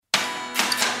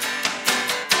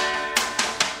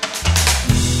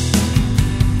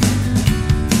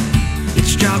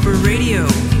Radio.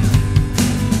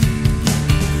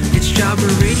 It's Jobber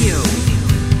Radio.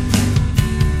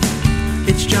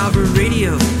 It's Jobber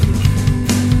Radio.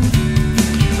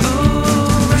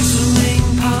 Oh, wrestling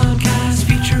podcast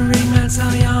featuring Matt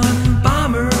Zion,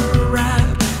 Bomber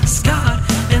Rap, Scott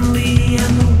and Lee,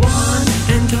 and the one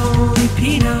and Tony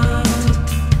Peanut.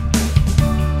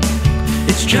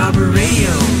 It's Jobber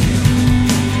Radio.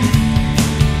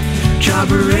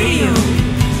 Jobber Radio.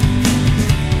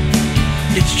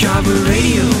 It's Jobber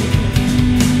Radio.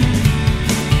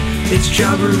 It's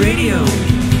Jobber Radio.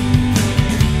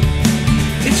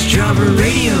 It's Jobber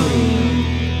Radio.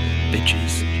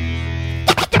 Bitches.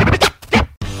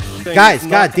 Guys,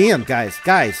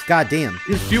 goddamn.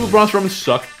 His feud with Braun Strowman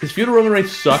sucked. His feud with Roman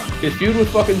Reigns sucked. His feud with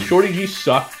fucking Shorty G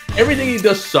sucked. Everything he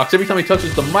does sucks. Every time he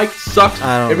touches the mic sucks.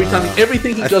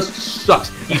 Everything he does sucks.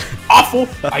 He's awful.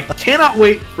 I cannot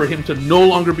wait for him to no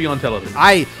longer be on television.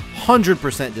 I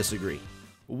 100% disagree.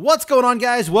 What's going on,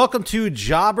 guys? Welcome to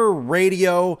Jobber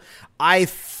Radio. I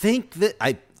think that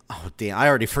I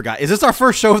already forgot. Is this our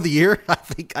first show of the year?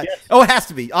 Yes. It has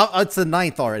to be. It's the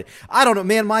 9th already. I don't know,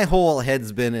 man. My whole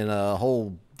head's been in a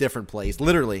whole different place,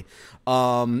 literally.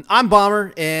 I'm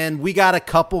Bomber, and we got a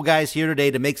couple guys here today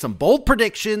to make some bold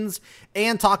predictions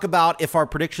and talk about if our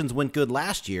predictions went good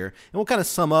last year. And we'll kind of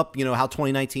sum up, how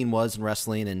 2019 was in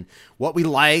wrestling and what we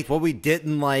liked, what we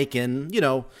didn't like, and,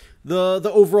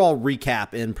 the overall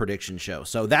recap and prediction show.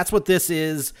 So that's what this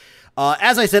is.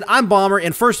 As I said, I'm Bomber,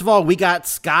 and first of all, we got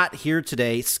Scott here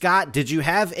today. Scott, did you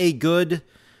have a good...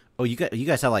 Oh, you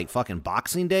guys have like fucking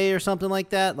Boxing Day or something like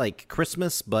that? Like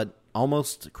Christmas, but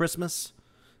almost Christmas?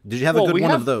 Did you have a good one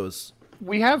of those?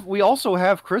 We also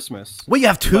have Christmas. Wait, you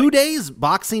have 2 days?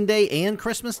 Boxing Day and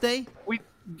Christmas Day?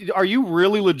 Are you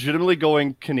really legitimately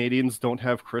going, Canadians don't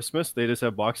have Christmas? They just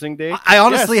have Boxing Day? I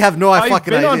honestly have no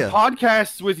fucking idea. I've been on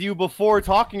podcasts with you before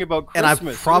talking about Christmas. And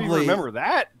I probably remember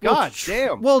that. God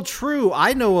damn. Well, true.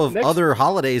 I know of other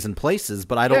holidays and places,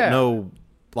 but I don't know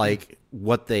like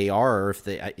what they are or if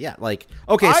they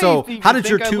okay, so how did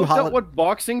your two holidays... what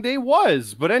Boxing Day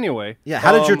was, but anyway. Yeah,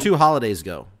 how did your two holidays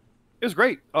go? It was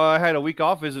great. I had a week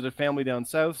off, visited family down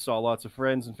south, saw lots of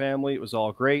friends and family. It was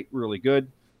all great, really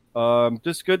good.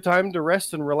 Just a good time to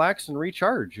rest and relax and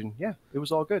recharge, and yeah, it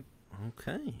was all good.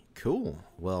 Okay, cool.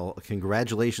 Well,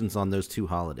 congratulations on those two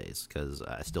holidays, because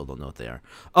I still don't know what they are.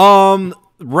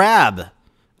 Rab,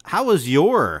 how was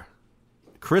your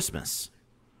Christmas?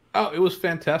 Oh, it was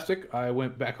fantastic. I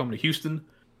went back home to Houston.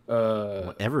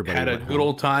 Everybody had a good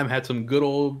old time. Had some good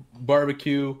old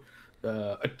barbecue.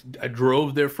 I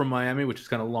drove there from Miami, which is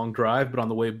kind of a long drive, but on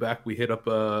the way back, we hit up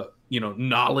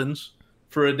Nolans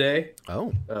for a day.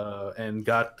 Oh, and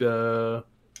got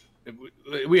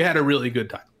we had a really good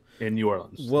time in New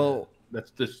Orleans. Well,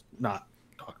 let's just not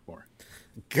talk more.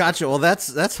 Gotcha. Well,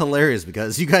 that's hilarious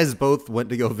because you guys both went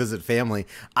to go visit family.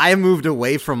 I moved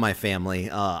away from my family.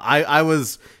 I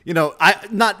was, I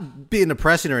not being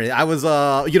depressing or anything. I was,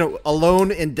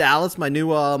 alone in Dallas, my new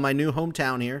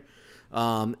hometown here,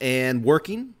 and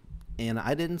working, and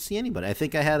I didn't see anybody. I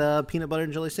think I had a peanut butter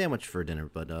and jelly sandwich for dinner,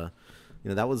 but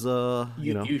that was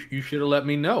You should have let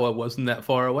me know. I wasn't that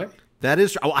far away. That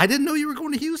is. Oh, I didn't know you were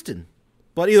going to Houston.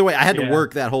 But either way, I had to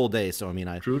work that whole day, so I mean,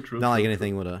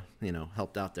 anything would have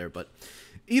helped out there. But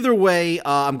either way,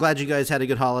 I'm glad you guys had a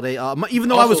good holiday. Even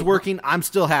though I was working, I'm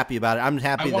still happy about it. I'm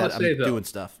happy that I'm doing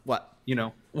stuff. What?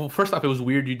 Well, first off, it was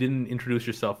weird you didn't introduce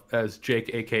yourself as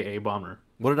Jake, aka Bomber.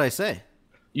 What did I say?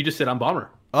 You just said I'm Bomber.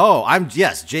 Oh,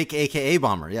 Jake, aka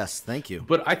Bomber. Yes, thank you.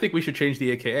 But I think we should change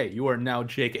the AKA. You are now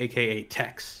Jake, aka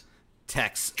Tex.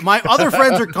 My other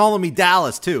friends are calling me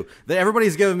Dallas too.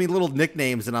 Everybody's giving me little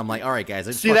nicknames, and I'm like, all right, guys.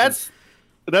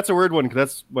 That's a weird one because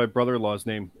that's my brother-in-law's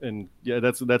name, and yeah,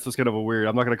 that's just kind of a weird.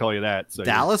 I'm not going to call you that. So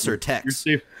Dallas or Tex?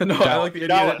 I like the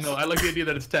idea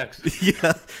that it's Tex.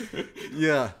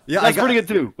 yeah. That's pretty good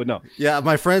too. But no. Yeah,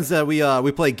 my friends that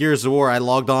we play Gears of War. I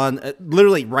logged on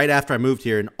literally right after I moved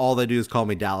here, and all they do is call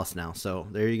me Dallas now. So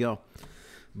there you go.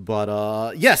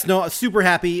 But super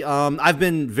happy. I've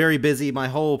been very busy. My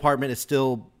whole apartment is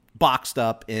still boxed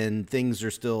up, and things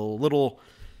are still a little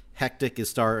hectic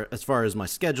as far as my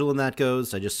schedule and that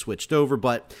goes. I just switched over,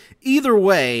 but either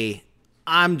way,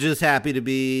 I'm just happy to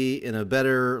be in a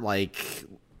better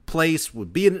place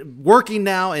with working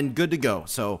now and good to go.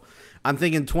 So I'm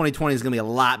thinking 2020 is going to be a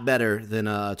lot better than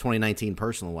 2019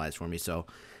 personal wise for me. So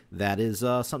that is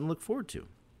something to look forward to.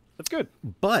 That's good.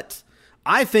 But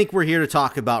I think we're here to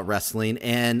talk about wrestling,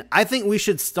 and I think we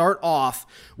should start off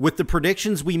with the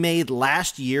predictions we made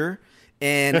last year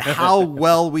and how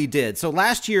well we did. So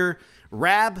last year,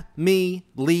 Rab, me,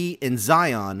 Lee, and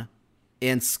Zion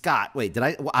and Scott. Wait, did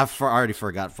I? I already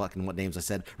forgot fucking what names I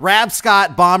said. Rab,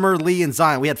 Scott, Bomber, Lee, and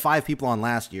Zion. We had 5 people on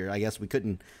last year. I guess we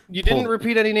couldn't. You didn't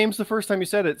repeat any names the first time you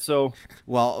said it, so.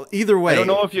 Well, either way. I don't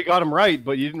know if you got them right,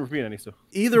 but you didn't repeat any. So.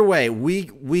 Either way,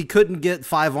 we couldn't get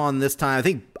 5 on this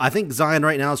time. I think Zion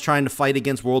right now is trying to fight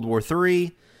against World War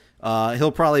III.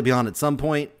 He'll probably be on at some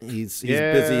point. He's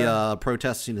busy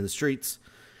protesting in the streets.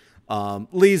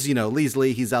 Lee's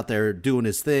Lee. He's out there doing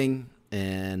his thing.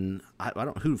 And I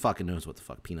don't, who fucking knows what the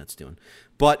fuck Peanut's doing.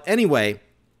 But anyway,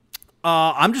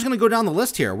 I'm just going to go down the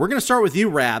list here. We're going to start with you,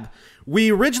 Rab. We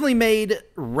originally made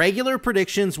regular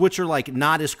predictions, which are like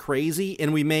not as crazy,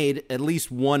 and we made at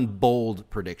least one bold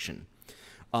prediction.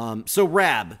 So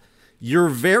Rab, your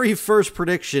very first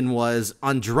prediction was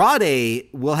Andrade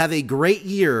will have a great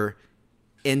year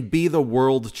and be the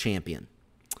world champion.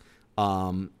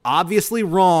 Obviously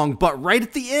wrong, but right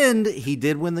at the end, he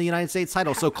did win the United States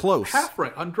title, so close. Half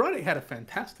right. Andrade had a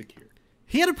fantastic year.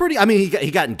 He had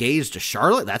he got engaged to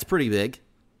Charlotte. That's pretty big.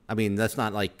 I mean, that's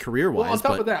not like career-wise. Well, on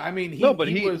top of that, I mean, he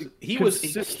was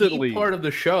consistently a key part of the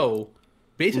show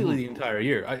basically the entire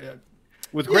year.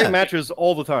 With great matches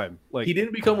all the time. Like he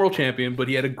didn't become world champion, but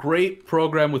he had a great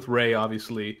program with Ray,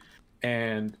 obviously,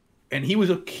 and he was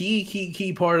a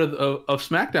key part of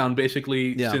SmackDown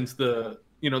basically since the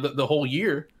whole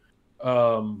year.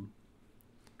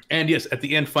 And yes, at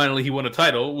the end, finally, he won a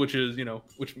title, which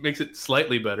makes it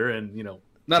slightly better. And,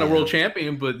 not a world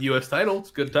champion, but U.S. title. It's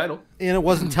a good title. And it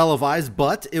wasn't televised,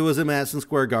 but it was in Madison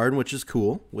Square Garden, which is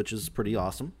cool, which is pretty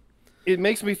awesome. It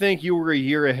makes me think you were a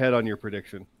year ahead on your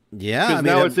prediction. Yeah.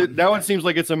 Now it seems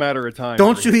like it's a matter of time.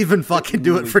 Don't you even fucking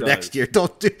do it for next year.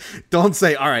 Don't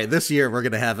say, all right, this year we're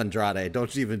going to have Andrade.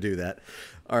 Don't you even do that.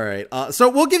 All right. So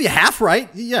we'll give you half right.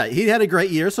 Yeah, he had a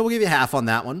great year, so we'll give you half on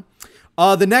that one.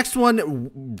 The next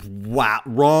one, wow,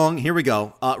 wrong. Here we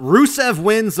go. Rusev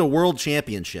wins the world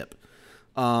championship.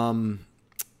 Yeah.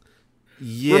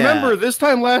 Remember, this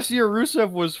time last year,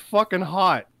 Rusev was fucking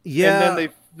hot. Yeah.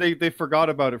 And then they forgot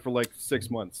about it for like 6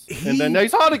 months. And then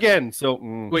he's hot again. So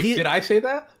Wait, did I say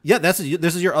that? Yeah, this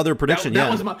is your other prediction. That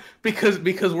was my because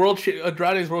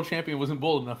Andrade's world champion wasn't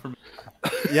bold enough for me.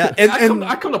 Yeah,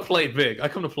 I come to play big. I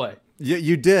come to play.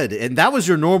 You did, and that was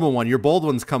your normal one. Your bold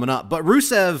one's coming up. But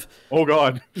Rusev, oh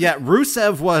god, yeah,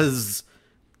 Rusev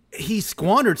he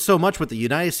squandered so much with the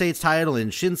United States title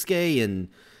and Shinsuke, and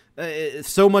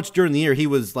so much during the year he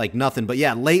was like nothing. But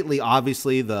yeah, lately,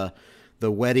 obviously the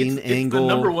wedding angle, it's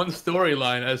the number one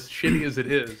storyline. As shitty as it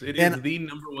is the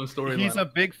number one storyline. He's a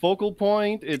big focal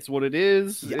point. It's what it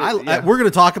is. We're going to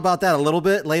talk about that a little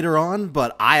bit later on,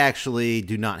 but I actually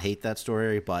do not hate that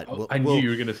story. But I knew you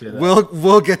were going to say that.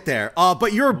 We'll get there.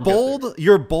 But your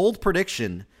bold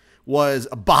prediction was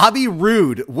Bobby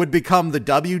Roode would become the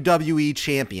WWE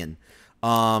champion.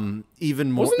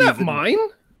 Even more. Wasn't that mine?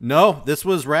 No, this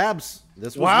was Rab's.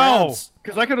 This was Rab's.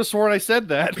 Because I could have sworn I said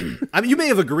that. I mean, you may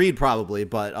have agreed probably,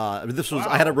 but this was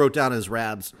I had it wrote down as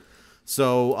Rab's.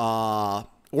 So,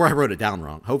 or I wrote it down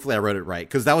wrong. Hopefully I wrote it right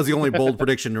because that was the only bold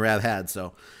prediction Rab had.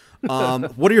 So,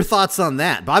 what are your thoughts on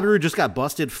that? Bobby Roode just got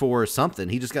busted for something.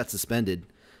 He just got suspended.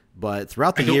 But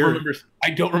throughout the year...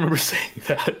 I don't remember saying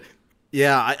that.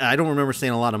 Yeah, I don't remember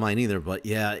saying a lot of mine either, but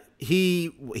yeah,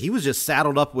 he was just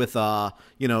saddled up with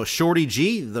Shorty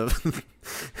G the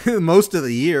most of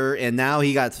the year, and now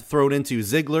he got thrown into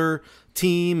Ziggler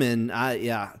team, and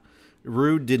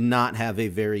Roode did not have a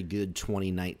very good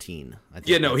 2019.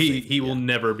 He will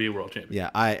never be world champion.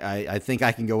 Yeah, I think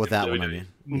I can go with that one. I mean,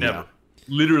 never,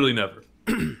 literally never.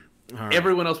 Right.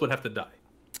 Everyone else would have to die.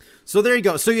 So there you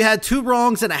go. So you had 2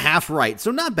 wrongs and a half right.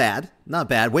 So not bad.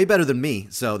 Way better than me.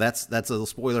 So that's a little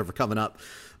spoiler for coming up.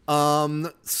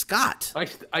 Scott.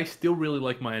 I still really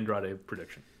like my Andrade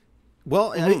prediction.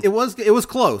 Well, it was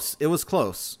close. It was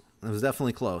close. It was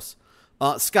definitely close.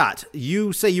 Scott,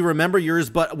 you say you remember yours,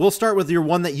 but we'll start with your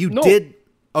one that you did.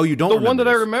 Oh, you don't remember? The one that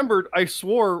I remembered, I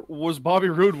swore, was Bobby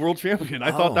Roode world champion.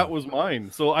 I thought that was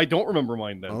mine. So I don't remember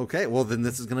mine then. Okay, well, then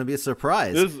this is going to be a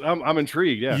surprise. I'm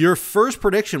intrigued, yeah. Your first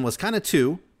prediction was kind of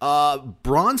 2.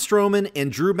 Braun Strowman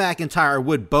and Drew McIntyre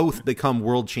would both become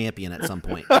world champion at some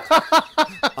point.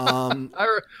 I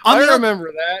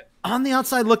remember that. On the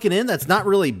outside looking in, that's not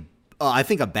really, I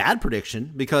think, a bad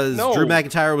prediction because Drew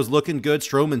McIntyre was looking good,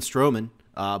 Strowman.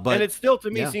 But it still,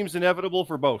 to me, seems inevitable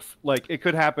for both. Like, it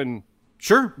could happen...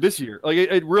 Sure. This year. Like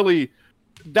it really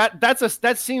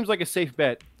that seems like a safe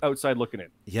bet outside looking in.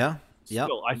 Yeah. Yeah.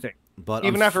 I think. But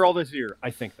even after all this year, I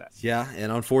think that. Yeah,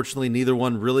 and unfortunately neither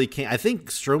one really came. I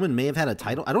think Strowman may have had a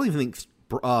title. I don't even think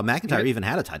McIntyre even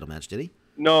had a title match, did he?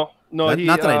 No. Not, He,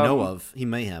 not that I know of. He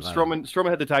may have. Strowman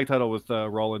had the tag title with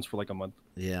Rollins for like a month.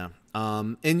 Yeah.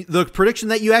 And the prediction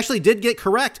that you actually did get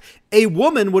correct, a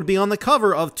woman would be on the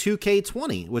cover of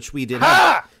 2K20, which we did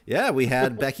have. Yeah, we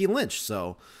had Becky Lynch.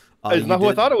 So it's not who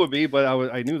I thought it would be, but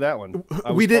I knew that one.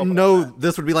 We didn't know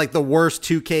this would be like the worst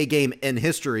 2K game in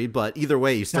history, but either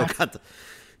way, you still got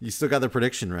the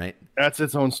prediction right. That's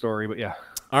its own story, but yeah.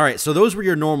 All right, so those were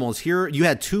your normals. Here you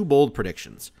had two bold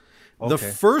predictions. The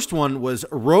first one was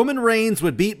Roman Reigns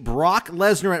would beat Brock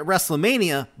Lesnar at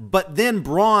WrestleMania, but then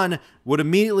Braun would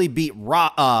immediately beat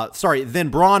Braun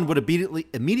would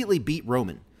immediately beat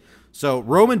Roman. So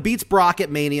Roman beats Brock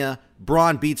at Mania,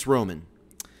 Braun beats Roman.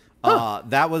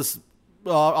 That was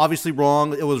obviously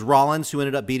wrong. It was Rollins who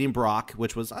ended up beating Brock,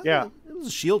 which was it was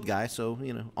a Shield guy, so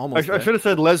almost. I should have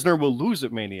said Lesnar will lose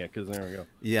at Mania because there we go.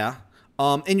 Yeah.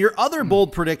 And your other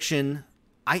bold prediction.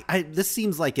 This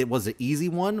seems like it was an easy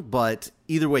one, but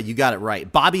either way, you got it right.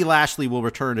 Bobby Lashley will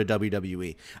return to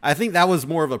WWE. I think that was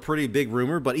more of a pretty big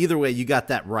rumor, but either way, you got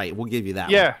that right. We'll give you that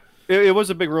one. Yeah, it was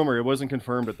a big rumor. It wasn't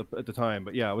confirmed at the time,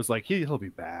 but yeah, it was like he'll be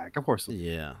back. Of course.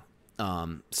 Yeah.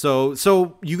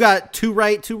 So you got 2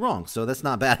 right, 2 wrong. So that's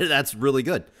not bad. That's really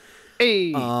good.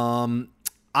 Hey.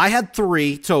 I had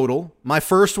 3 total. My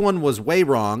first one was way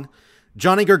wrong.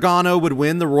 Johnny Gargano would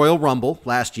win the Royal Rumble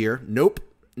last year. Nope.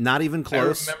 Not even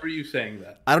close. I remember you saying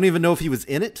that. I don't even know if he was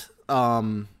in it.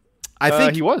 I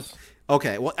think he was.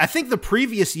 Okay, well, I think the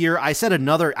previous year I said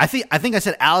another. I think I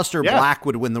said Aleister Black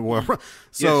would win the Royal Rumble.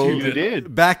 So yes, you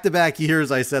did. Back-to-back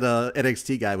years, I said a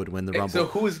NXT guy would win the Rumble. So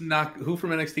who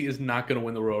from NXT is not going to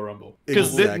win the Royal Rumble?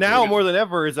 Because now more than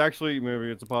ever is actually maybe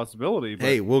it's a possibility. But...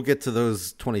 Hey, we'll get to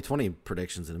those 2020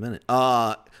 predictions in a minute.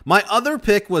 My other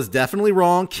pick was definitely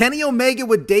wrong. Kenny Omega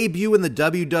would debut in the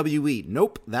WWE.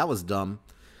 Nope, that was dumb.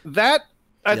 That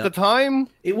at the time,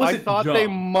 I thought dumb. they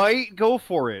might go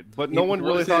for it, but no one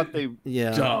really thought they.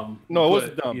 Yeah, dumb. No, it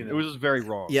wasn't dumb. It was just very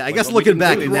wrong. Yeah, I guess looking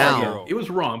back now, it was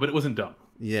wrong, but it wasn't dumb.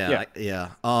 Yeah.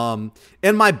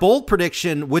 And my bold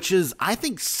prediction, which is I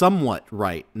think somewhat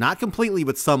right, not completely,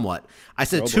 but somewhat. I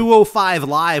said 205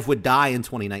 Live would die in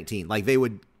 2019. Like they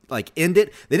would end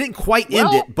it. They didn't quite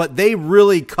end it, but they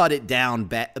really cut it down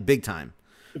big time.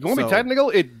 If you want to be technical,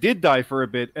 it did die for a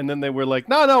bit, and then they were like,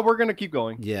 "No, we're gonna keep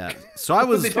going." Yeah, so I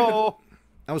was close.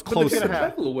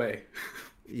 Away.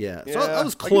 Yeah, so I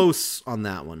was close on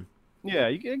that one. Yeah,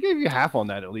 I gave you half on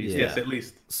that at least. Yeah. Yes, at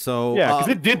least. So yeah, because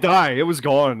it did die. It was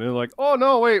gone. And they're like, "Oh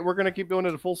no, wait, we're gonna keep doing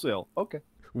it at full sale." Okay.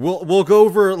 We'll go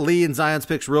over Lee and Zion's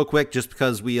picks real quick, just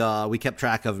because we kept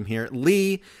track of them here.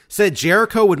 Lee said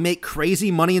Jericho would make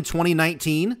crazy money in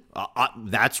 2019.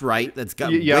 That's right. That's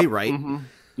got way right. Mm-hmm.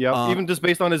 Yeah, even just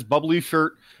based on his bubbly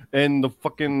shirt and the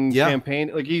fucking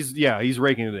campaign, like he's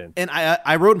raking it in. And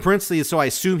I wrote in parentheses, so I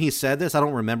assume he said this. I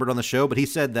don't remember it on the show, but he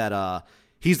said that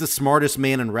he's the smartest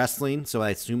man in wrestling. So I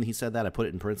assume he said that. I put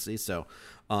it in parentheses. So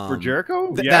for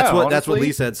Jericho, that's what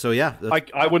Lee said. So yeah,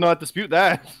 I would not dispute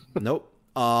that. Nope.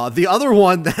 The other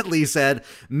one that Lee said,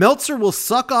 Meltzer will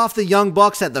suck off the Young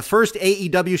Bucks at the first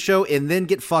AEW show and then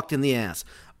get fucked in the ass.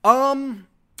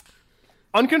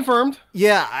 Unconfirmed.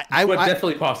 Yeah, but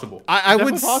definitely possible. I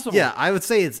would. Possible. Yeah, I would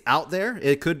say it's out there.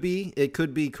 It could be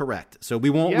correct. So we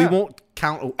won't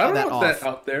count I don't that know off. If that's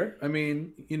out there. I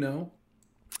mean,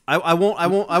 I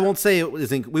won't say it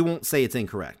is. We won't say it's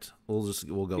incorrect. We'll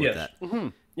go with that. Mm-hmm.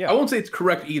 Yeah. I won't say it's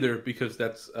correct either because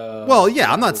that's. Well,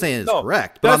 yeah, I'm not saying it's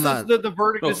correct, but I'm not. The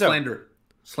verdict is slander.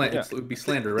 It would be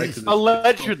slander, right?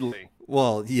 Allegedly.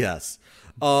 Well, yes.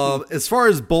 As far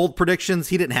as bold predictions,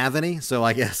 he didn't have any, so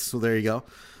I guess so. There you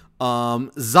go.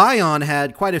 Zion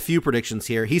had quite a few predictions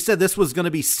here. He said this was going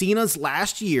to be Cena's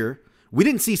last year. We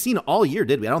didn't see Cena all year,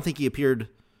 did we? I don't think he appeared.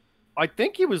 I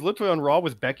think he was literally on Raw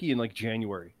with Becky in like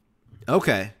January.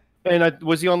 Okay. And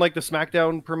was he on like the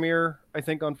SmackDown premiere? I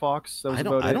think on Fox. That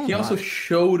was I don't. He also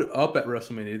showed up at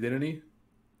WrestleMania, didn't he?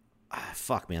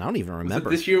 Fuck, man, I don't even remember.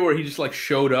 Was it this year where he just like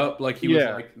showed up, like he was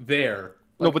like there.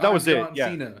 Like, no, but that was John it. Yeah,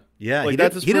 Cena. Yeah, like,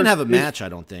 he didn't have a match. I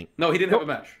don't think. No, he didn't have a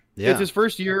match. Yeah. It's his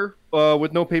first year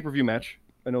with no pay-per-view match.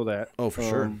 I know that. Oh, for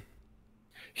sure.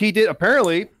 He did.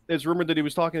 Apparently, it's rumored that he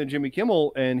was talking to Jimmy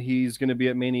Kimmel, and he's going to be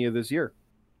at Mania this year.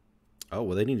 Oh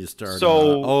well, they need to start.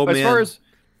 So far as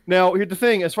now, here's the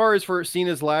thing: as far as for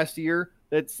Cena's last year,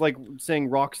 it's like saying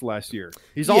Rock's last year.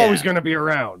 He's always going to be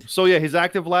around. So yeah, his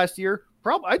active last year.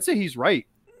 I'd say he's right.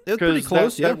 It was pretty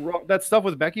close. That stuff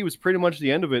with Becky was pretty much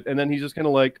the end of it, and then he's just kind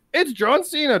of like, it's John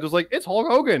Cena, just like it's Hulk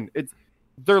Hogan. It's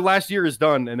their last year is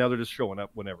done, and now they're just showing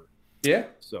up whenever. Yeah.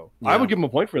 So I would give him a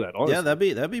point for that. Honestly.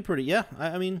 Yeah, that'd be pretty. Yeah,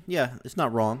 I mean, yeah, it's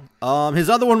not wrong. His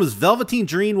other one was Velveteen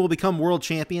Dream will become world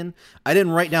champion. I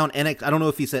didn't write down NXT. I don't know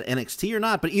if he said NXT or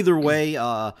not, but either way,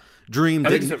 Dream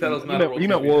didn't. He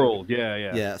meant world.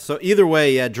 Yeah. Yeah. So either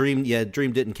way, Dream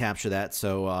didn't capture that.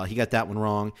 So he got that one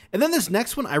wrong. And then this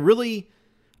next one, I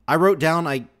wrote down.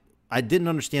 I didn't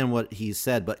understand what he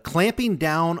said, but clamping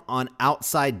down on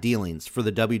outside dealings for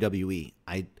the WWE.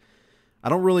 I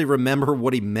don't really remember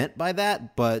what he meant by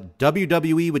that, but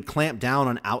WWE would clamp down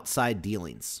on outside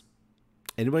dealings.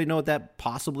 Anybody know what that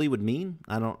possibly would mean?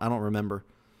 I don't remember.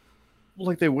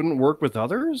 Like they wouldn't work with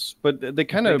others, but they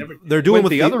kind of they're doing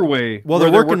with the other way. Well,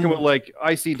 they're working with like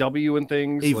ICW and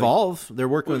things. Evolve. They're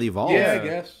working with Evolve. Yeah, I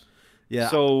guess. Yeah.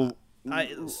 So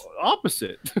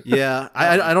opposite. Yeah,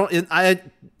 I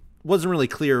wasn't really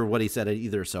clear what he said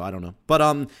either, so I don't know. But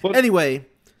anyway.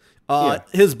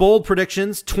 His bold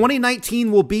predictions,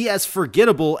 2019 will be as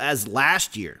forgettable as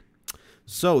last year.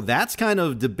 So that's kind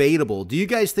of debatable. Do you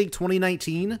guys think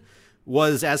 2019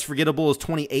 was as forgettable as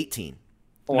 2018?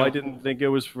 Oh, no. I didn't think it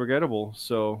was forgettable.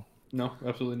 So no,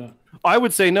 absolutely not. I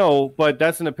would say no, but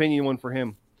that's an opinion one for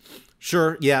him.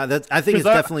 Sure. Yeah, I think it's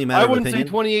definitely a matter of opinion. I wouldn't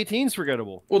say 2018 is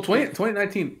forgettable. Well,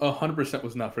 2019 100%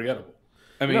 was not forgettable.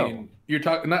 I mean, you're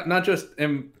talking not just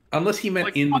unless he meant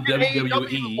like in the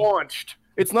WWE launched.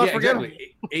 It's not forgettable.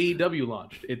 Exactly. AEW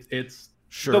launched. It's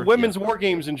sure the women's war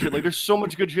games and shit. Like, there's so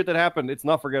much good shit that happened. It's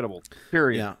not forgettable.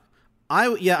 Period. Yeah,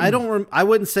 I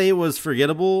wouldn't say it was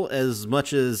forgettable as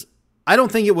much as I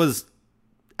don't think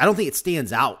it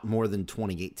stands out more than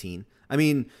 2018. I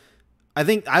mean, I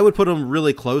think I would put them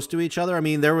really close to each other. I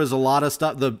mean, there was a lot of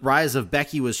stuff. The rise of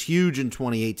Becky was huge in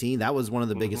 2018. That was one of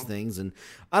the biggest things. And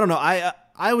I don't know.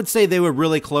 I would say they were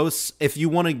really close. If you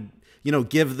want to,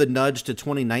 give the nudge to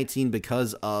 2019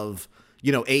 because of,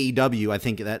 AEW, I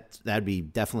think that'd be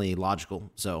definitely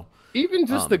logical. So even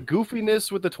just the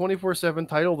goofiness with the 24/7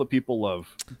 title that people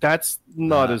love, that's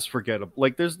not as forgettable.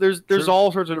 Like there's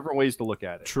all sorts of different ways to look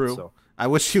at it. True. So. I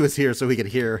wish he was here so we could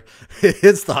hear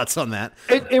his thoughts on that.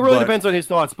 It really depends on his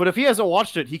thoughts. But if he hasn't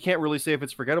watched it, he can't really say if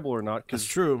it's forgettable or not. That's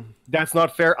true. That's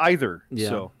not fair either. Yeah.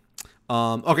 So.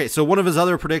 Okay, so one of his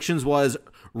other predictions was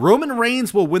Roman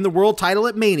Reigns will win the world title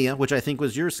at Mania, which I think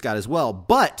was yours, Scott, as well.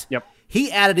 But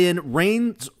he added in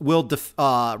Reigns will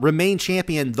remain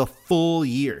champion the full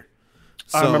year.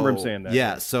 So, I remember him saying that.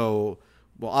 Yeah, so,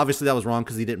 well, obviously that was wrong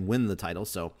because he didn't win the title.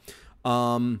 So,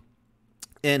 and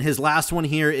his last one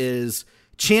here is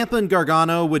Ciampa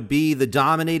Gargano would be the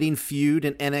dominating feud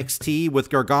in NXT with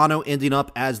Gargano ending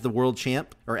up as the world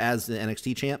champ or as the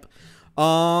NXT champ.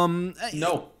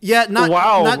 No. Yeah,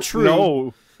 not true.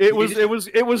 No. It was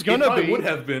gonna be. It would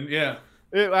have been, yeah.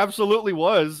 It absolutely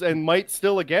was, and might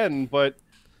still again, but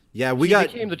yeah, he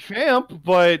became the champ,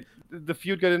 but the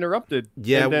feud got interrupted.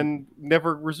 Yeah, and then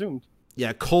never resumed.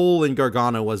 Yeah, Cole and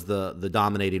Gargano was the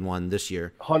dominating one this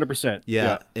year. 100%.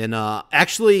 Yeah. And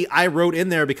actually I wrote in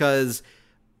there because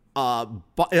I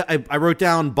wrote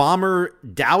down Bomber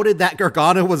doubted that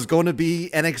Gargano was going to be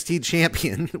NXT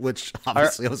champion, which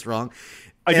obviously I was wrong.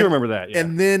 I do remember that. Yeah.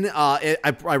 And then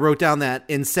I wrote down that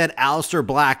instead Aleister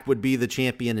Black would be the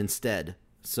champion instead.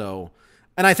 So,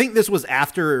 and I think this was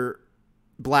after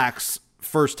Black's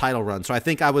first title run. So I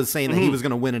think I was saying that he was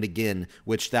going to win it again,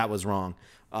 which that was wrong.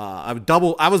 I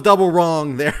was double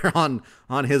wrong there on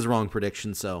his wrong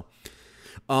prediction. So,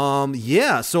 so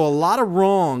a lot of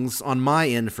wrongs on my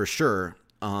end for sure.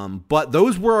 But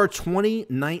those were our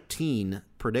 2019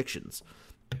 predictions.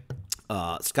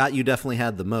 Scott, you definitely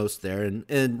had the most there,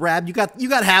 and Rab, you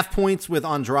got half points with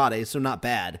Andrade, so not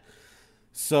bad.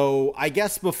 So I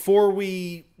guess before do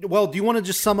you want to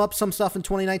just sum up some stuff in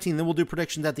 2019, then we'll do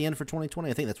predictions at the end for 2020?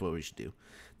 I think that's what we should do.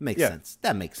 Makes sense.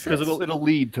 That makes sense. Because it'll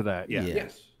lead to that. Yeah.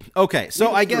 Yes. Okay,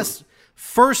 so I guess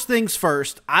first things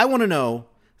first, I want to know,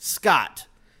 Scott,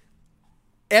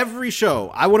 every show,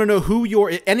 I want to know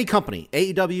any company,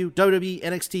 AEW, WWE,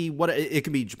 NXT, it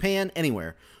could be Japan,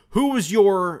 anywhere. Who was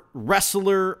your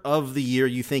wrestler of the year,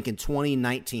 you think, in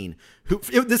 2019?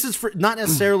 This is for not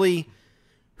necessarily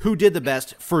who did the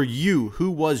best. For you, who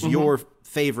was your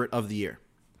favorite of the year?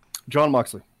 Jon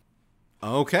Moxley.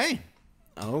 Okay.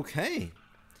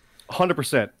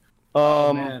 100%.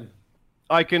 Man.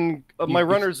 I can. My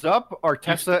runners-up are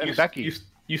Tessa and Becky.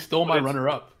 You stole my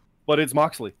runner-up. But it's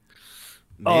Moxley.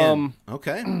 Man.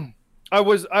 Okay.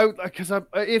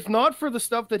 If not for the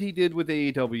stuff that he did with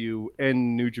AEW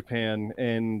and New Japan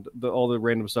and all the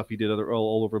random stuff he did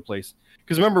all over the place.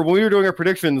 Because remember, when we were doing our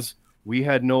predictions, we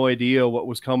had no idea what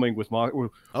was coming with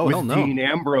Dean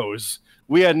Ambrose.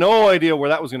 We had no idea where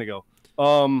that was going to go.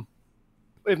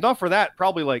 If not for that,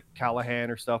 probably like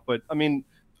Callahan or stuff. But I mean,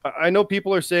 I know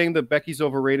people are saying that Becky's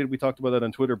overrated. We talked about that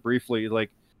on Twitter briefly.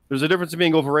 Like, there's a difference in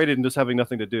being overrated and just having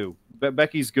nothing to do.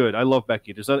 Becky's good. I love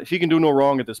Becky. She can do no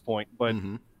wrong at this point. But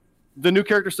the new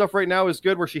character stuff right now is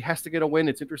good, where she has to get a win.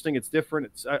 It's interesting. It's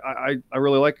different. I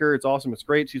really like her. It's awesome. It's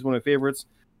great. She's one of my favorites.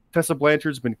 Tessa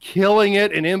Blanchard's been killing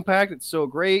it in Impact. It's so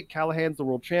great. Callahan's the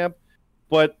world champ.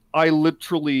 But I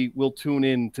literally will tune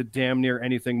in to damn near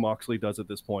anything Moxley does at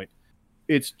this point.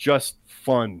 It's just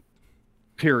fun,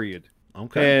 period.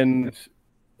 Okay. And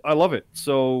I love it.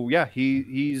 So, yeah,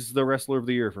 he's the wrestler of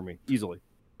the year for me, easily.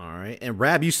 All right. And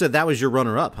Rab, you said that was your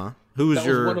runner-up, huh?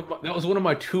 That was one of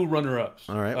my two runner-ups.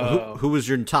 All right. Who was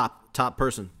your top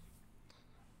person?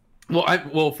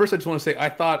 Well, first I just want to say I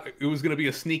thought it was going to be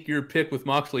a sneakier pick with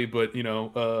Moxley, but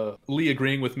Lee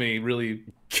agreeing with me really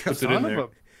puts it in there.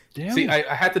 See,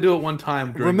 I had to do it one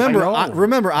time.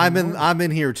 Remember, I'm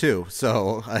in here too,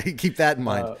 so I keep that in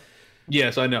mind.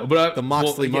 Yes, I know, but the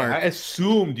Moxley mark. I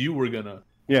assumed you were gonna.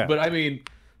 Yeah, but I mean,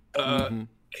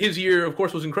 his year, of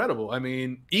course, was incredible. I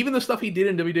mean, even the stuff he did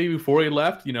in WWE before he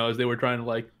left, as they were trying to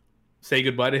like say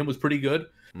goodbye to him, was pretty good.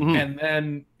 And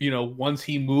then, once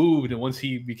he moved and once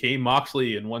he became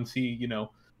Moxley and once he,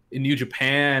 in New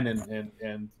Japan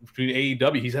and between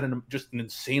AEW, he's had just an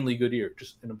insanely good year,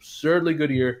 just an absurdly good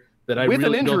year that I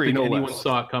really don't think anyone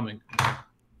saw it coming.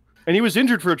 And he was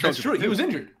injured for a chunk. That's true. He was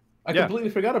injured. I completely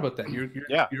forgot about that.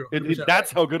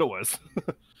 That's how good it was.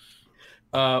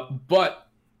 And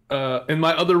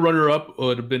my other runner-up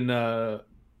would have been the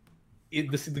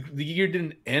year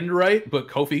didn't end right, but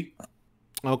Kofi.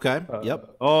 Okay.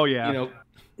 Yep. Oh yeah.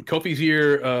 Kofi's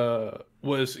year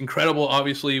was incredible,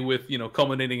 obviously, with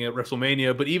culminating at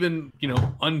WrestleMania. But even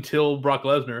until Brock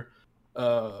Lesnar,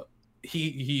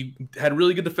 he had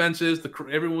really good defenses.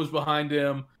 Everyone was behind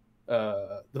him.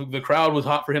 The crowd was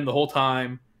hot for him the whole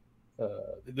time.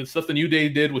 The stuff the New Day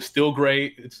did was still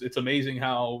great. It's amazing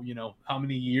how how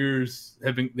many years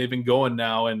they've been going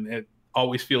now, and it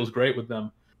always feels great with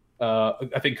them.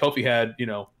 I think Kofi had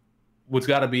what's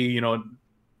got to be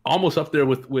almost up there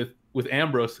with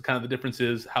Ambrose. Kind of the difference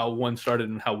is how one started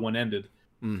and how one ended.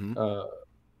 With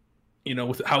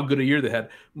how good a year they had.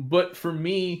 But for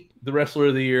me, the wrestler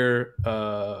of the year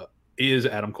is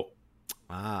Adam Cole.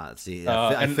 See,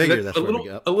 I figured that's a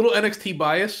little NXT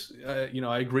bias.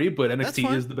 I agree, but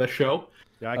NXT is the best show.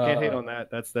 Yeah, I can't hate on that.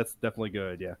 That's definitely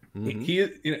good. Yeah, he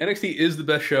is. NXT is the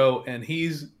best show, and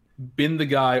he's been the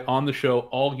guy on the show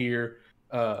all year.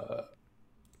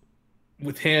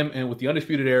 With him and with the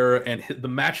Undisputed Era and the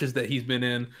matches that he's been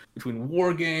in between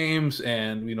War Games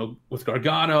and with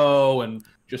Gargano and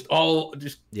you saw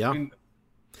the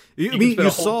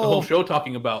whole show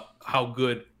talking about how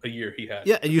good a year he had.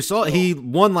 Yeah, and you saw he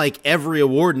won like every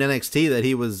award in NXT that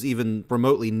he was even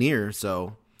remotely near.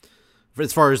 So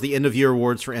as far as the end of year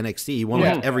awards for NXT, he won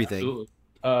like everything.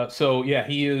 Absolutely.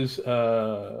 He is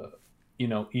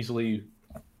easily,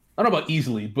 I don't know about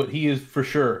easily, but he is for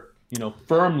sure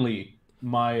firmly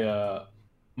my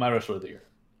wrestler of the year.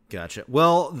 Gotcha.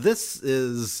 Well, this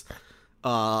is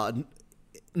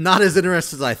not as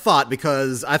interesting as I thought,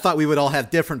 because I thought we would all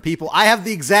have different people. I have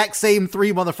the exact same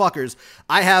three motherfuckers.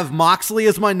 I have Moxley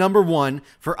as my number one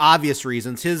for obvious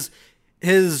reasons. His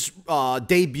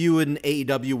debut in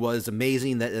AEW was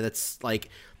amazing. That's like,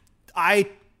 I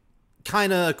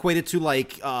kind of equated to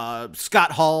like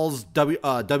Scott Hall's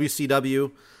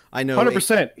WCW. I know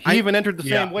 100%. He even entered the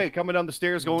same way, coming down the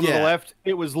stairs, going to the left.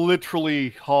 It was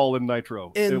literally Hall and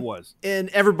Nitro. It was. And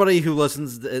everybody who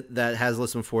listens that has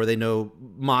listened before, they know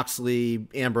Moxley,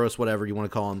 Ambrose, whatever you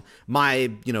want to call him, my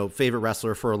favorite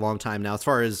wrestler for a long time now, as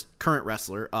far as current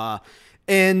wrestler.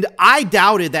 And I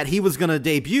doubted that he was going to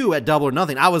debut at Double or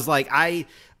Nothing. I was like,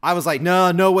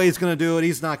 no way he's going to do it.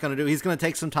 He's not going to do it. He's going to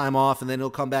take some time off and then he'll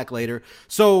come back later.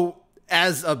 So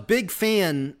as a big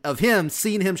fan of him,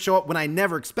 seeing him show up when I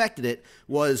never expected it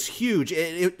was huge.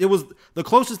 It was the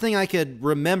closest thing I could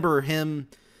remember him,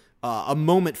 a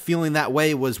moment feeling that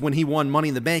way, was when he won Money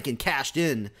in the Bank and cashed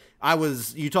in.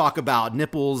 You talk about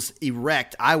nipples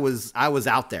erect. I was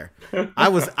out there. I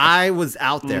was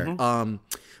out there.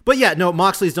 But yeah, no,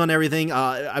 Moxley's done everything.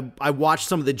 I watched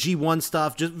some of the G1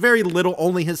 stuff, just very little,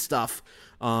 only his stuff.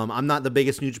 I'm not the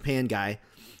biggest New Japan guy.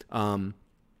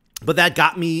 But that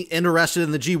got me interested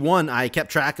in the G1. I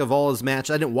kept track of all his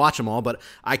matches. I didn't watch them all, but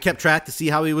I kept track to see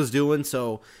how he was doing.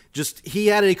 So he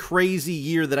had a crazy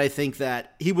year that I think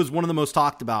that he was one of the most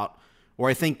talked about, or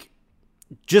I think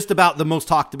just about the most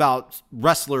talked about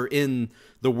wrestler in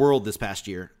the world this past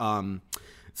year.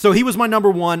 So he was my number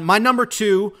one. My number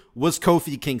two was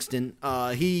Kofi Kingston.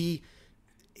 He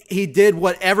did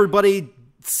what everybody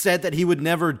said that he would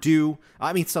never do.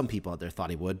 I mean, some people out there thought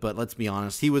he would, but let's be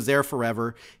honest. He was there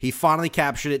forever. He finally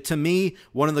captured it. To me,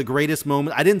 one of the greatest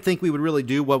moments. I didn't think we would really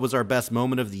do what was our best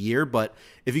moment of the year, but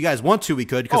if you guys want to, we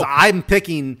could, because I'm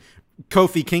picking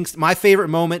Kofi Kingston. My favorite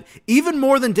moment, even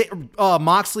more than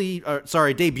Moxley,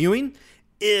 debuting,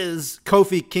 is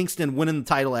Kofi Kingston winning the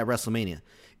title at WrestleMania.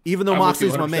 Even though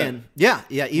Moxley's my man. Yeah,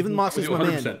 even Moxley's my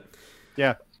man.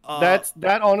 Yeah.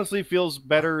 That honestly feels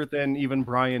better than even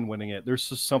Bryan winning it. There's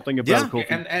just something about Kofi.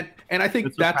 And I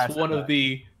think that's one of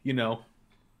the,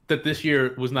 that this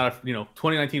year was not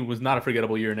 2019 was not a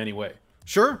forgettable year in any way.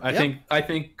 Sure. I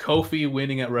think Kofi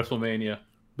winning at WrestleMania,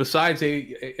 besides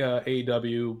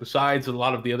AEW, besides a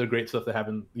lot of the other great stuff that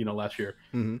happened, last year,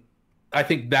 I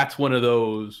think that's one of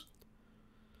those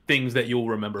things that you'll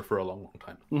remember for a long, long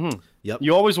time. Mm-hmm. Yep.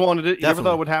 You always wanted it. You never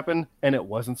thought it would happen, and it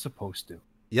wasn't supposed to.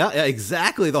 Yeah,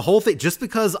 exactly. The whole thing, just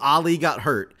because Ali got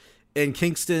hurt and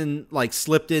Kingston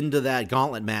slipped into that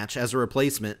gauntlet match as a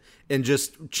replacement and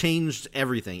just changed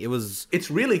everything. It's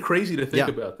really crazy to think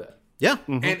about that. Yeah.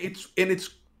 Mm-hmm. And it's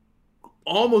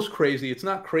almost crazy. It's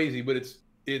not crazy, but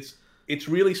it's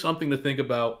really something to think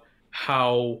about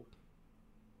how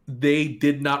they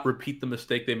did not repeat the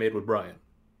mistake they made with Bryan.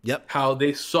 Yep. How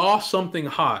they saw something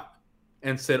hot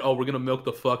and said, "Oh, we're going to milk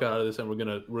the fuck out of this and we're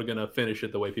going to finish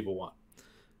it the way people want."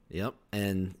 Yep,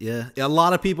 and a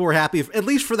lot of people were happy, at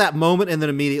least for that moment, and then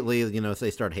immediately, if they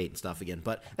start hating stuff again.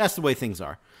 But that's the way things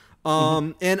are.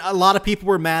 And a lot of people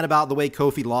were mad about the way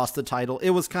Kofi lost the title.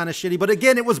 It was kind of shitty, but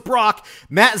again, it was Brock.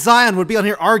 Matt Zion would be on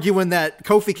here arguing that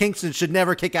Kofi Kingston should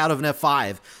never kick out of an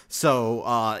F5.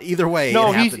 So either way,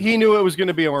 no, he knew it was going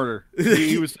to be a murder.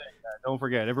 He was saying that. Don't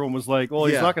forget, everyone was like, "Well,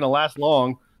 he's not going to last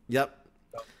long." Yep.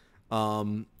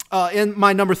 And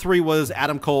my number 3 was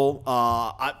Adam Cole.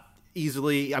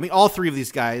 Easily, I mean, all 3 of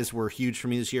these guys were huge for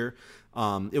me this year.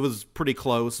 It was pretty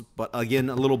close, but again,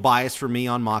 a little bias for me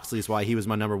on Moxley's why he was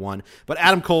my number 1. But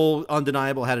Adam Cole,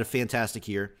 undeniable, had a fantastic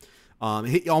year.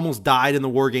 He almost died in the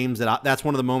War Games. That's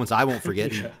one of the moments I won't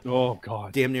forget. Oh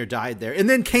God, damn near died there, and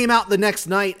then came out the next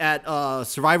night at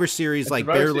Survivor Series,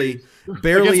 barely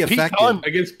affected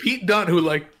against Pete Dunne,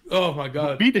 who oh my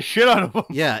God, beat the shit out of him.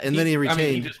 Yeah, and then he retained. I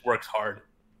mean, he just works hard.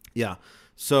 Yeah.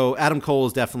 So Adam Cole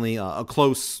is definitely a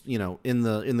close, in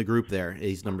the group there.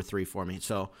 He's number 3 for me.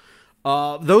 So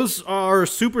those are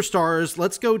superstars.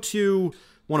 Let's go to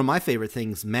one of my favorite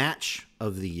things, match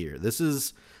of the year. This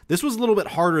was a little bit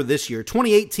harder this year.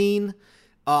 2018,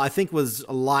 I think, was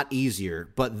a lot easier.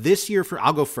 But this year,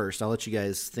 I'll go first. I'll let you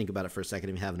guys think about it for a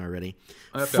second if you haven't already.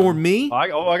 For me, I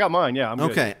got mine. Yeah, I'm good.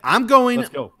 Okay. I'm going. Let's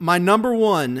go. My number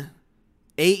 1,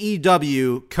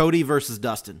 AEW Cody versus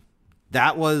Dustin.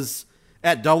 That was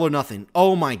at Double or Nothing.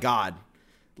 Oh my God.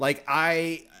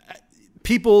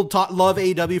 People love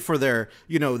AEW for their,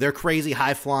 their crazy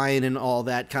high flying and all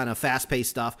that kind of fast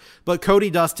paced stuff. But Cody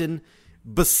Dustin,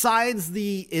 besides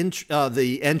the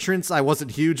entrance, I wasn't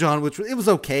huge on, which it was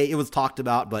okay. It was talked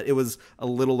about, but it was a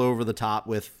little over the top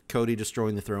with Cody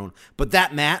destroying the throne. But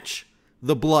that match,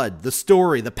 the blood, the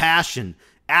story, the passion,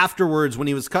 afterwards when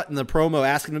he was cutting the promo,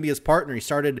 asking to be his partner, he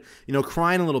started,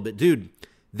 crying a little bit. Dude,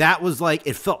 that was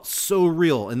it felt so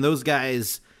real. And those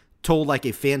guys told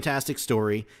a fantastic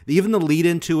story. Even the lead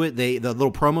into it, the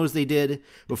little promos they did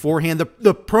beforehand,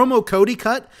 the promo Cody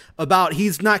cut about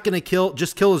he's not going to kill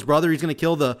his brother. He's going to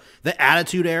kill the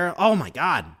Attitude Era. Oh my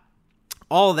God.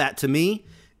 All of that to me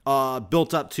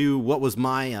built up to what was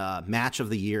my match of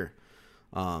the year.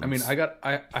 I mean,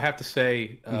 I have to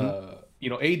say,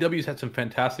 AEW's had some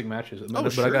fantastic matches, but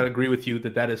sure. I got to agree with you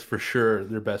that is for sure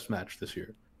their best match this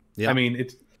year. Yeah. I mean,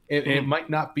 it might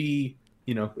not be,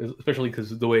 especially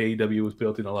because the way AEW was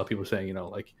built, a lot of people are saying,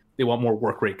 they want more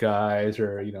work rate guys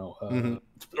or,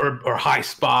 or high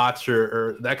spots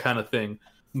or that kind of thing.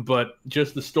 But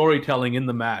just the storytelling in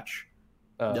the match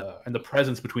and the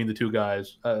presence between the two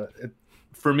guys,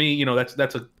 for me,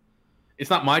 it's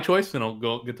not my choice, and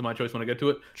I'll get to my choice when I get to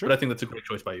it. Sure. But I think that's a great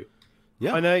choice by you.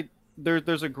 Yeah. And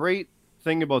there's a great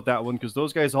thing about that one because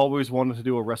those guys always wanted to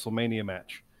do a WrestleMania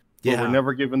match. But we're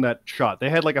never given that shot. They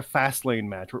had a Fastlane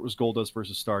match where it was Goldust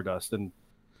versus Stardust, and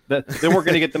that they weren't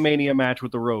going to get the Mania match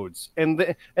with the Rhodes, and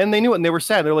they knew it, and they were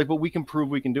sad. They're like, "But we can prove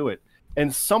we can do it."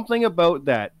 And something about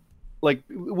that,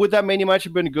 would that Mania match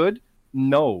have been good?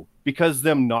 No, because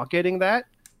them not getting that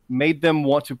made them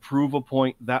want to prove a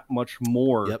point that much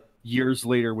more years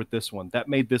later with this one. That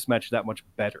made this match that much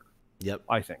better. Yep,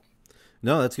 I think.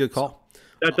 No, that's a good call.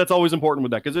 That's always important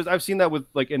with that because I've seen that with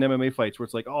in MMA fights where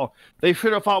it's oh, they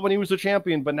should have fought when he was the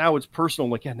champion, but now it's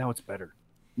personal. Now it's better.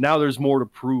 Now there's more to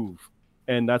prove,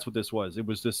 and that's what this was. It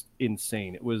was just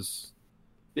insane. It was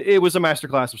It was a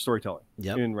masterclass of storytelling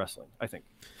Yep. in wrestling, I think.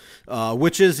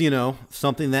 Which is,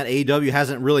 something that AEW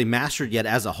hasn't really mastered yet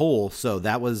as a whole. So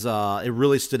that was, it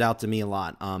really stood out to me a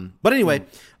lot. But anyway,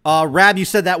 Rab, you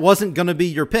said that wasn't going to be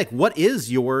your pick. What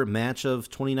is your match of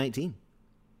 2019?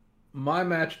 My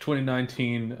match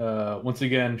 2019, once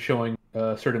again, showing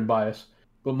certain bias.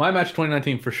 But my match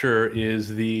 2019 for sure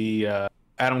is the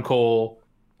Adam Cole,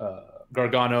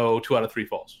 Gargano 2 out of 3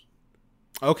 falls.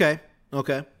 Okay.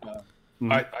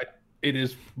 It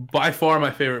is by far my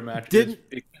favorite match. It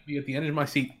kept me at the end of my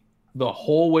seat the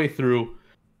whole way through,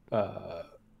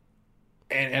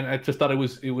 and I just thought it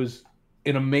was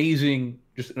an amazing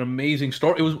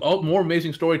story. It was more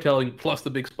amazing storytelling, plus the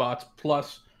big spots,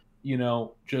 plus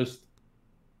just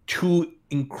 2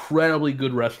 incredibly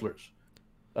good wrestlers,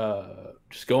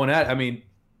 just going at it. I mean,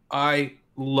 I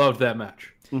loved that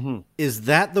match. Mm-hmm. Is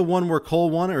that the one where Cole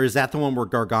won, or is that the one where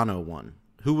Gargano won?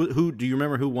 Who do you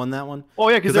remember who won that one? Oh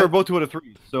yeah, because they were both 2 out of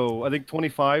 3. So I think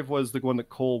 25 was the one that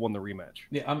Cole won the rematch.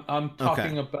 Yeah, I'm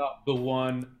talking about the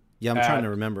one. Yeah, I'm trying to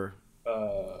remember.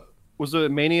 Was it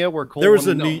Mania where Cole? There was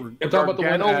won? I'm talking about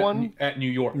the one at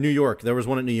New York. New York. There was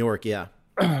one at New York. Yeah.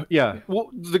 Yeah. Well,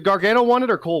 the Gargano won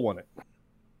it or Cole won it?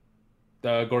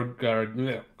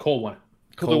 Cole won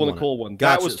it. Cole won.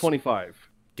 That was 25.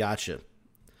 Gotcha.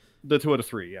 The 2 out of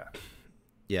 3. Yeah.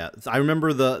 Yeah, I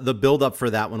remember the build up for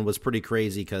that one was pretty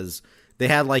crazy because they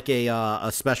had like a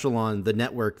special on the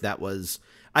network that was,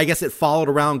 I guess it followed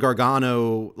around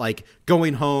Gargano, like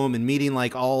going home and meeting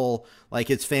like all like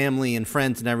his family and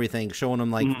friends and everything, showing him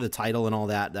like the title and all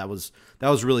that. That was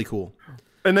really cool.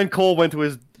 And then Cole went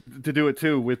to do it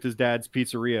too with his dad's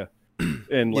pizzeria,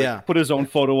 and put his own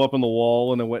photo up on the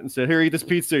wall, and then went and said, "Here, eat this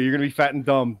pizza. You're gonna be fat and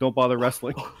dumb. Don't bother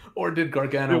wrestling." Or did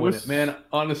Gargano win it? Man,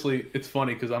 honestly, it's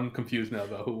funny because I'm confused now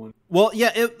about who won. Well,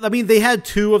 yeah, I mean, they had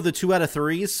 2 of the 2 out of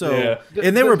 3, so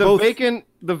and they were both the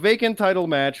vacant title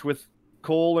match with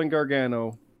Cole and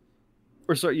Gargano,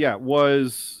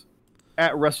 was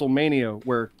at WrestleMania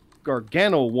where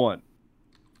Gargano won,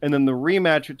 and then the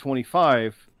rematch at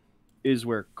 25 is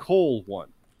where Cole won,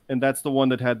 and that's the one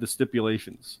that had the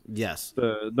stipulations. Yes,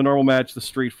 the normal match, the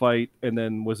street fight, and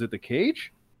then was it the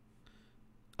cage?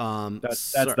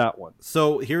 That's that one.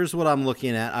 So here's what I'm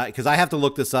looking at, because I have to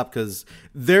look this up because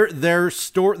their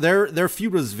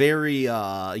feud was very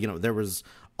there was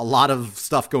a lot of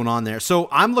stuff going on there. So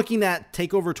I'm looking at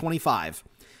TakeOver 25,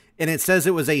 and it says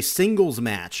it was a singles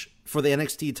match for the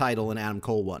NXT title, and Adam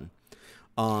Cole won.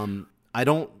 I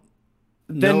don't.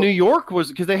 Then New York was,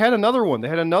 because they had another one. They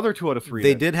had another 2 out of 3.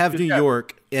 They did have New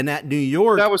York, and at New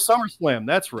York, that was SummerSlam.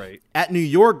 That's right. At New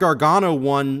York, Gargano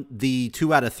won the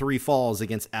 2 out of 3 falls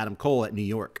against Adam Cole at New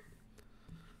York.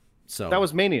 So that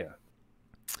was Mania.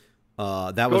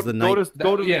 That was the night.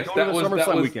 Go to the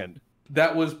SummerSlam weekend.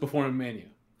 That was before Mania.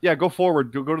 Yeah, go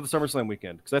forward. Go to the SummerSlam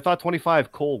weekend because I thought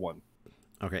 25 Cole won.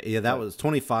 Okay, yeah, that was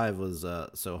 25 was.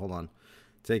 So hold on.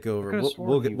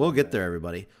 TakeOver. We'll get there,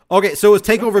 everybody. Okay, so it's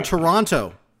TakeOver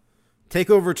Toronto.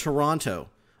 TakeOver Toronto,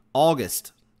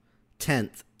 August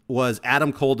 10th was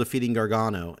Adam Cole defeating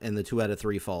Gargano in the 2 out of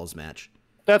 3 falls match.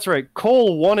 That's right.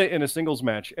 Cole won it in a singles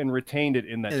match and retained it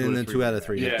in that. And then 2 out of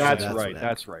 3. Yeah, that's right.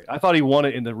 That's right. I thought he won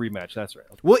it in the rematch. That's right.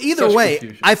 Well, either way,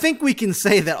 confusion. I think we can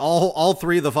say that all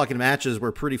 3 of the fucking matches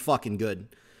were pretty fucking good.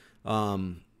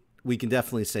 We can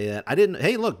definitely say that.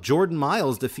 Hey, look, Jordan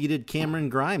Miles defeated Cameron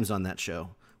Grimes on that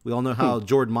show. We all know how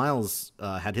Jordan Miles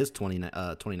had his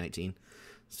 2019.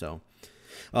 So,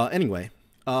 anyway.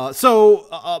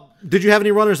 Did you have any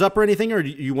runners up or anything, or do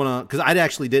you want to? Because I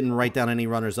actually didn't write down any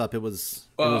runners up. It was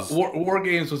War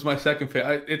Games was my second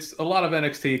favorite. It's a lot of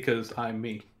NXT because I'm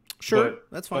me. Sure,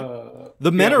 that's fine.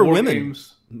 The men or women?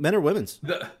 Games, men or women's?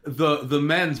 The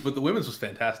men's, but the women's was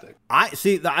fantastic. I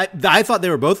thought they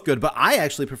were both good, but I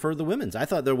actually preferred the women's. I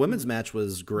thought their women's match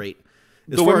was great.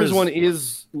 The women's one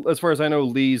is, as far as I know,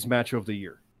 Lee's match of the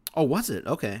year. Oh, was it?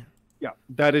 Okay. Yeah,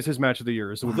 that is his match of the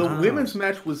year. The women's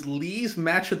match was Lee's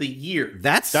match of the year.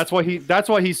 That's why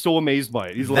he's so amazed by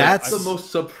it. That's the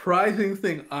most surprising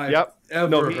thing I've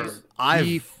ever heard.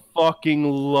 He fucking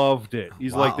loved it.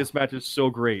 He's like, this match is so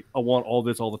great. I want all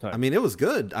this all the time. I mean, it was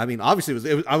good. I mean, obviously,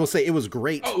 it was I will say it was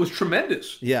great. Oh, it was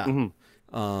tremendous. Yeah.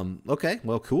 Mm-hmm. Okay.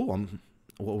 Well, cool.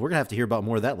 We're gonna have to hear about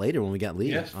more of that later when we got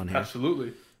Lee on here.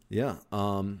 Absolutely. Yeah.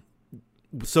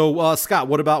 So, Scott,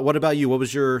 what about you? What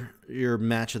was your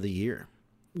match of the year?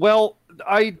 Well,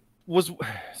 I was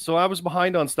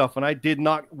behind on stuff, and I did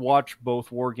not watch both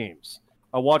War Games.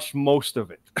 I watched most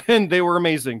of it, and they were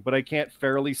amazing, but I can't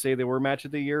fairly say they were match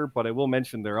of the year, but I will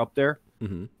mention they're up there.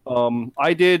 Mm-hmm.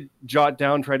 I did jot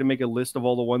down, try to make a list of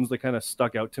all the ones that kind of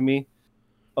stuck out to me.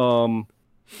 Kofi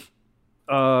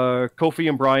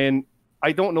and Bryan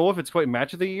I don't know if it's quite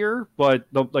match of the year, but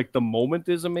the moment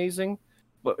is amazing.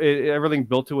 But everything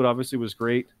built to it obviously was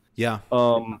great. Yeah.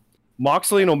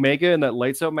 Moxley and Omega in that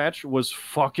lights out match was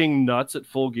fucking nuts at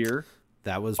Full Gear.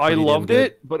 That was. I loved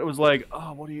it, but it was like,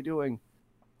 oh, what are you doing?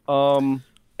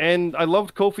 And I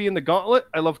loved Kofi in the Gauntlet.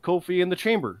 I loved Kofi in the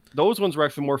Chamber. Those ones were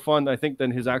actually more fun, I think,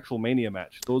 than his actual Mania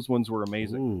match. Those ones were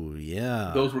amazing. Ooh,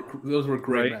 yeah. Those were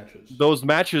great matches. Those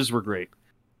matches were great.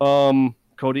 Cody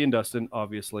and Dustin,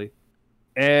 obviously.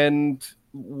 And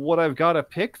what I've got to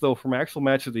pick, though, from actual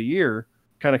match of the year,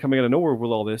 kind of coming out of nowhere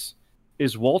with all this,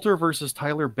 is Walter versus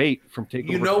Tyler Bate from Takeover.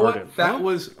 You know Cardiff. what? That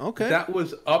was okay. That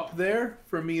was up there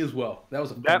for me as well.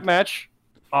 That match.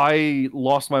 I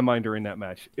lost my mind during that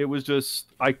match. It was just,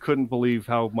 I couldn't believe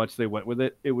how much they went with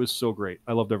it. It was so great.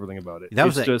 I loved everything about it. That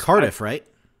was at Cardiff, right?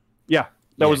 Yeah,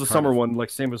 that was the Cardiff. Summer one, like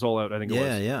same as All Out. I think it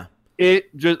was. Yeah.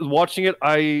 It just watching it,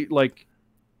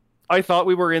 I thought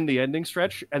we were in the ending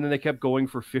stretch, and then they kept going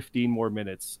for 15 more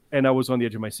minutes, and I was on the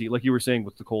edge of my seat, like you were saying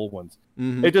with the Cole ones.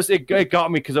 Mm-hmm. It got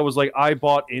me because I was like, I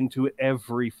bought into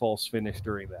every false finish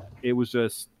during that. It was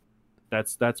just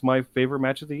that's my favorite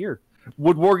match of the year.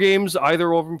 Would War Games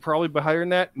either of them probably higher than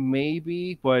that?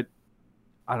 Maybe, but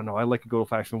I don't know. I like to go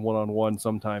fashion one-on-one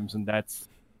sometimes, and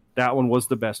that one was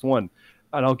the best one.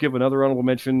 And I'll give another honorable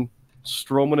mention: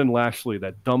 Strowman and Lashley.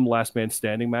 That dumb last man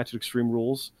standing match at Extreme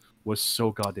Rules was so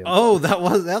goddamn. Oh, that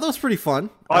was pretty fun.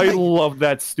 I loved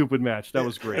that stupid match. That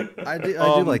was great. I do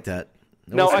like that.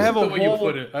 Now I have the a way you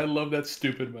put it. I love that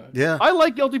stupid match. Yeah. I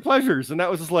like Guilty Pleasures, and that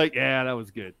was just like, yeah, that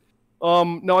was good.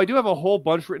 No, I do have a whole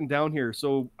bunch written down here.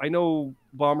 So I know,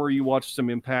 Bomber, you watched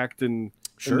some Impact, and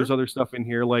there's other stuff in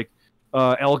here, like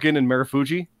Elgin and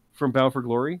Marufuji from Bound for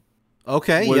Glory.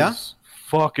 Okay, was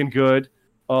fucking good.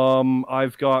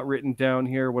 I've got written down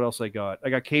here, what else I got? I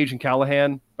got Cage and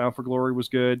Callahan. Bound for Glory was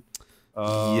good.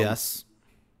 Yes.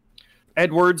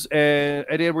 Eddie Edwards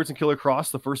and Killer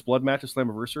Cross, the first blood match of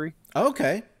Slammiversary.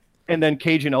 Okay. And then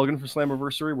Cage and Elgin for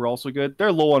Slammiversary were also good.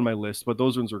 They're low on my list, but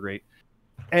those ones were great.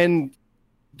 And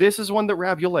this is one that,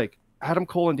 Rab, you'll like. Adam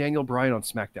Cole and Daniel Bryan on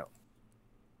SmackDown.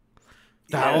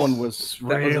 That one was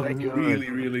really good.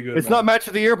 Really good. It's not match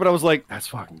of the year, but I was like, that's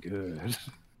fucking good.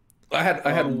 I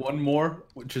had one more,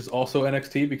 which is also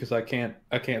NXT because I can't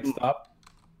stop.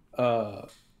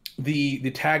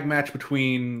 The tag match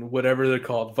between whatever they're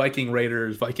called, Viking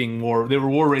Raiders, Viking War. They were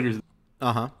War Raiders.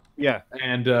 Yeah.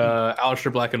 And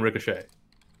Aleister Black and Ricochet.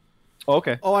 Oh,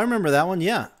 okay. Oh, I remember that one.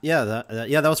 Yeah.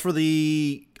 That was for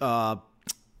the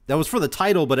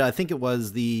title, but I think it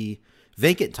was the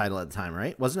vacant title at the time,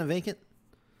 right? Wasn't it vacant?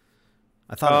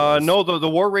 I thought. No, the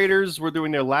War Raiders were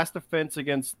doing their last defense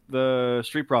against the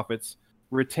Street Profits,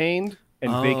 retained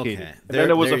and vacated. Okay. And then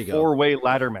it was a 4-way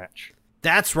ladder match.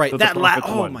 That's right. So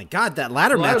my God, that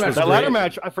ladder match was that great. ladder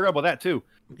match. I forgot about that too.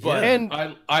 But and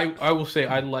I will say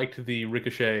I liked the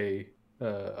Ricochet. I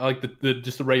like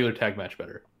just the regular tag match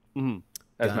better. Mm-hmm.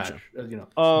 As Gotcha. match,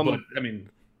 but I mean,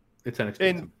 it's NXT.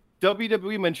 And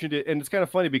WWE mentioned it, and it's kind of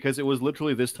funny because it was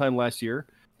literally this time last year.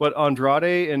 But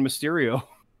Andrade and Mysterio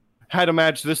had a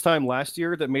match this time last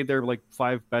year that made their like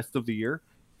 5 best of the year.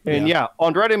 And yeah,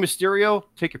 Andrade and Mysterio,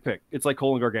 take your pick. It's like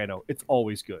Cole and Gargano. It's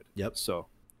always good. Yep. So,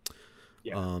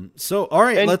 yeah. So all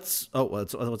right, And- let's. Oh,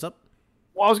 what's up?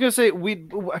 Well, I was gonna say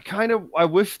I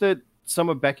wish that some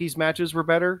of Becky's matches were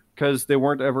better because they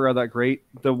weren't ever that great.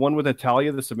 The one with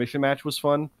Natalya, the submission match, was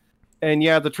fun, and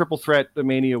the triple threat, the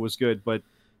Mania was good, but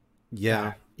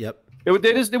Yeah. Yep.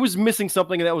 it was missing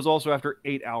something, and that was also after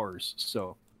 8 hours.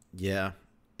 So Yeah.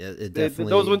 It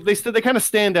definitely. those ones they kind of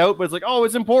stand out, but it's like, oh,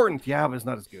 it's important, but it's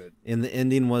not as good. And the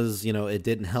ending was, it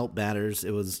didn't help matters.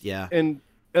 It was, And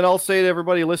I'll say to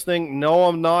everybody listening, no,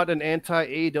 I'm not an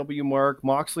anti-AEW mark.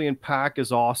 Moxley and Pac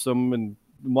is awesome, and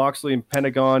Moxley and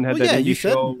Pentagon had that indie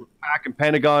show. Pac and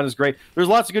Pentagon is great. There's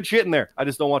lots of good shit in there. I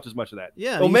just don't watch as much of that.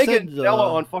 Yeah, Omega and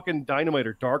Stella on fucking Dynamite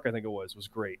or Dark, I think it was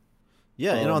great.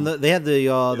 Yeah, they had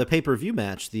the pay-per-view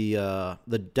match, the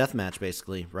death match,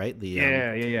 basically, right?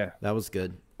 Yeah. That was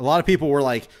good. A lot of people were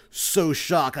like so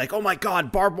shocked, like, "Oh my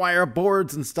god, barbed wire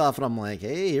boards and stuff," and I'm like,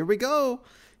 "Hey, here we go."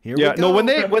 Here we go. No, when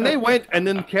they went and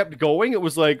then kept going, it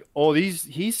was like, oh, he's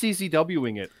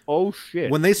CCWing it. Oh shit.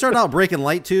 When they start out breaking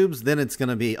light tubes, then it's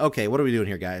gonna be okay. What are we doing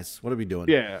here, guys? What are we doing?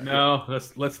 Yeah. No,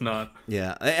 let's not.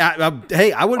 Yeah.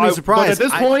 Hey, I wouldn't be surprised. But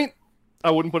at this point,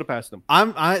 I wouldn't put it past them.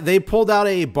 They pulled out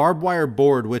a barbed wire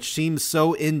board, which seems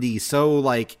so indie, so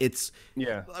like it's.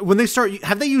 Yeah. When they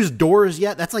have they used doors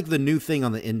yet? That's like the new thing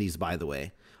on the indies, by the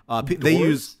way.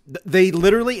 They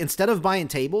literally, instead of buying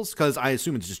tables, because I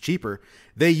assume it's just cheaper,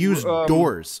 they use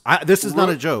doors. This is not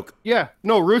a joke. Yeah.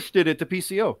 No, Rush did it to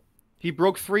PCO. He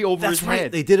broke 3 over his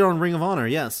head. They did it on Ring of Honor,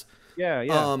 yes.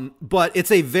 Yeah. But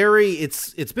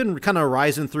it's been kind of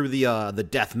rising through the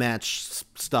death match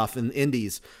stuff in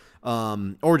indies,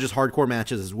 or just hardcore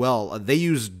matches as well. They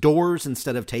use doors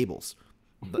instead of tables.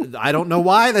 I don't know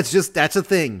why. That's a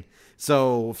thing.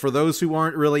 So for those who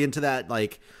aren't really into that,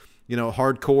 like,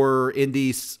 hardcore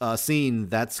indie scene,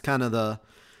 that's kind of the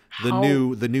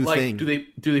new like, thing. Do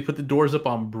they put the doors up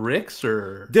on bricks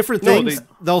or different things?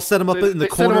 They'll set them up in the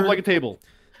corner, set them up like a table.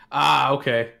 Ah,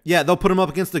 okay. Yeah, they'll put them up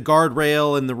against the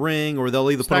guardrail in the ring, or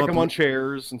they'll either stack put them on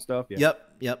chairs and stuff. Yeah.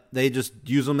 Yep. They just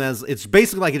use them as, it's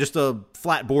basically like just a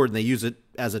flat board, and they use it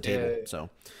as a table. Yeah. So.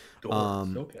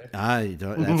 Okay. I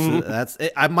don't. That's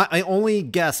it. My only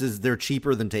guess is they're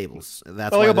cheaper than tables.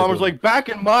 That's like why a bomber's like, back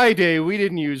in my day, we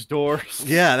didn't use doors.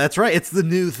 Yeah, that's right. It's the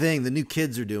new thing. The new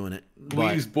kids are doing it. We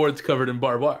use boards covered in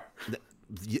barbed wire.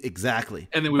 Exactly.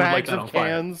 And then we would light Bags that on of fire.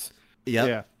 cans. Yep.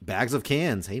 Yeah. Bags of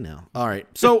cans. Hey now. All right.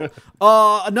 So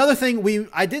another thing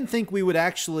I didn't think we would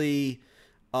actually.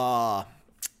 Well,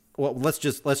 let's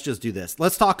just do this. We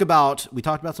talked about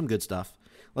some good stuff.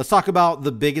 Let's talk about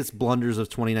the biggest blunders of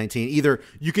 2019. Either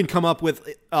you can come up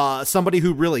with somebody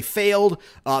who really failed,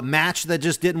 a match that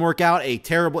just didn't work out, a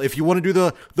terrible. If you want to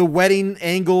do the wedding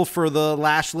angle for the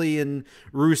Lashley and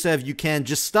Rusev, you can.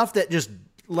 Just stuff that just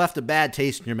left a bad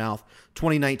taste in your mouth.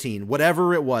 2019,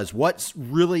 whatever it was, what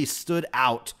really stood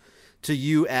out to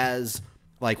you as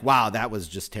like, wow, that was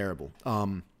just terrible.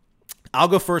 I'll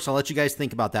go first. I'll let you guys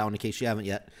think about that one in case you haven't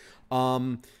yet.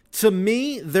 To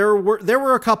me, there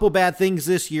were a couple bad things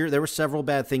this year. There were several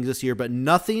bad things this year, but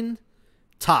nothing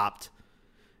topped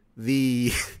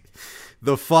the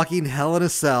fucking Hell in a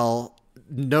Cell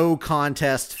no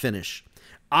contest finish.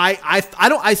 I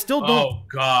still don't. Oh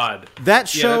God, that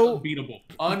show,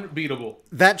 that's unbeatable.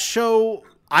 That show,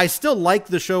 I still like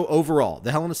the show overall.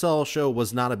 The Hell in a Cell show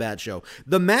was not a bad show.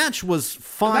 The match was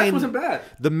fine. The match wasn't bad.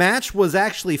 The match was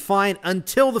actually fine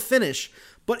until the finish.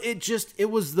 But it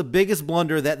was the biggest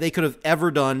blunder that they could have ever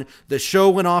done. The show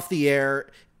went off the air.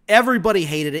 Everybody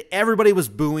hated it. Everybody was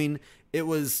booing. It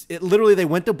literally, they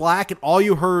went to black and all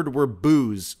you heard were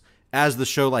boos as the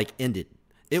show like ended.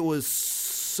 It was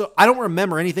so, I don't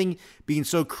remember anything being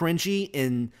so cringy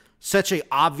and such a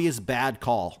obvious bad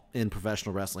call in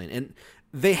professional wrestling. And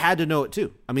they had to know it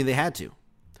too. I mean, they had to.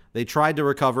 They tried to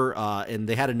recover and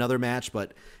they had another match,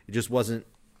 but it just wasn't.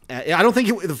 I don't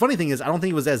think the funny thing is, I don't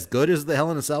think it was as good as the Hell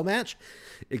in a Cell match,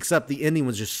 except the ending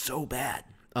was just so bad.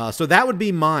 So that would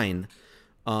be mine.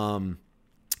 Rab,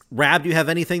 do you have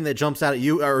anything that jumps out at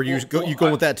you, or you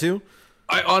go with that too?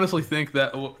 I honestly think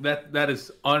that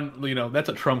is that's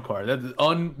a trump card. That is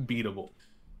unbeatable.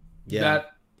 Yeah,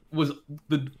 that was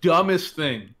the dumbest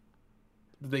thing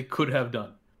they could have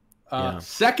done.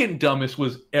 Second dumbest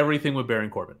was everything with Baron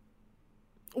Corbin.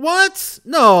 What?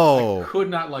 No. I could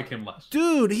not like him less.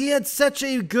 Dude, he had such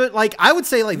a good, I would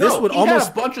say this would almost.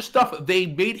 Had a bunch of stuff they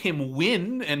made him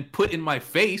win and put in my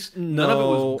face. None of it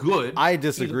was good. I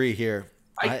disagree here.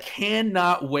 I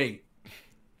cannot wait.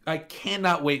 I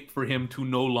cannot wait for him to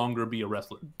no longer be a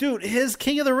wrestler. Dude, his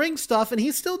King of the Ring stuff, and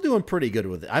he's still doing pretty good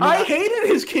with it. I hated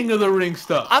his King of the Ring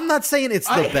stuff. I'm not saying it's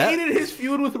the best. I hated his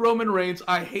feud with Roman Reigns.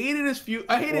 I hated his feud.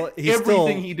 I hated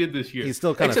everything he did this year. He's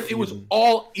still kind of feuding. It was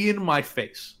all in my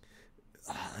face.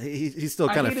 He's still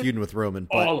kind of feuding with Roman.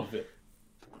 But all of it.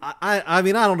 I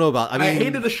mean, I don't know about. I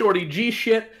hated the Shorty G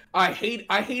shit. I hated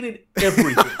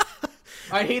everything.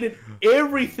 I hated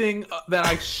everything that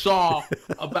I saw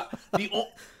about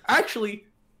Actually,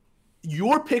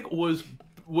 your pick was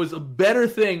a better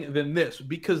thing than this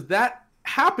because that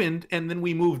happened and then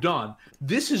we moved on.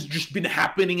 This has just been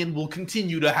happening and will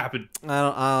continue to happen.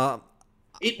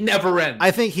 It never ends.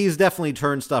 I think he's definitely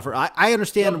turned stuffer. I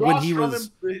understand when he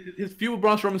was his feud with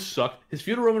Braun Strowman sucked. His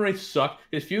feud with Roman Reigns sucked.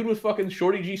 His feud with fucking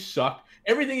Shorty G sucked.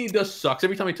 Everything he does sucks.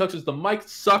 Every time he touches the mic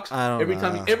sucks.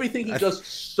 Everything he does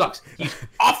sucks. He's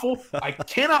awful. I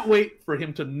cannot wait for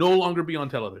him to no longer be on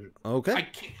television. Okay.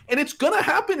 And it's gonna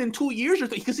happen in 2 years or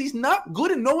so because he's not good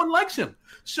and no one likes him.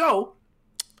 So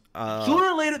sooner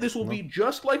or later, this will be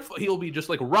he'll be just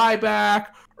like Ryback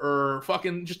or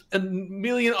fucking just a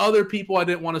million other people I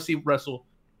didn't want to see wrestle,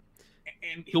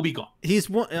 and he'll be gone. He's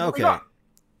one. Okay. And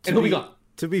he'll be gone.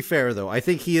 To be fair, though, I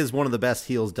think he is one of the best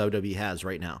heels WWE has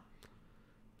right now.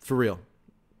 For real,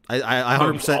 I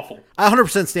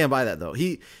 100% stand by that though.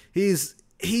 He gets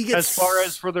as far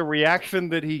as for the reaction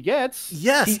that he gets.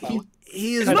 Yes,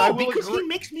 he is. No, because he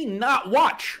makes me not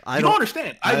watch. You don't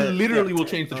understand. I literally will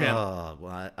change the channel.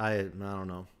 Well, I don't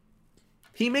know.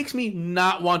 He makes me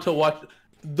not want to watch.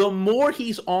 The more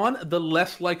he's on, the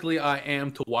less likely I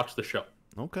am to watch the show.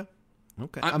 Okay.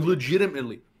 I'm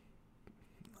legitimately.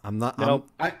 I'm not. No.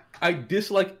 I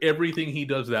dislike everything he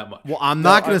does that much. Well, I'm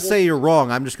not going to say you're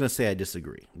wrong. I'm just going to say I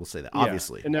disagree. We'll say that,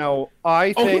 obviously. And now,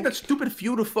 I Oh, think... that stupid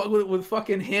feud with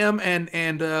fucking him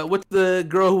and what's the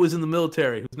girl who was in the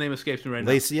military, whose name escapes me right now?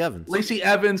 Lacey Evans. Lacey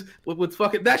Evans with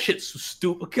fucking... That shit's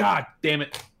stupid. God damn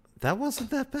it. That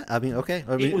wasn't that bad. I mean, okay.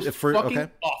 I It mean, was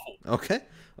fucking awful. Okay.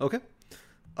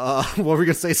 What were we going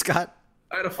to say, Scott?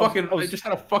 I just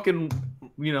had a fucking,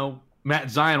 Matt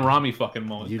Zion Rami fucking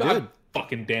moment. You God did.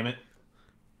 Fucking damn it.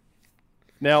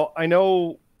 Now, I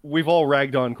know we've all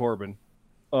ragged on Corbin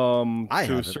to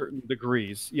haven't. certain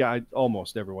degrees. Yeah,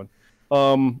 almost everyone.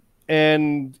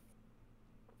 And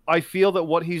I feel that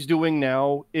what he's doing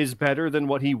now is better than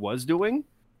what he was doing,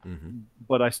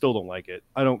 but I still don't like it.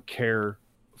 I don't care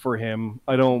for him.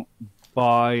 I don't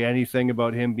buy anything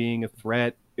about him being a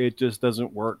threat. It just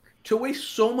doesn't work. To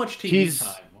waste so much TV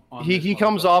time. He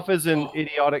comes off as an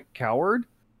idiotic coward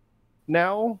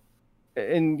now.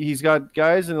 And he's got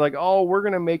guys and like, oh, we're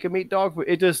gonna make him eat dog food.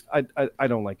 It just, I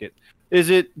don't like it. Is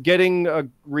it getting a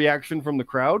reaction from the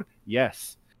crowd?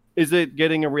 Yes. Is it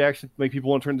getting a reaction to make people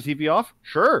want to turn the TV off?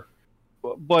 Sure.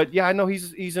 But yeah, I know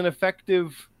he's an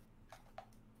effective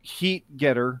heat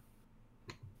getter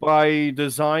by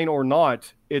design or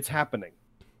not. It's happening.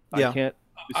 Yeah. I can't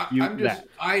dispute that.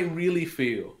 I really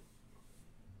feel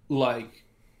like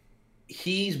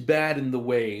he's bad in the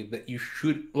way that you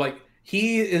should like.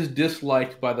 He is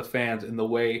disliked by the fans in the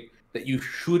way that you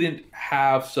shouldn't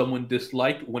have someone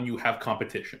disliked when you have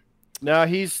competition. Now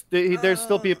there's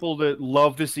still people that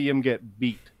love to see him get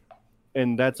beat,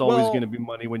 and that's always going to be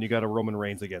money when you got a Roman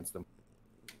Reigns against him.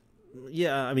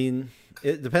 Yeah, I mean,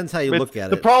 it depends how you look at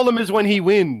it. The problem is when he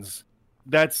wins.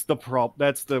 That's the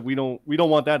problem. We don't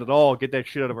want that at all. Get that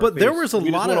shit out of our face. But there was we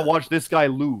just want to watch this guy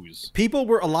lose. A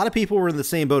lot of people were in the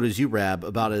same boat as you, Rab,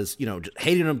 about just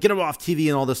hating him, get him off TV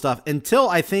and all this stuff. Until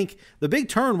I think the big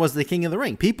turn was the King of the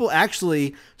Ring. People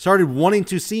actually started wanting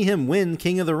to see him win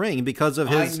King of the Ring because of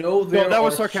his. I know that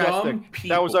was sarcastic.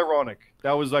 That was ironic.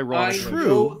 I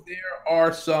know there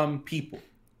are some people.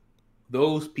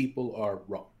 Those people are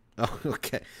wrong. Oh,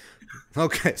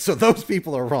 okay. So those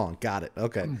people are wrong. Got it.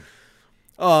 Okay.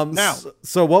 Now,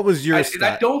 so what was your?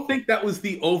 I don't think that was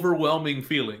the overwhelming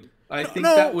feeling. I think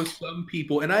that was some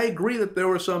people, and I agree that there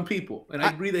were some people, and I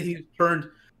agree that he turned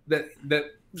that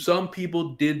some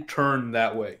people did turn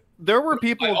that way. There were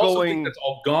people I also going. Think that's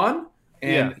all gone,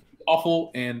 and he's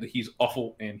awful, and he's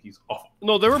awful, and he's awful.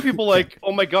 No, there were people like,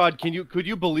 oh my god, could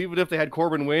you believe it if they had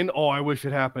Corbin win? Oh, I wish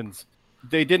it happens.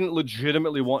 They didn't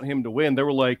legitimately want him to win. They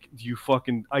were like,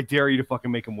 I dare you to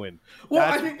fucking make him win. Well,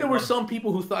 I think there were some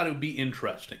people who thought it would be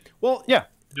interesting. Well, yeah.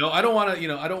 No, I don't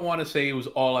want to say it was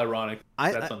all ironic.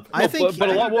 That's unfair. I think but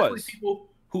a lot was. People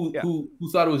who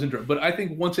thought it was interesting. But I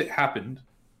think once it happened,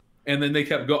 and then they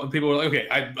kept going, people were like, okay,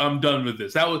 I'm done with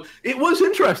this. It was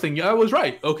interesting. Yeah, I was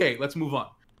right. Okay, let's move on.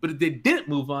 But they didn't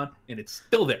move on, and it's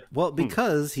still there. Well,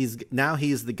 because he's got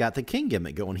the king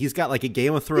gimmick going. He's got like a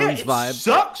Game of Thrones vibe.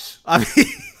 Sucks. I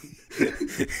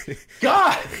mean,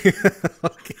 God.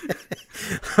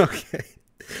 Okay.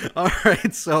 All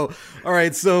right.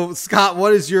 So Scott,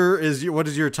 what is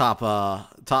your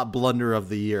top blunder of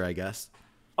the year? I guess.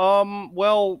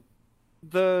 Well,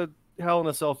 the Hell in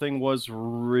a Cell thing was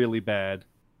really bad.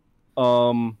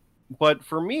 But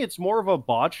for me, it's more of a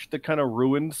botch that kind of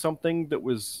ruined something that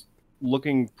was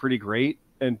looking pretty great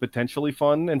and potentially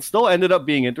fun and still ended up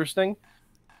being interesting.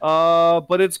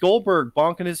 But it's Goldberg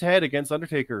bonking his head against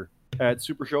Undertaker at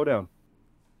Super Showdown.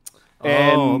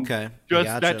 And okay.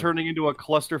 Just that turning into a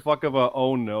clusterfuck of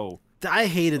oh no. I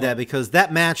hated that because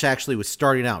that match actually was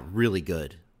starting out really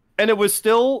good. And it was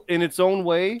still, in its own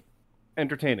way,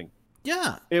 entertaining.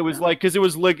 Yeah. It was because it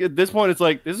was like, at this point, it's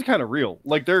like, this is kind of real.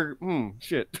 Like, they're,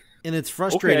 shit. And it's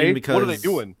frustrating because... what are they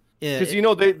doing? Because,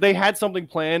 they had something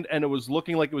planned, and it was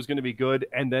looking like it was going to be good,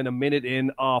 and then a minute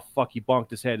in, oh, fuck, he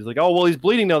bonked his head. He's like, oh, well, he's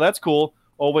bleeding now. That's cool.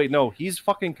 Oh, wait, no, he's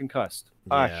fucking concussed.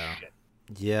 Yeah. Shit.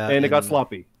 Yeah. And it got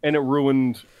sloppy. And it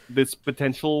ruined this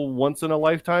potential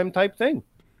once-in-a-lifetime type thing.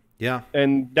 Yeah.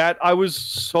 And I was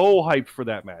so hyped for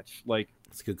that match. Like,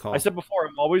 it's a good call. I said before,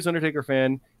 I'm always an Undertaker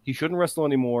fan. He shouldn't wrestle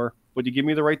anymore, but you give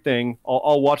me the right thing.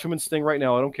 I'll watch him in Sting right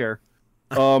now. I don't care.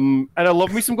 And I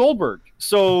love me some Goldberg.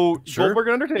 So sure. Goldberg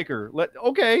and Undertaker.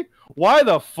 Okay. Why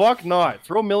the fuck not?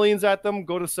 Throw millions at them.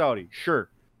 Go to Saudi. Sure.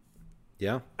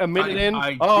 Yeah. A minute in.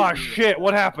 Shit.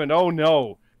 What happened? Oh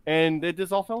no. And it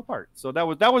just all fell apart. So that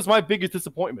was my biggest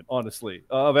disappointment, honestly,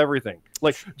 of everything.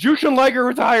 Like Jushin Liger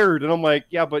retired, and I'm like,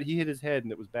 yeah, but he hit his head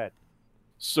and it was bad.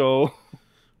 So.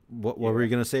 What were you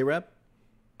gonna say, Reb?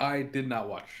 I did not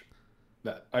watch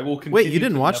that. I will continue. Wait, you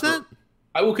didn't watch that?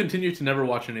 I will continue to never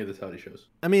watch any of the Saudi shows.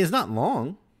 I mean, it's not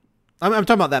long. I'm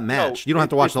talking about that match. You don't have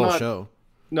to watch the whole show.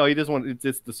 No, he doesn't want.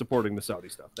 It's the supporting the Saudi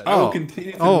stuff. I will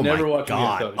continue to never watch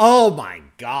God. Saudi. Oh my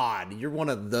God! You're one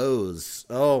of those.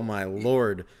 Oh my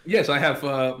Lord. Yes, I have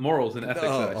morals and ethics.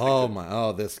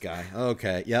 This guy.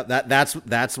 Okay, yeah,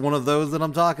 that's one of those that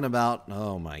I'm talking about.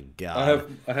 Oh my God.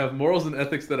 I have morals and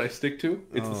ethics that I stick to.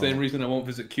 It's the same reason I won't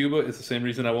visit Cuba. It's the same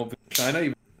reason I won't visit China.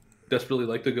 Even desperately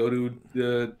like to go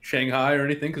to Shanghai or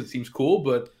anything because it seems cool,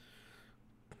 but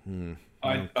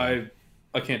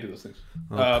I can't do those things.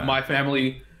 Okay. My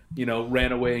family,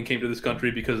 ran away and came to this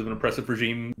country because of an oppressive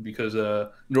regime because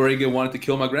Noriega wanted to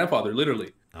kill my grandfather,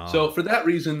 literally. So for that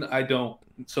reason, I don't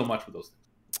so much with those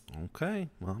things. Okay.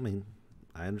 Well, I mean,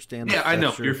 I understand. Yeah, I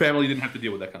know. True. Your family didn't have to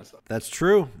deal with that kind of stuff. That's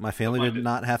true. My family did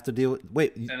not have to deal with...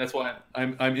 Wait. And that's why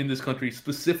I'm in this country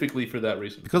specifically for that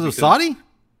reason. Because of Saudi?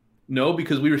 No,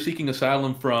 because we were seeking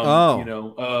asylum from,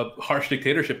 a harsh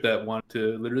dictatorship that wanted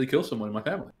to literally kill someone in my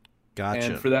family. Gotcha.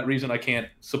 And for that reason, I can't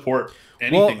support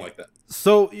anything like that.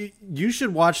 So you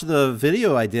should watch the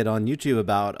video I did on YouTube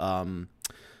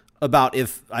about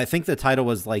if I think the title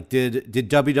was like, did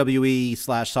WWE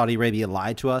 / Saudi Arabia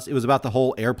lie to us? It was about the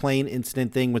whole airplane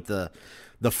incident thing with the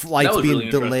flights being really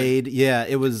delayed. Yeah,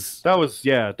 it was.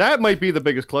 That might be the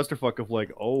biggest clusterfuck of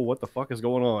like, oh, what the fuck is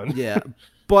going on? Yeah,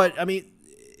 but I mean,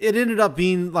 it ended up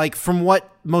being like, from what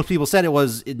most people said, it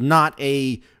was not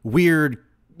a weird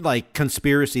like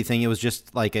conspiracy thing. It was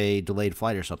just like a delayed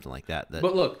flight or something like that.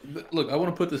 But look, I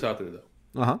want to put this out there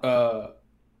though.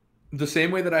 The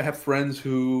same way that I have friends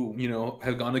who,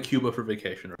 have gone to Cuba for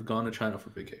vacation or have gone to China for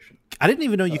vacation. I didn't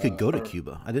even know you could go to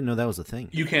Cuba. I didn't know that was a thing.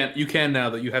 You can now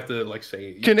that you have to like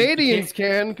say Canadians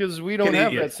can because we don't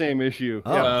have that same issue.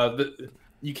 Oh.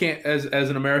 You can't as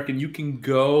an American you can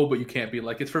go, but you can't be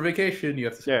like it's for vacation. You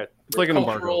have to say it's like an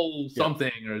embargo,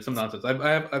 something or some nonsense. I've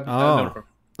known it from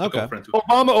okay. friends who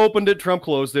Obama opened it, Trump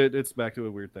closed it. It's back to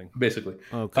a weird thing, basically.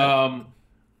 Okay.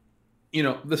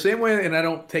 The same way, and I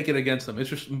don't take it against them.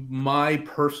 It's just my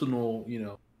personal,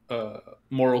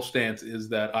 moral stance is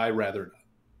that I rather not.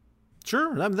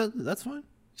 Sure, that's fine.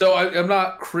 So I'm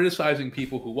not criticizing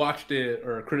people who watched it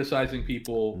or criticizing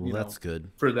people. That's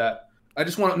good for that. I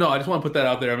just want to put that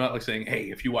out there. I'm not like saying, hey,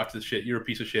 if you watch this shit, you're a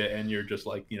piece of shit, and you're just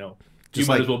like, you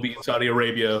might as well be in Saudi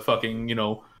Arabia, fucking,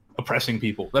 oppressing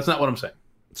people. That's not what I'm saying.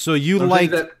 So you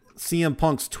liked CM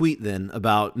Punk's tweet then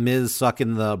about Miz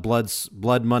sucking the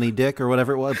blood money dick or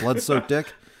whatever it was, blood soaked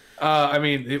dick? I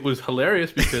mean, it was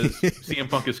hilarious because CM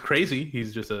Punk is crazy.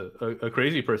 He's just a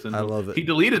crazy person. I love it. He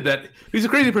deleted that. He's a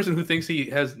crazy person who thinks he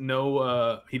has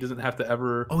no. He doesn't have to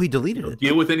ever. Oh, he deleted it.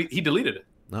 Deal with any. He deleted it.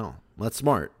 No, that's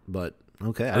smart. But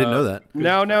okay, I didn't know that.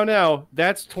 Now,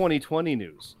 that's 2020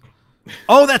 news.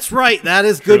 Oh, that's right. That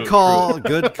is good call. True.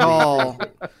 Good call.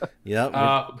 Yep.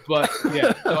 But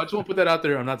yeah, so I just want to put that out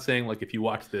there. I'm not saying like if you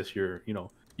watch this, you're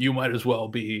you might as well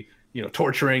be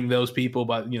torturing those people,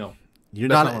 but you're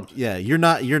not. Yeah, you're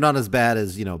not as bad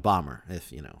as Bomber.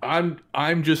 If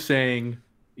I'm just saying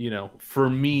for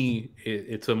me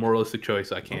it's a moralistic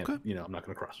choice. I can't. Okay. I'm not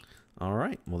going to cross. All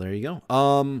right. Well, there you go.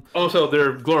 Also,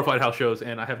 they're glorified house shows,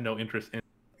 and I have no interest in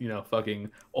fucking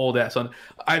old ass on.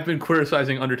 I've been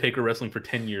criticizing Undertaker wrestling for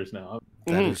 10 years now.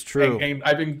 That is true. And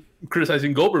I've been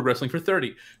criticizing Goldberg wrestling for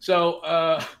 30.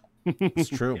 So it's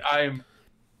true. I'm,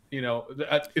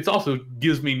 it also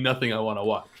gives me nothing I want to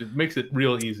watch. It makes it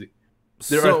real easy.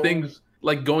 There are things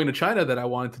like going to China that I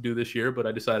wanted to do this year, but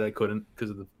I decided I couldn't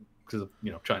because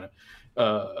of China.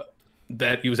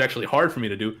 That it was actually hard for me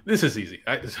to do. This is easy.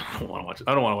 I don't want to watch it.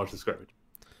 I don't want to watch this garbage.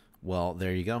 Well,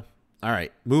 there you go. All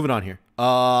right, moving on here.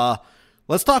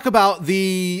 Let's talk about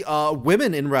the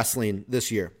women in wrestling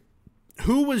this year.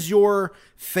 Who was your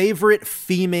favorite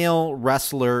female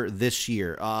wrestler this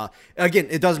year? Again,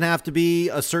 it doesn't have to be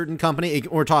a certain company.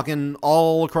 We're talking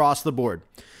all across the board.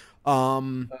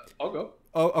 I'll go.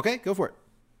 Oh, okay, go for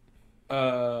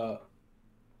it.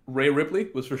 Rhea Ripley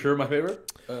was for sure my favorite.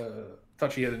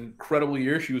 Thought she had an incredible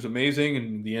year. She was amazing, and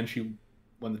in the end, she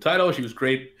won the title. She was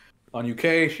great on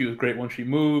UK. She was great when she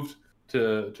moved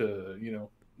to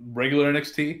regular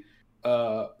NXT.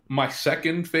 My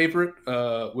second favorite,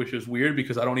 which is weird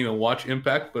because I don't even watch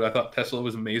Impact, but I thought Tesla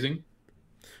was amazing.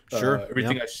 Sure.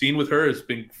 Everything I've seen with her has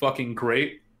been fucking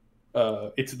great.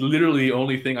 It's literally the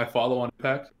only thing I follow on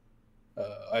Impact.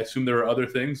 I assume there are other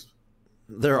things.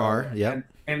 There are, yeah.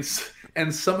 And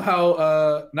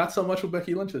somehow not so much with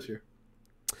Becky Lynch this year.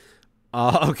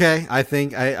 Okay, I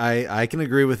think I can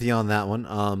agree with you on that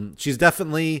one. She's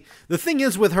definitely, the thing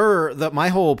is with her, that my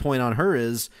whole point on her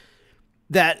is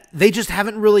that they just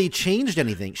haven't really changed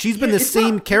anything. She's been the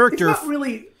same character.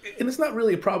 It's not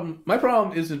really a problem. My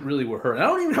problem isn't really with her. And I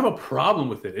don't even have a problem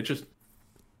with it. It's just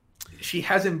she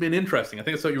hasn't been interesting. I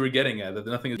think that's what you were getting at. That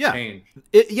nothing has changed.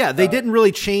 They didn't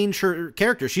really change her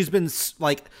character. She's been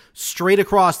like straight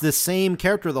across this same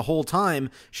character the whole time.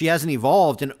 She hasn't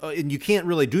evolved, and you can't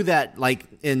really do that like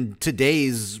in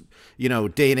today's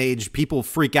day and age. People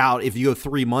freak out if you go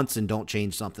 3 months and don't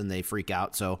change something. They freak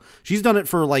out. So she's done it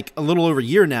for like a little over a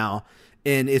year now,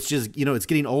 and it's just it's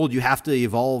getting old. You have to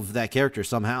evolve that character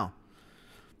somehow.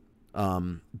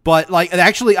 But like,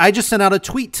 actually, I just sent out a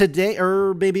tweet today,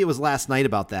 or maybe it was last night,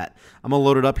 about that. I'm gonna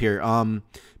load it up here.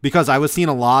 Because I was seeing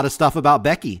a lot of stuff about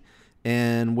Becky,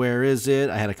 and where is it?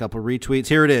 I had a couple of retweets.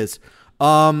 Here it is.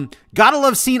 Gotta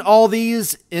love seeing all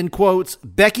these, in quotes,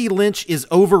 Becky Lynch is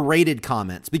overrated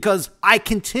comments, because I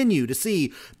continue to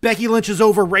see Becky Lynch is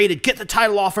overrated. Get the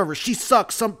title off of her. She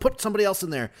sucks. Put somebody else in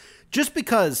there. Just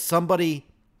because somebody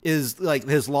is like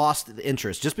has lost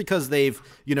interest, just because they've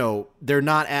they're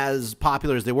not as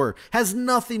popular as they were, has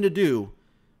nothing to do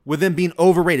with them being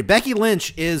overrated. Becky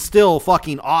Lynch is still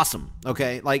fucking awesome.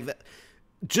 Okay, like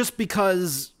just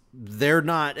because they're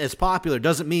not as popular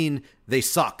doesn't mean they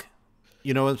suck.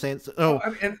 You know what I'm saying? So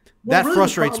that really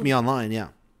frustrates me online. Yeah.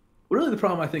 Really, the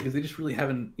problem I think is they just really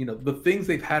haven't. The things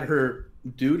they've had her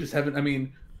do just haven't. I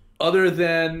mean, other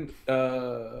than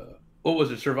what was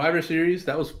it, Survivor Series?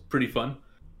 That was pretty fun.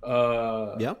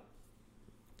 Yep.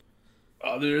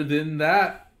 Other than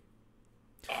that,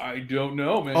 I don't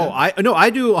know, man. I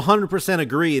do 100%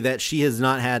 agree that she has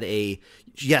not had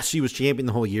yes, she was champion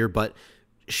the whole year, but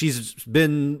she's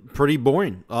been pretty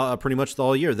boring pretty much the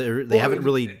whole year. They haven't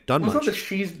really done much. It's not that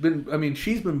she's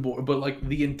been boring, but like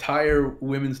the entire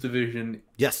women's division,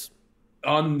 yes,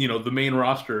 on the main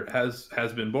roster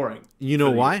has been boring. You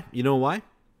know why?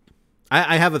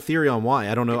 I have a theory on why.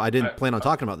 I don't know. I didn't plan on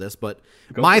talking about this, but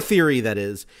my theory, that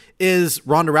is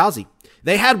Ronda Rousey.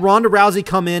 They had Ronda Rousey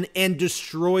come in and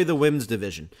destroy the women's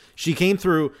division. She came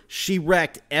through. She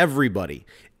wrecked everybody.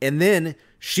 And then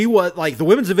she was like, the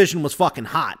women's division was fucking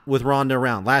hot with Ronda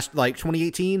around. Last, like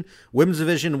 2018, women's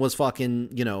division was fucking,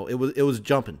 it was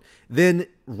jumping. Then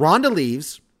Ronda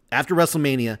leaves after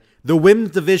WrestleMania. The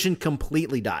women's division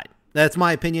completely died. That's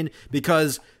my opinion,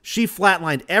 because she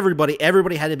flatlined everybody.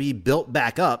 Everybody had to be built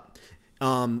back up,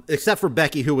 except for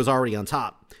Becky, who was already on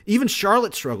top. Even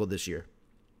Charlotte struggled this year.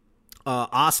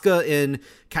 Asuka and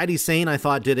Kairi Sane, I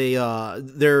thought,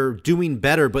 they're doing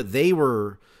better, but they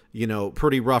were,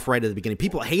 pretty rough right at the beginning.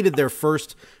 People hated their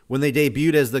first, when they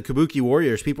debuted as the Kabuki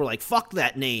Warriors. People were like, fuck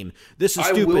that name. This is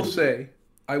stupid.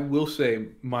 I will say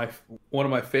one of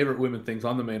my favorite women things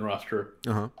on the main roster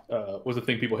was a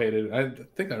thing people hated. I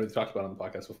think I already talked about it on the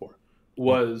podcast before.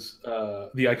 Was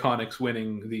the Iconics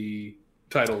winning the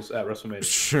titles at WrestleMania?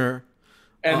 Sure.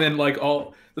 And then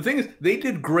the thing is, they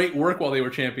did great work while they were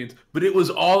champions, but it was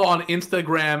all on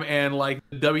Instagram and like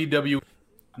WWE.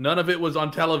 None of it was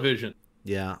on television.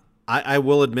 Yeah. I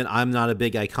will admit I'm not a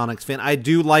big Iconics fan. I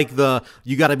do like the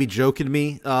 "you gotta be joking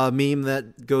me" meme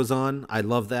that goes on. I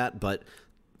love that, but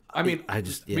I mean,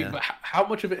 how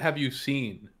much of it have you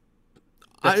seen?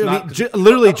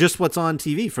 Literally just what's on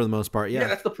TV for the most part. Yeah,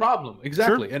 that's the problem.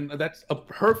 Exactly, sure. And that's a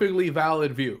perfectly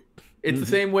valid view. It's the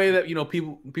same way that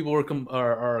people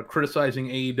are criticizing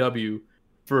AEW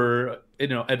for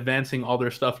advancing all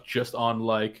their stuff just on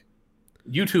like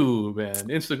YouTube and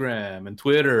Instagram and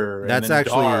Twitter. That's and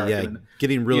actually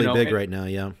getting really big right now.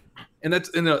 Yeah, and that's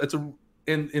in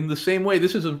the same way.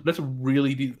 That's a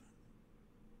really deep.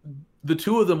 The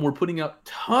two of them were putting out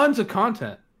tons of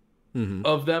content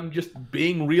of them just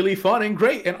being really fun and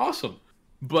great and awesome,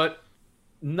 but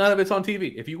none of it's on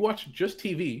TV. If you watch just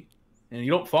TV and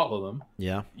you don't follow them,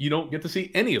 you don't get to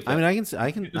see any of them. I mean,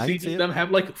 I can see them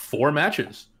have like 4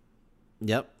 matches.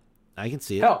 Yep, I can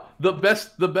see it. Hell, the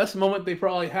best moment they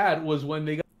probably had was when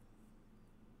they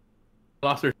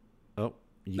lost their.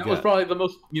 That was probably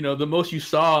the most you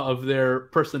saw of their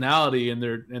personality and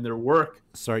their work.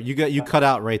 Sorry, you cut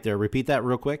out right there. Repeat that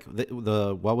real quick.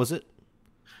 The what was it?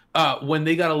 When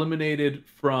they got eliminated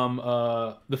from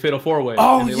the Fatal 4-Way.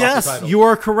 Oh yes, you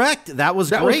are correct. That was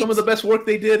great. That was some of the best work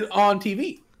they did on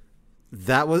TV.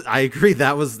 I agree.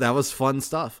 That was fun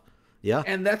stuff. Yeah,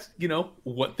 and that's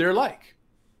what they're like,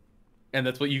 and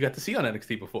that's what you got to see on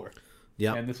NXT before.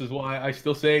 Yeah, and this is why I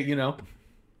still say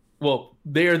well,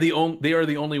 they are the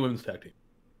only women's tag team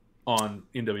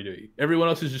in WWE. Everyone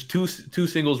else is just two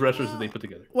singles wrestlers that they put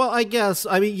together. Well, I guess.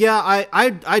 I mean, yeah,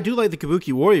 I do like the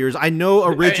Kabuki Warriors. I know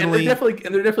originally, and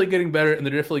they're definitely getting better, and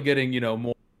they're definitely getting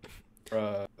more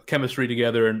chemistry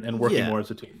together and working more as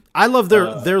a team. I love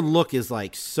their look is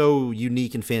like so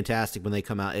unique and fantastic when they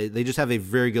come out. They just have a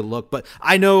very good look. But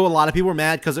I know a lot of people were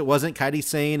mad because it wasn't Kairi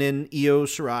Sane and Io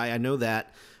Shirai. I know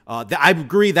that. I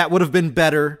agree that would have been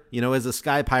better, as the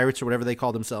Sky Pirates or whatever they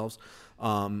call themselves.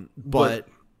 But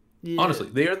yeah. Honestly,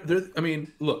 they're. I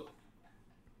mean, look,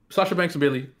 Sasha Banks and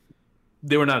Bayley,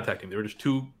 they were not a tag team. They were just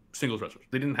two singles wrestlers.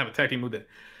 They didn't have a tag team with it.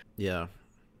 Yeah.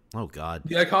 Oh God.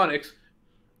 The Iconics,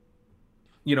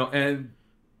 and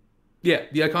yeah,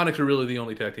 the Iconics are really the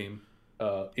only tag team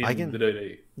in the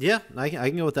WWE. Yeah, I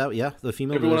can go with that. Yeah, the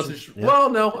female. Everyone else is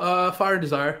Fire and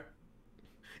Desire.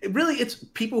 It's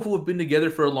people who have been together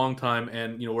for a long time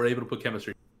and were able to put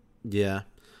chemistry. Yeah.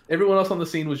 Everyone else on the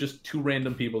scene was just two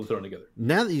random people thrown together.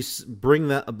 Now that you bring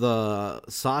the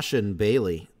Sasha and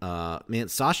Bayley, man,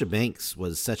 Sasha Banks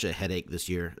was such a headache this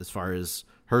year as far as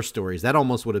her stories. That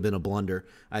almost would have been a blunder,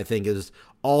 I think, is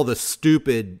all the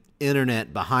stupid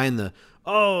internet behind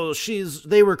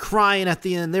they were crying at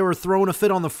the end. They were throwing a fit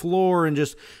on the floor and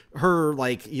just her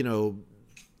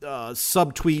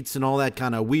subtweets and all that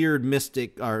kind of weird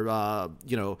mysterious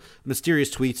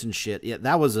tweets and shit. Yeah,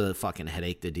 that was a fucking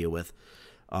headache to deal with.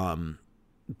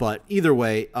 But either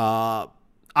way,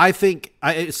 I think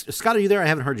Scott, are you there? I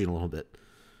haven't heard you in a little bit.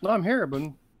 No, I'm here. I've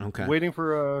been waiting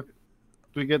for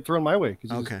to get thrown my way.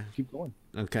 Okay, keep going.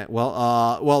 Okay,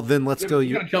 well, then let's go.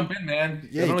 You gotta jump in, man.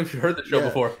 Yeah, I don't know if you've heard the show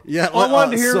before. Yeah, I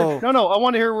wanted to hear. I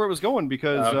wanted to hear where it was going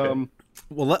because.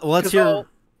 Let's hear.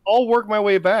 I'll work my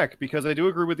way back because I do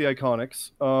agree with the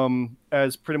Iconics.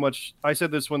 As pretty much, I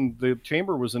said this when the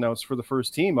Chamber was announced for the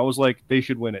first team. I was like, they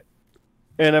should win it.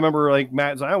 And I remember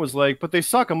Matt Zion was like, but they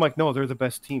suck. I'm like, no, they're the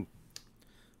best team.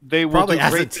 They will probably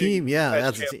as a team,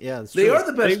 that's they are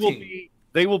the best team.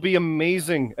 They will be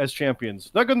amazing as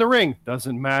champions. Not good in the ring,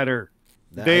 doesn't matter.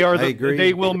 They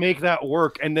will make that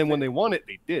work. And then when they won it,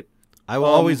 they did. I will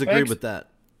always agree with that.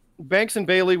 Banks and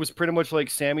Bayley was pretty much like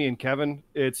Sammy and Kevin.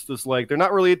 It's just like they're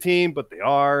not really a team, but they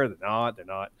are. They're not.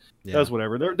 Yeah. That's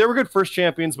whatever. They were good first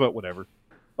champions, but whatever.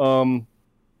 Fire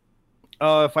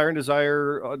and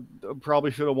Desire probably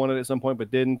should have won it at some point,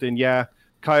 but didn't. And yeah,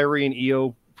 Kyrie and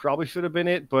Io probably should have been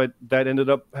it, but that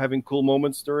ended up having cool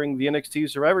moments during the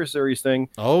NXT Survivor Series thing.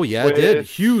 Oh yeah, it did.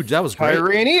 Huge. That was great.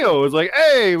 Kyrie and Io was like,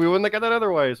 hey, we wouldn't have got that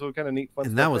otherwise. So kind of neat, fun.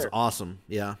 And that was awesome.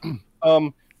 Yeah.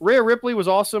 Rhea Ripley was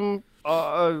awesome.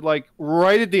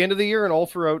 Right at the end of the year and all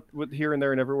throughout with here and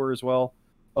there and everywhere as well.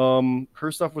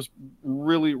 Her stuff was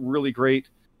really, really great.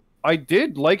 I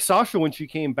did like Sasha when she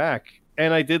came back,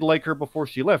 and I did like her before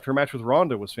she left. Her match with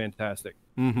Ronda was fantastic.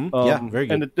 Mm-hmm. Very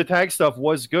good. And the tag stuff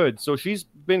was good. So she's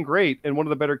been great and one of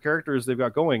the better characters they've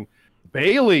got going.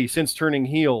 Bayley, since turning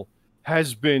heel,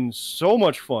 has been so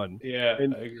much fun. Yeah,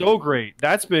 and so great.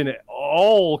 That's been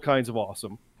all kinds of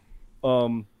awesome.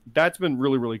 That's been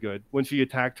really, really good. When she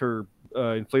attacked her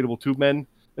inflatable tube men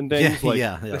and things,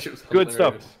 good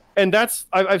stuff. And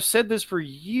I've said this for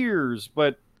years,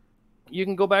 but you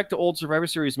can go back to old Survivor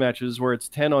Series matches where it's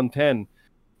 10 on 10,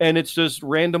 and it's just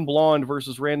random blonde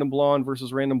versus random blonde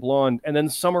versus random blonde, and then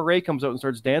Summer Rae comes out and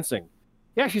starts dancing.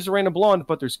 Yeah, she's a random blonde,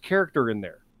 but there's character in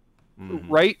there,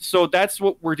 right? So that's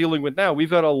what we're dealing with now. We've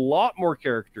got a lot more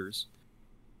characters.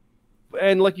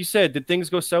 And like you said, did things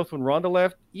go south when Ronda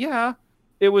left? Yeah.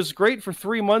 It was great for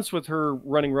 3 months with her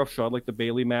running roughshod, like the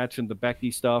Bayley match and the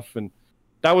Becky stuff, and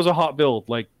that was a hot build.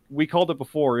 Like we called it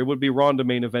before, it would be Ronda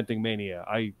main eventing Mania.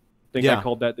 I think I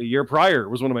called that the year prior. It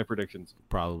was one of my predictions.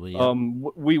 Probably. Yeah.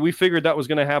 We figured that was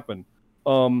going to happen,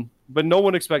 but no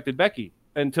one expected Becky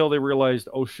until they realized,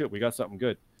 oh shit, we got something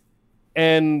good.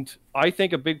 And I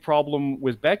think a big problem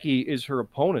with Becky is her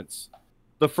opponents.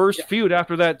 The first feud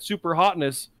after that super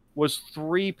hotness was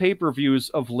 3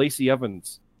 pay-per-views of Lacey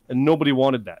Evans. And nobody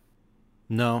wanted that.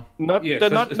 No, not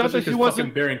that she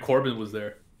wasn't. Baron Corbin was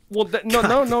there. Well,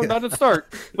 no, not at the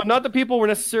start. But not that people were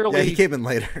necessarily. Yeah, he came in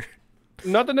later.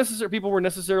 Not that people were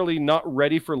necessarily not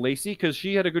ready for Lacey because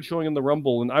she had a good showing in the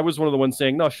Rumble, and I was one of the ones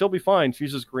saying, "No, she'll be fine.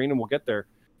 She's just green, and we'll get there."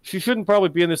 She shouldn't probably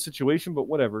be in this situation, but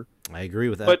whatever. I agree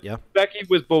with that. But yeah, Becky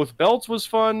with both belts was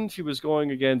fun. She was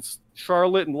going against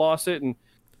Charlotte and lost it, and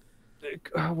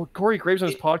Corey Graves on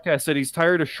his podcast said he's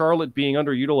tired of Charlotte being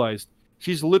underutilized.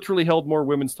 She's literally held more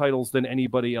women's titles than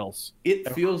anybody else.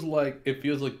 It feels like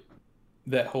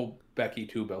that whole Becky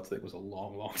 2 belt thing was a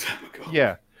long, long time ago.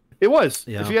 Yeah, it was.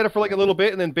 Yeah. She had it for like a little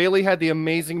bit, and then Bayley had the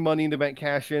amazing Money in the Bank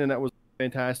cash in, and that was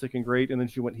fantastic and great. And then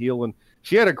she went heel, and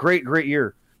she had a great, great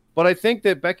year. But I think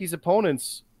that Becky's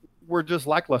opponents were just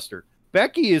lackluster.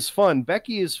 Becky is fun.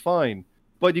 Becky is fine,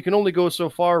 but you can only go so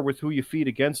far with who you feed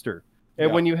against her.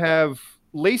 And when you have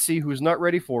Lacey, who's not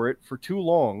ready for it for too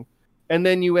long, and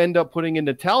then you end up putting in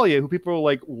Natalya, who people are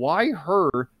like, why her?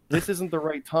 This isn't the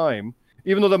right time.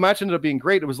 Even though the match ended up being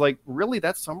great, it was like, really?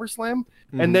 That's SummerSlam?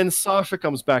 Mm-hmm. And then Sasha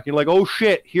comes back, and you're like, oh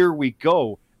shit, here we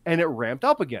go. And it ramped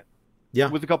up again. Yeah.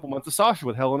 With a couple months of Sasha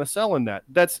with Hell in a Cell in that.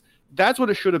 That's That's what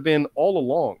it should have been all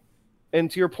along. And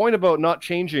to your point about not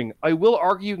changing, I will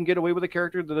argue you can get away with a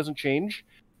character that doesn't change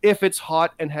if it's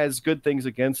hot and has good things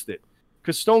against it.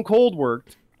 Because Stone Cold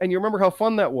worked, and you remember how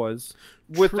fun that was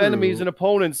with enemies and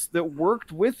opponents that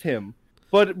worked with him.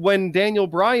 But when Daniel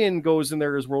Bryan goes in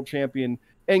there as world champion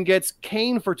and gets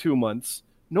Kane for 2 months,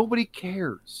 nobody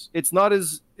cares. It's not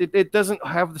as it doesn't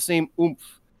have the same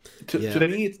oomph. To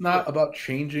me, it's not about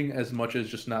changing as much as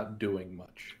just not doing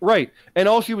much. Right. And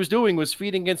all she was doing was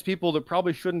feeding against people that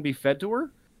probably shouldn't be fed to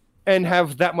her and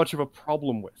have that much of a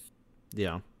problem with.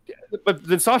 Yeah. But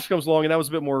then Sasha comes along, and that was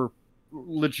a bit more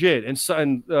legit. And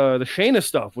the Shayna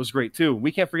stuff was great, too.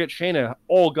 We can't forget Shayna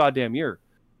all goddamn year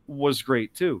was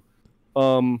great, too.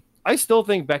 I still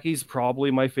think Becky's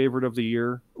probably my favorite of the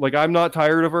year. Like, I'm not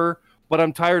tired of her, but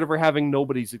I'm tired of her having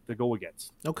nobody to go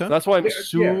against. Okay. So that's why I'm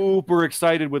super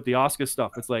excited with the Asuka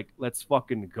stuff. It's like, let's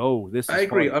fucking go. I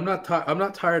agree. Fun. I'm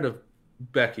not tired of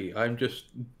Becky. I'm just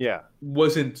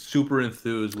wasn't super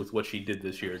enthused with what she did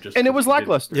this year. And it was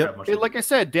lackluster. Yep. Like I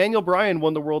said, Daniel Bryan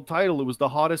won the world title. It was the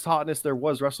hottest hotness there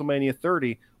was. WrestleMania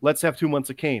 30. Let's have 2 months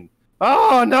of Kane.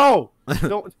 Oh no!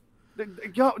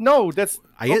 No, that's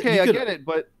I get it,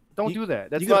 but don't do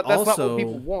that. That's not what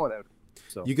people want.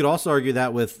 So. You could also argue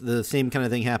that with the same kind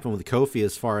of thing happened with Kofi,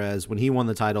 as far as when he won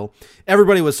the title,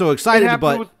 everybody was so excited,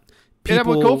 but it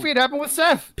happened with Kofi. It happened with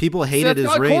Seth. People hated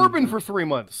his reign. Corbin for 3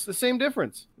 months. The same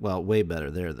difference. Well, way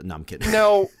better there. No, I'm kidding.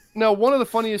 Now, one of the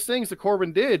funniest things that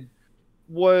Corbin did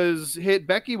was hit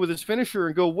Becky with his finisher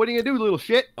and go, "What are you gonna do, little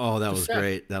shit?" Oh, that was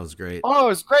great. That was great. Oh,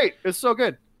 it's great. It's so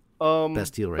good.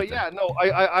 Best heel right there. But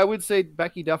yeah, I would say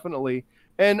Becky definitely.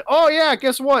 And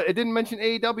guess what? It didn't mention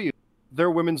AEW. Their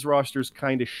women's roster's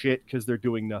kind of shit because they're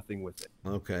doing nothing with it.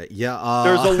 Okay, yeah.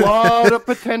 There's a lot of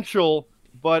potential,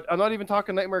 but I'm not even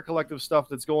talking Nightmare Collective stuff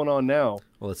that's going on now.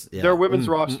 Well, their women's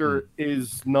roster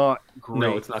is not great.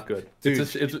 No, it's not good. Which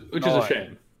is a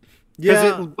shame.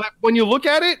 Yeah, but when you look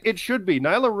at it, it should be.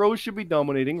 Nyla Rose should be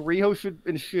dominating. Riho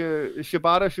and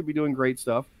Shibata should be doing great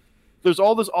stuff. There's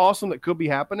all this awesome that could be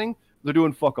happening. They're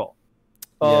doing fuck all.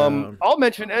 I'll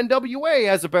mention NWA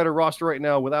has a better roster right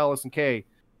now with Allison Kay.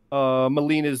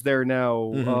 Melina's there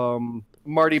now. Mm-hmm.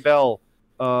 Marty Bell,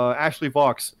 Ashley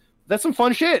Vox. That's some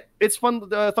fun shit. It's fun.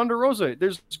 Thunder Rosa.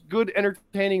 There's good,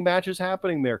 entertaining matches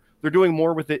happening there. They're doing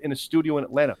more with it in a studio in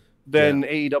Atlanta than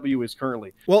AEW is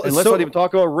currently. Well, and let's not even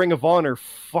talk about Ring of Honor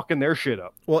fucking their shit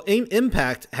up. Well,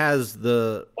 Impact has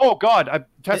the... Oh, God.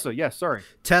 Tessa. Yes, sorry.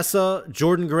 Tessa,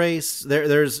 Jordan Grace.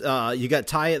 There's you got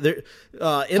Taya.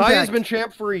 Taya's been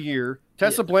champ for a year.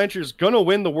 Tessa Blanchard's going to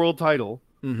win the world title.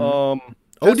 Mm-hmm.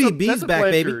 ODB's back,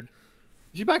 Blanchard, baby.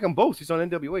 She's back on both. She's on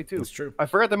NWA, too. That's true. I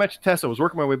forgot to mention Tessa. I was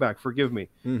working my way back. Forgive me.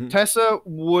 Mm-hmm. Tessa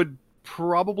would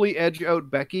probably edge out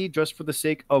Becky just for the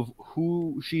sake of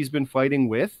who she's been fighting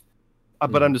with.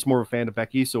 But I'm just more of a fan of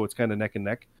Becky, so it's kind of neck and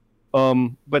neck.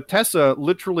 But Tessa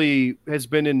literally has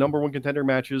been in number one contender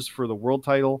matches for the world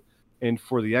title and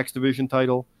for the X Division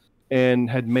title and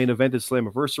had main evented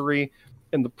Slammiversary.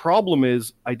 And the problem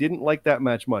is I didn't like that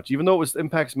match much. Even though it was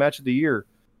Impact's match of the year,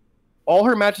 all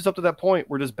her matches up to that point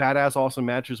were just badass, awesome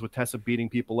matches with Tessa beating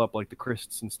people up like the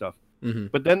Christs and stuff. Mm-hmm.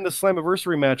 But then the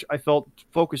Slammiversary match, I felt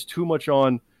focused too much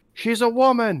on she's a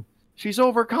woman. She's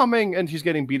overcoming, and she's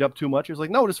getting beat up too much. It was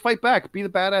like, no, just fight back. Be the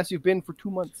badass you've been for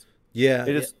 2 months. Yeah.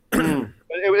 It just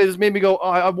made me go,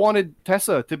 I wanted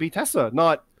Tessa to be Tessa,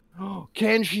 not,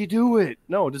 can she do it?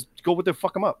 No, just go with the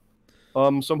fuck him up. So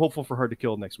I'm hopeful for her to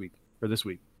kill next week, or this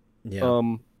week.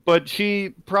 Yeah. But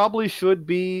she probably should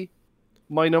be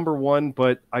my number one,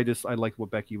 but I liked what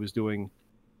Becky was doing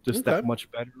just that much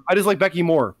better. I just like Becky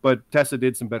more, but Tessa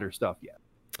did some better stuff, yeah.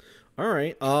 All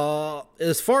right.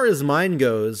 As far as mine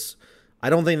goes, I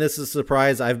don't think this is a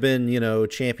surprise. I've been,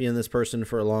 championing this person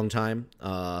for a long time.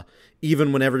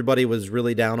 Even when everybody was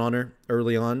really down on her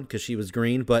early on because she was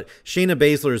green. But Shayna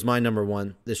Baszler is my number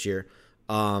one this year.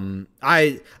 I've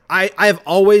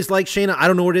always liked Shayna. I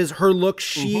don't know what it is. Her look,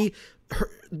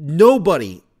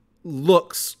 nobody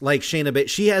looks like Shayna Baszler.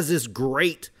 She has this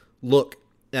great look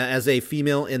as a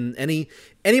female in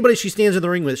anybody she stands in the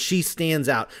ring with. She stands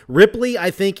out. Ripley,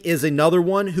 I think, is another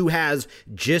one who has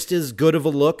just as good of a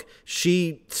look.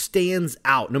 She stands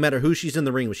out no matter who she's in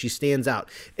the ring with. She stands out.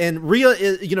 And Rhea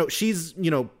is, she's,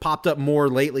 popped up more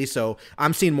lately, so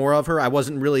I'm seeing more of her. I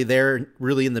wasn't really there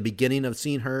in the beginning of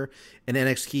seeing her in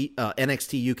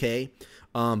NXT UK.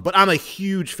 But I'm a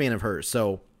huge fan of hers,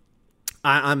 so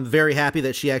I'm very happy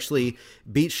that she actually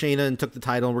beat Shayna and took the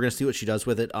title, and we're going to see what she does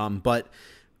with it. But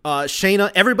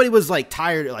Shayna, everybody was like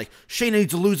tired. Like, Shayna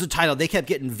needs to lose the title. They kept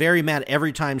getting very mad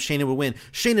every time Shayna would win.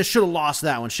 Shayna should have lost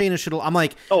that one. Shayna should have. I'm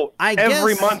like,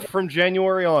 every month from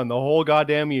January on, the whole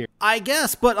goddamn year. I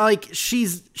guess, but like she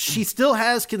still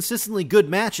has consistently good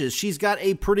matches. She's got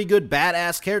a pretty good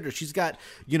badass character. She's got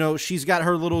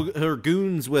her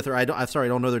goons with her. I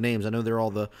don't know their names. I know they're all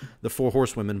the four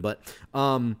horsewomen, but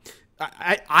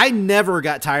I never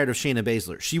got tired of Shayna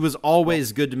Baszler. She was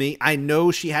always good to me. I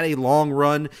know she had a long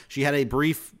run. She had a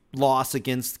brief loss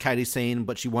against Kairi Sane,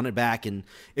 but she won it back. And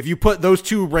if you put those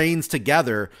two reigns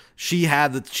together, she's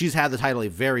had the title a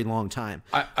very long time.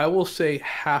 I will say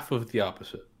half of the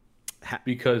opposite,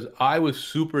 because I was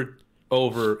super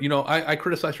over. I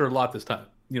criticized her a lot this time.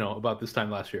 About this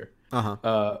time last year.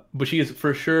 But she is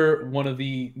for sure one of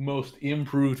the most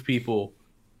improved people.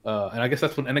 And I guess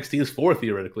that's what NXT is for,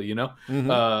 theoretically, Mm-hmm.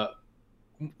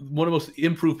 One of the most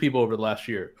improved people over the last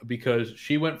year, because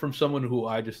she went from someone who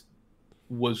I just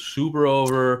was super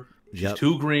over, she's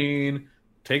too green,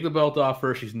 take the belt off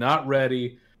her, she's not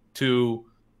ready, to,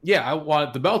 I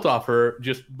want the belt off her,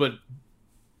 but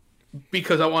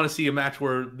because I want to see a match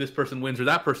where this person wins or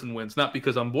that person wins, not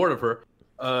because I'm bored of her.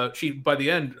 By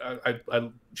the end,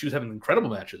 she was having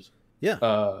incredible matches.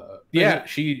 Yeah.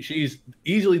 She's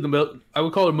easily I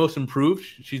would call her most improved.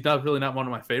 She's not one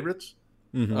of my favorites.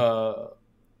 Mm-hmm.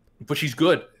 But she's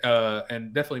good,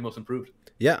 and definitely most improved.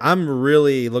 Yeah, I'm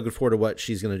really looking forward to what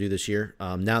she's going to do this year,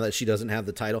 now that she doesn't have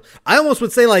the title. I almost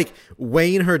would say, like,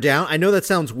 weighing her down. I know that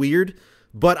sounds weird,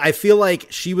 but I feel like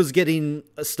she was getting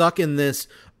stuck in this,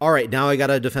 all right, now I got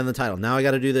to defend the title. Now I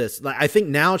got to do this. I think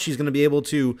now she's going to be able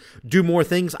to do more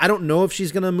things. I don't know if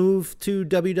she's going to move to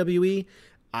WWE.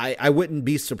 I wouldn't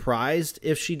be surprised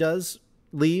if she does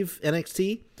leave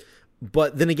NXT.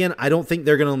 But then again, I don't think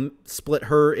they're going to split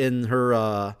her in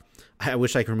her I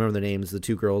wish I could remember their names, the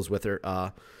two girls with her.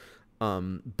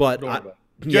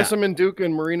 Jessamine Duke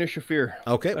and Marina Shafir.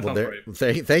 Okay, well,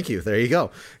 thank you. There you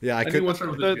go. Yeah,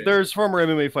 there's former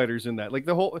MMA fighters in that. Like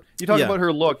the whole, you talk about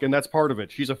her look, and that's part of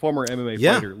it. She's a former MMA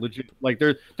fighter, legit. Like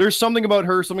there's something about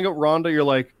her, something about Ronda. You're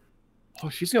like, oh,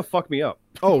 she's gonna fuck me up.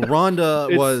 Oh, Ronda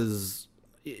was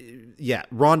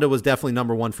definitely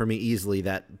number one for me easily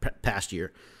that past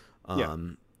year.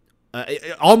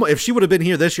 Almost, if she would have been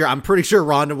here this year, I'm pretty sure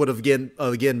Ronda would have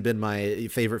again been my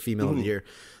favorite female of the year.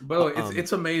 By the way,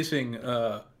 it's amazing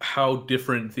how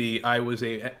different the I was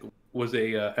a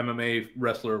MMA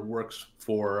wrestler works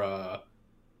for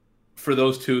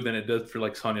those two than it does for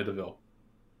like Sonya Deville.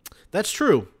 That's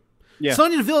true. Yeah,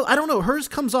 Sonya Deville, I don't know. Hers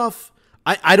comes off.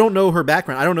 I don't know her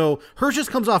background. I don't know. Hers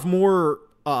just comes off more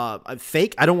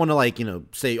fake. I don't want to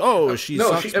say, oh, she's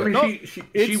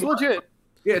it's legit.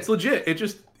 Yeah, it's legit. It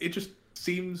just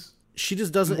seems she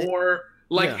just doesn't more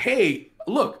like, hey,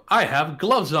 look, I have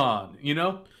gloves on,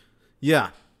 Yeah.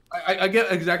 I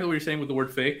get exactly what you're saying with the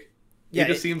word fake. Yeah, it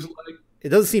just seems like it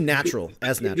doesn't seem natural.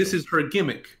 Natural. This is her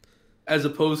gimmick, as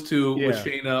opposed to with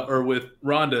Shayna or with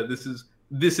Ronda. This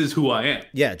is who I am.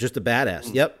 Yeah, just a badass.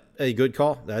 Mm-hmm. Yep, a good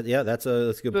call. That's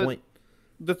a good point.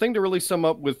 The thing to really sum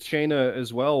up with Shayna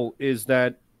as well is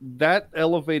that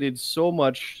elevated so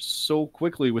much so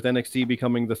quickly with NXT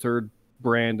becoming the third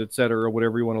brand, etc., or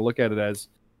whatever you want to look at it as,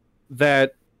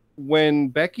 that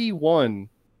when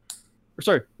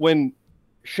when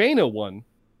Shayna won,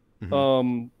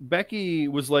 mm-hmm. Becky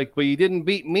was like, but you didn't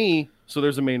beat me, so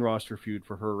there's a main roster feud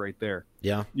for her right there.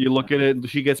 Yeah. You look at it,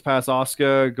 she gets past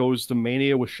Asuka, goes to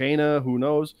Mania with Shayna, who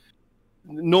knows?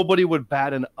 Nobody would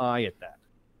bat an eye at that.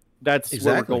 That's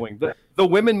exactly where we're going. The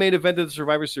women main event of the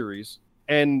Survivor Series,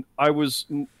 and I was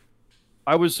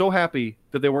so happy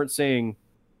that they weren't saying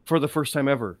for the first time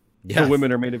ever the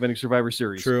women are main eventing Survivor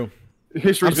Series. True.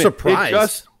 History's I'm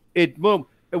surprised.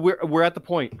 We're at the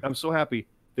point. I'm so happy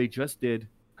they just did,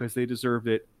 because they deserved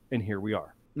it, and here we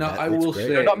are. Now I will say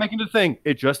they're not making the thing.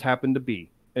 It just happened to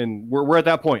be, and we're at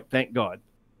that point. Thank God.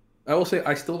 I will say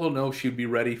I still don't know if she'd be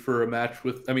ready for a match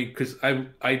with. I mean, because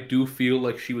I do feel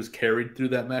like she was carried through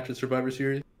that match at Survivor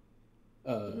Series.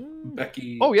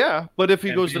 Becky. Oh yeah, but if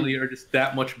he goes, Bayley are just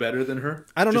that much better than her.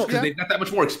 I don't know, because they've got that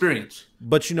much more experience.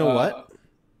 But you know what?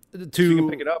 She can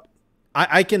pick it up.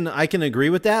 I can agree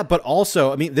with that, but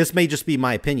also, I mean, this may just be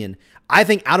my opinion. I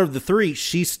think out of the three,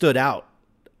 she stood out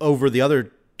over the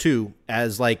other two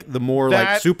as like the more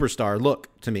like superstar look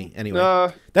to me. Anyway,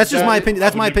 that's just my opinion.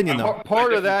 That's my opinion, though.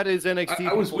 Part of that is NXT.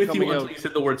 I was with you until you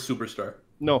said the word superstar.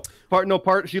 No,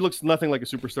 She looks nothing like a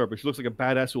superstar, but she looks like a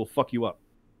badass who will fuck you up.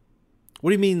 What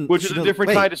do you mean? Which is a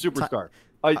different kind of superstar.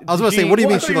 I was going to say, what do you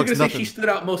mean she looks nothing? She stood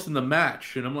out most in the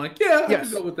match, and I'm like, I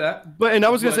can go with that. And I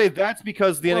was going to say that's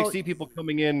because the NXT people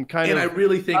coming in kind of I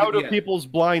really think out of people's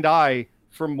blind eye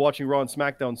from watching Raw and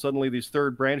SmackDown, suddenly these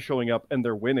third brands showing up and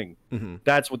they're winning. Mm-hmm.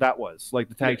 That's what that was. Like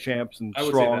the tag champs and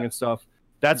Strong and stuff.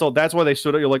 That's all. That's why they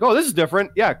stood up. You're like, oh, this is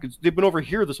different. Yeah, because they've been over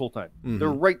here this whole time. Mm-hmm. They're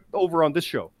right over on this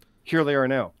show. Here they are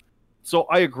now. So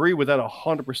I agree with that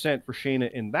 100% for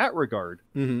Shayna in that regard.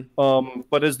 Mm-hmm.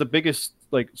 But as the biggest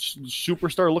like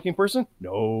superstar looking person,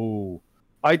 no.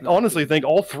 I honestly think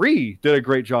all three did a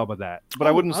great job of that. But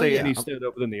I wouldn't say any stood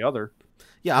up than the other.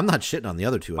 Yeah, I'm not shitting on the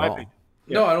other two at all. Yeah.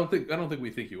 No, I don't think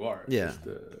we think you are. Yeah.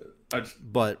 I just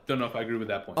don't know if I agree with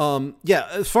that point. Yeah,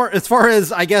 as far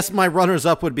as I guess my runners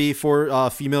up would be for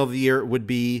female of the year would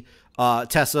be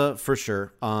Tessa for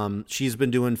sure. She's been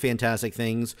doing fantastic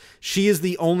things. She is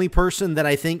the only person that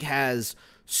I think has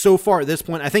so far at this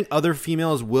point. I think other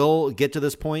females will get to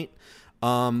this point,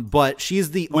 but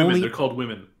she's the only. They're called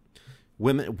women.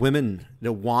 Women,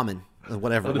 no, woman,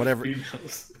 whatever.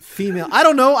 Females. Female. I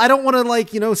don't know. I don't want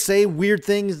to say weird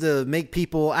things to make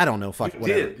people. I don't know. Fuck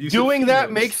whatever. Doing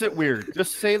that makes it weird.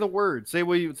 Just say the word. Say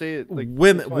what you say. It like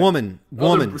woman.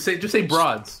 Just say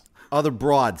broads. Other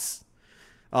broads.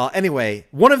 Anyway,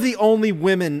 one of the only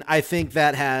women I think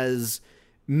that has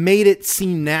made it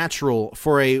seem natural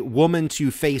for a woman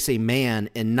to face a man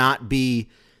and not be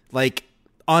like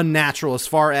unnatural as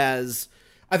far as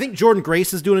I think Jordynne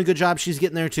Grace is doing a good job. She's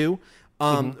getting there too.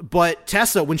 But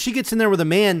Tessa, when she gets in there with a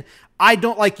man, I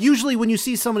don't like usually when you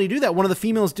see somebody do that, one of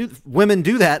the women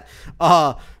do that.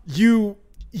 You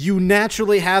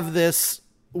naturally have this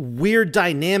weird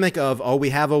dynamic of, we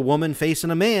have a woman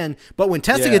facing a man. But when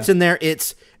Tessa gets in there,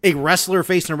 it's a wrestler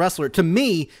facing a wrestler. To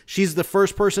me, she's the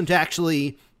first person to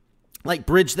actually like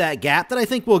bridge that gap that I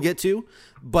think we'll get to.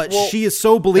 But she is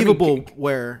so believable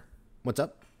what's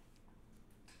up?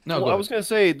 No, I was going to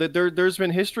say that there's been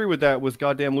history with that with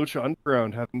goddamn Lucha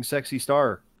Underground having Sexy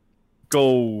Star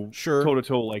go toe to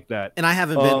toe like that. And I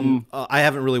haven't I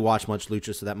haven't really watched much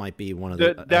Lucha, so that might be one of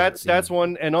the. That's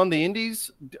one. And on the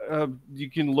Indies, you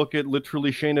can look at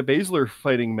literally Shayna Baszler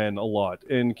fighting men a lot,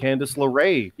 and Candice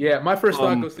LeRae. Yeah, my first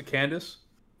thought goes to Candice.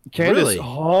 Candice,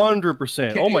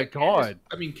 100%. Oh my god!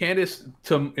 Candice,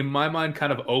 in my mind,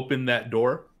 kind of opened that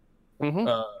door. Mm-hmm.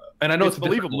 And I know it's a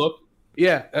believable look.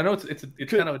 Yeah, I know it's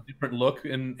kind of a different look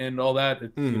and all that,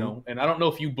 and I don't know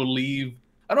if you believe.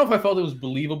 I don't know if I felt it was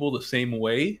believable the same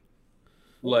way,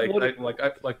 like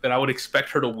that I would expect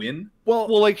her to win.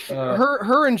 Well, like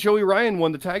her and Joey Ryan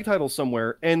won the tag title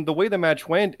somewhere, and the way the match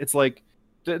went, it's like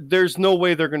there's no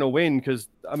way they're gonna win because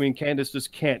Candice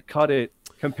just can't cut it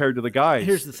compared to the guys.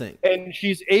 Here's the thing, and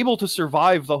she's able to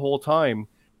survive the whole time,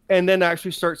 and then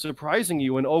actually start surprising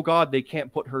you, and oh god, they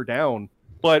can't put her down,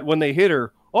 but when they hit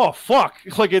her. Oh fuck!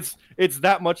 Like it's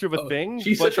that much of a thing.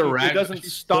 She's such a rag. It doesn't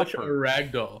stop such her. A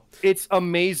ragdoll. It's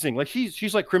amazing. Like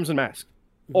she's like Crimson Mask,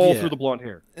 all through the blonde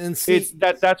hair. And see,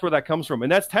 that's where that comes from.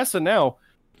 And that's Tessa now.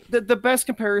 The best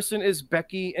comparison is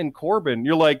Becky and Corbin.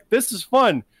 You're like, this is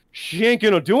fun. She ain't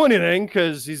gonna do anything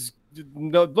because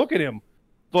look at him.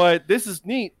 But this is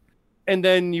neat. And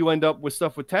then you end up with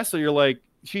stuff with Tessa. You're like,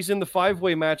 she's in the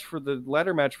 5-way match for the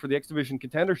ladder match for the X Division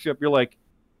contendership. You're like,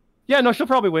 yeah, no, she'll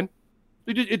probably win.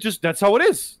 It just that's how it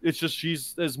is. It's just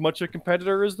she's as much a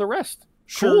competitor as the rest.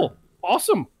 Sure. Cool,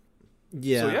 awesome.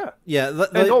 Yeah, so, yeah.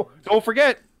 And don't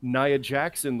forget Nia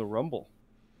Jax in the Rumble.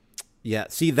 Yeah,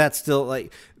 see, that's still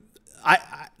like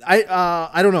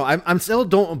I don't know. I'm still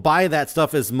don't buy that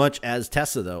stuff as much as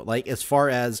Tessa though. Like as far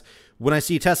as when I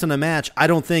see Tessa in a match, I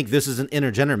don't think this is an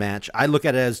intergender match. I look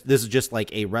at it as this is just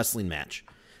like a wrestling match.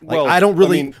 Like I don't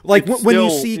really like when you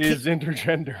see is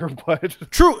intergender, but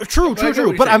true.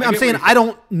 But I'm saying I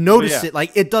don't notice it.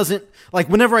 Like it doesn't like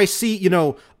whenever I see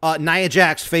Nia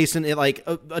Jax facing it like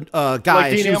a guy,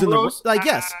 like she was in the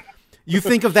yes, you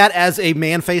think of that as a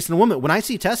man facing a woman. When I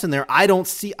see Tess in there, I don't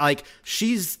see like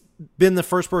she's been the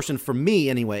first person for me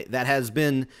anyway that has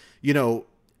been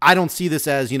I don't see this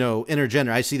as, intergender.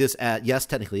 I see this as, yes,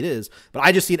 technically it is, but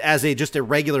I just see it as just a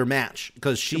regular match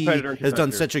because she has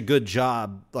done such a good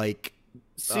job,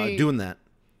 doing that.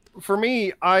 For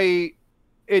me,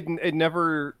 it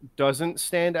never doesn't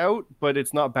stand out, but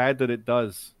it's not bad that it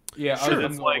does. Yeah, sure.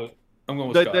 I'm going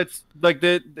with Scott. That's like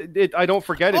I don't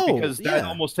forget it because that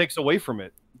almost takes away from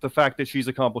it. The fact that she's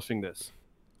accomplishing this.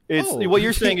 What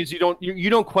you're saying is you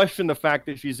don't question the fact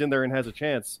that she's in there and has a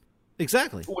chance.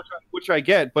 Exactly. Which I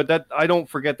get, but that I don't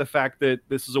forget the fact that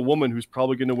this is a woman who's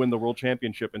probably going to win the world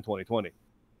championship in 2020.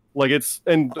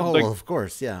 Of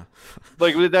course, yeah.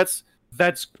 Like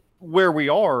that's where we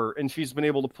are, and she's been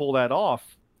able to pull that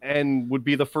off, and would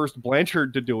be the first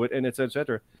Blanchard to do it, and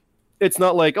etc. It's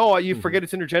not like you forget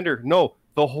it's intergender. No,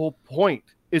 the whole point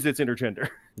is it's intergender.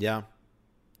 Yeah.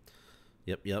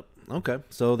 Yep. Okay,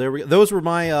 so there we go. Those were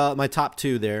my my top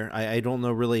two there. I don't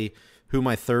know really who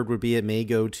my third would be. It may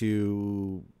go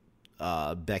to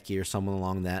Becky or someone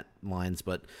along that lines,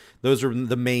 but those are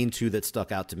the main two that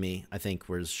stuck out to me. I think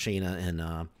was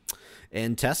Shayna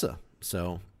and Tessa.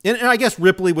 So, and I guess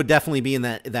Ripley would definitely be in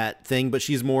that thing, but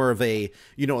she's more of a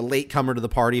a late comer to the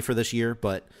party for this year.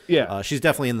 But Yeah. she's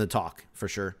definitely in the talk for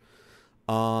sure.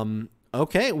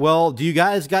 Okay, well, do you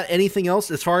guys got anything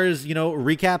else as far as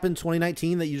recapping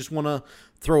 2019 that you just want to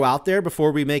throw out there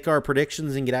before we make our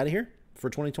predictions and get out of here for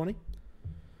 2020?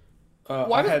 Go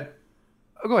ahead.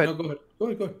 No, go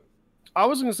ahead. I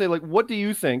was going to say, like, what do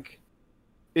you think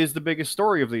is the biggest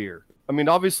story of the year? I mean,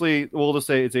 obviously, we'll just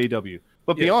say it's AEW,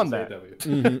 but beyond that,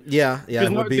 Mm-hmm. Yeah,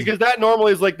 it would be. Because that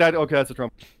normally is like that. Okay, that's a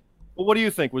Trump. But what do you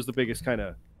think was the biggest kind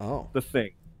of the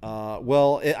thing?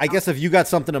 Well, I guess if you got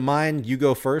something in mind, you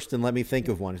go first and let me think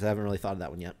of one because I haven't really thought of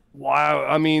that one yet. Wow,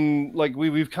 I mean, like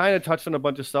we've kind of touched on a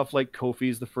bunch of stuff. Like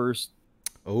Kofi's the first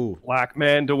black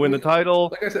man to win the title.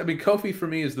 Like I said, I mean, Kofi for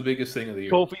me is the biggest thing of the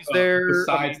year. Kofi's there.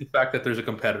 Besides the fact that there's a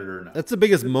competitor now. That's the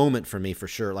biggest moment for me for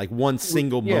sure. Like one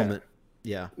single moment.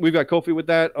 Yeah, we've got Kofi with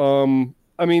that.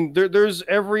 I mean, there's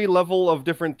every level of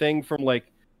different thing from like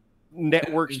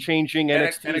networks changing,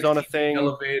 NXT's on a thing,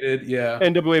 elevated, yeah.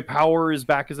 NWA Power is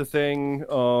back as a thing.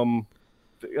 What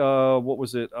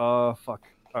was it? Fuck,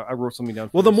 I wrote something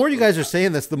down. Well, the more you guys are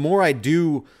saying this, the more I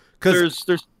do. Because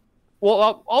there's.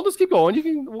 Well, I'll just keep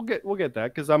going. We'll get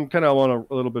that because I'm kind of on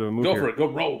a little bit of a move. Go here. for it.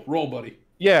 Go roll, buddy.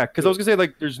 Yeah, because I was gonna say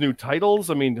like there's new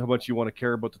titles. I mean, how much you want to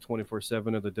care about the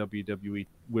 24/7 of the WWE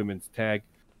Women's Tag?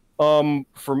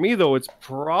 For me though, it's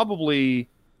probably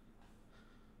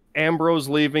Ambrose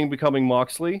leaving, becoming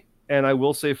Moxley, and I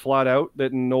will say flat out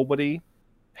that nobody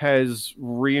has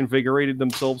reinvigorated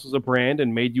themselves as a brand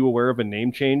and made you aware of a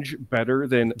name change better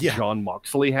than Jon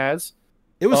Moxley has.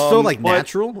 It was so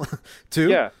natural, too.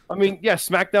 Yeah, I mean,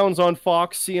 SmackDown's on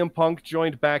Fox. CM Punk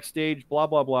joined backstage. Blah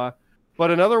blah blah. But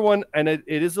another one, and it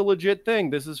is a legit thing.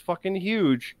 This is fucking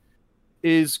huge.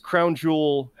 Is Crown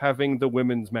Jewel having the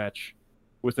women's match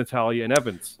with Natalya and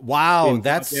Evans? Wow,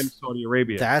 that's Saudi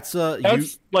Arabia. That's a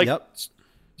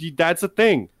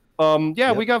thing.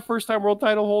 We got first time world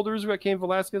title holders. We got Cain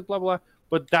Velasquez. Blah blah.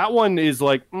 But that one is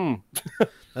like,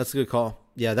 That's a good call.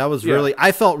 Yeah, that was really.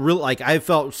 I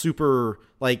felt super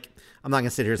like. I'm not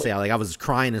gonna sit here and say I was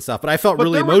crying and stuff, but I felt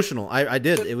really emotional. I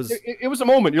did. It was a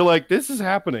moment. You're like, this is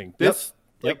happening. This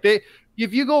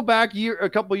if you go back a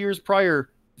couple years prior,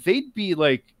 they'd be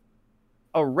like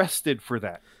arrested for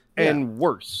that and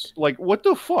worse. Like, what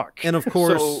the fuck? And of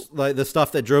course, like the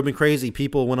stuff that drove me crazy,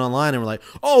 people went online and were like,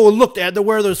 "Oh, look, they had to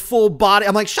wear those full body."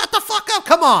 I'm like, "Shut the fuck up!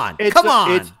 Come on, come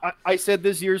on!" I said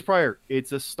this years prior.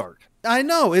 It's a start. I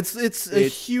know it's a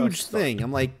huge thing.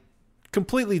 I'm like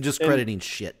completely discrediting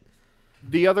shit.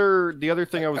 The other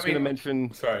thing I was going to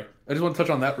mention. Sorry, I just want to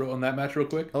touch on that match real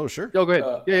quick. Oh sure. Oh, go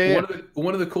ahead.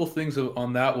 One of the cool things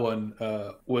on that one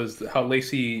was how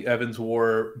Lacey Evans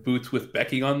wore boots with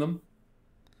Becky on them.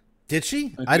 Did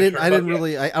she? I didn't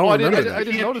really. I don't remember that. I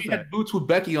didn't notice she that. Had boots with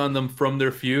Becky on them from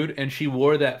their feud, and she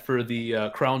wore that for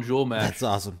the Crown Jewel match. That's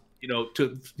awesome. So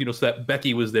that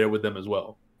Becky was there with them as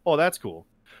well. Oh, that's cool.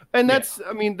 And that's,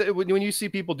 I mean, when you see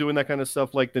people doing that kind of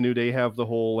stuff, like the New Day have the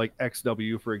whole like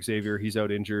XW for Xavier, he's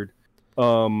out injured.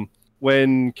 When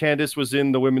Candice was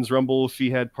in the Women's Rumble,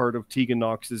 she had part of Tegan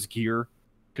Knox's gear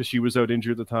because she was out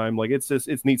injured at the time. Like it's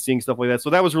neat seeing stuff like that. So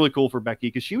that was really cool for Becky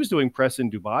because she was doing press in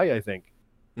Dubai, I think,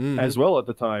 as well at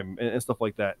the time and stuff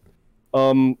like that.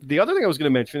 The other thing I was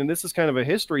going to mention, and this is kind of a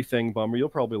history thing, Bummer, you'll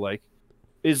probably like,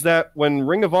 is that when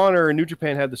Ring of Honor and New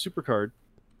Japan had the Supercard,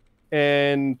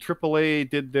 and AAA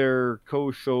did their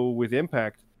co-show with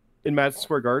Impact in Madison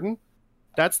Square Garden,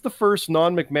 that's the first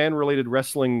non-McMahon related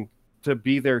wrestling to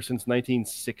be there since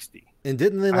 1960. And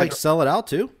didn't they sell it out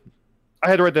too? I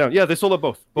had to write that down. Yeah, they sold out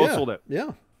both. Both sold out.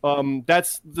 Yeah.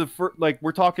 That's the first,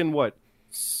 we're talking what,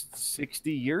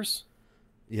 60 years?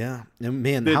 Yeah. And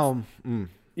man,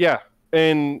 Yeah.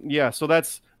 And yeah, so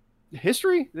that's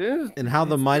history, and how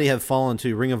the mighty have fallen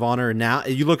to Ring of Honor. Now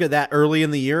you look at that early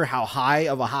in the year, how high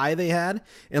of a high they had,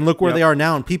 and look where they are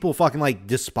now, and people fucking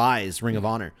despise Ring of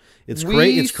Honor. It's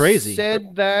great. It's crazy.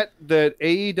 Said that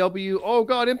AEW, oh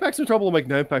god, Impact's in trouble. I'm like,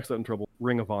 no, Impact's not in trouble.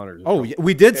 Ring of Honor. Yeah,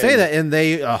 we did say that, and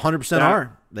they 100%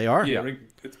 are. They are. Yeah,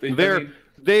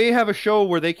 they have a show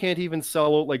where they can't even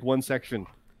sell out like one section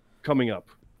coming up.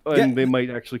 And they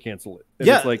might actually cancel it. And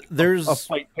it's like there's a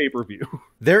fight pay-per-view.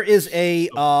 There is a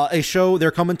show. They're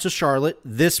coming to Charlotte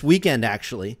this weekend,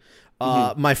 actually.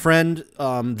 My friend,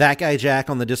 that guy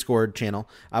Jack on the Discord channel,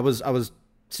 I was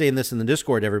saying this in the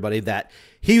Discord to everybody, that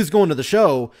he was going to the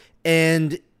show,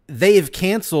 and they have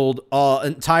canceled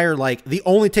entire, like, the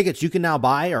only tickets you can now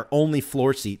buy are only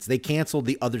floor seats. They canceled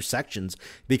the other sections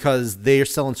because they're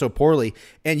selling so poorly,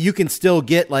 and you can still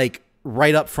get like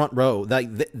right up front row.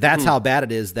 That's how bad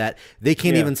it is that they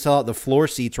can't even sell out the floor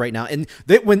seats right now. And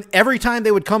every time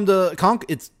they would come to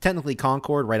it's technically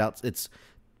Concord, it's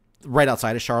right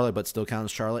outside of Charlotte, but still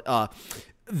counts Charlotte.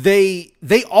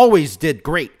 They always did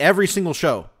great every single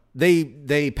show.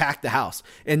 They packed the house,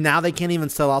 and now they can't even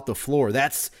sell out the floor.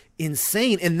 That's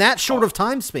insane. And that short of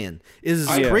time span is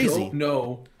crazy.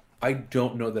 I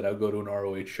don't know that I'll go to an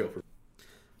ROH show for.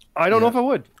 I don't know if I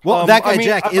would. Well, that guy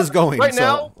Jack is going right so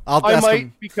now. I'll I ask might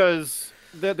him. because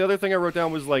the other thing I wrote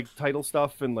down was like title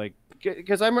stuff and like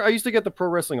because I used to get the Pro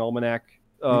Wrestling Almanac,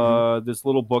 this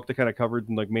little book that kind of covered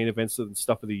like main events and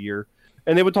stuff of the year.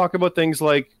 And they would talk about things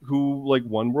like who like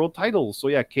won world titles. So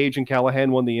yeah, Cage and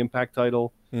Callahan won the Impact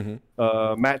title.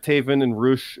 Matt Taven and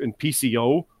Rush and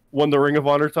PCO won the Ring of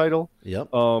Honor title. Yep.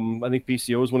 I think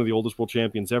PCO is one of the oldest world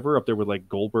champions ever, up there with like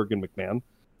Goldberg and McMahon.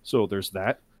 So there's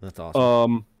that. That's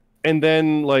awesome. And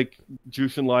then like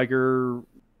Jushin Liger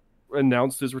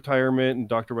announced his retirement, and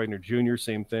Dr. Wagner Jr.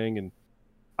 same thing. And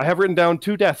I have written down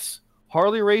 2 deaths.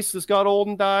 Harley Race has got old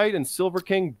and died, and Silver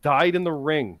King died in the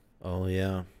ring. Oh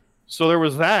yeah. So there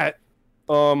was that.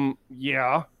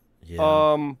 Yeah.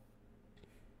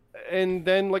 And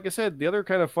then, like I said, the other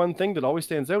kind of fun thing that always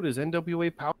stands out is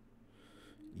NWA Power.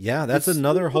 Yeah, that's This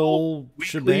another whole weekly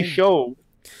shebang. show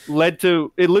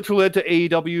literally led to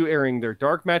AEW airing their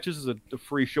dark matches as a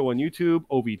free show on YouTube.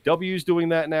 OVW's doing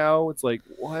that now. It's like,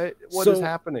 what is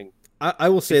happening? I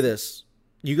will say this.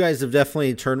 You guys have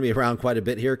definitely turned me around quite a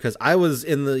bit here, because I was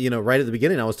in the, right at the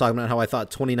beginning, I was talking about how I thought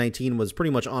 2019 was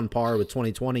pretty much on par with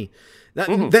 2020. Now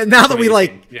that we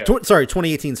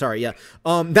 2018, sorry. Yeah.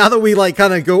 Now that we like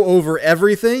kind of go over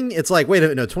everything, it's like, wait a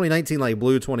minute, no, 2019 like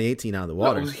blew 2018 out of the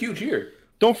water. It was a huge year.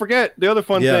 Don't forget the other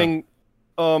fun thing,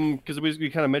 because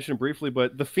we kind of mentioned it briefly,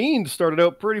 but The Fiend started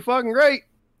out pretty fucking great.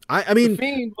 I mean, The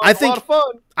Fiend I was think a lot of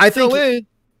fun. I think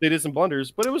they did some blunders,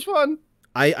 but it was fun.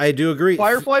 I do agree.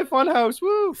 Firefly Funhouse,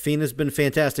 woo! Fiend has been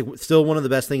fantastic. Still one of the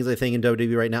best things I think in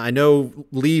WWE right now. I know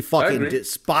Lee fucking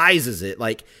despises it.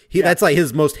 Like that's like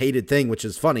his most hated thing, which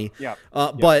is funny. Yeah.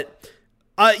 But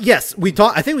yes,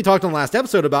 I think we talked on the last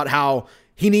episode about how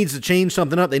he needs to change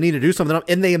something up. They need to do something up,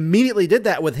 and they immediately did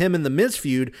that with him in the Miz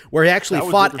feud, where he actually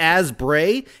fought as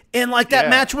Bray, and like that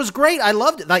match was great. I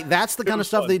loved it. Like that's the kind of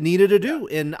stuff they needed to do,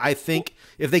 and I think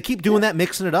if they keep doing that,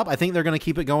 mixing it up, I think they're going to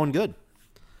keep it going good.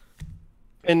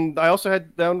 And I also had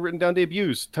written down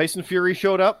debuts. Tyson Fury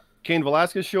showed up. Cain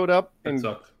Velasquez showed up.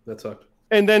 That sucked.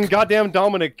 And then goddamn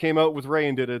Dominic came out with Ray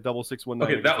and did a double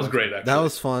 619. Okay, that was great, actually. That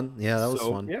was fun. Yeah, that was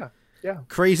fun. Yeah.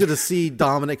 Crazy to see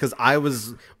Dominic, because I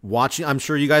was watching. I'm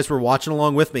sure you guys were watching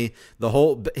along with me. The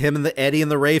whole him and the Eddie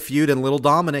and the Ray feud, and little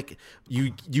Dominic.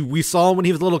 We saw him when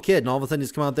he was a little kid, and all of a sudden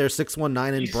he's come out there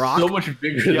 619 and Brock. So much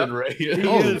bigger than Ray. He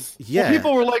is. Yeah. Well,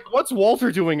 people were like, "What's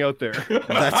Walter doing out there?"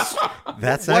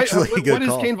 That's actually a good What is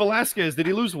call. Cain Velasquez? Did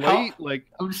he lose weight?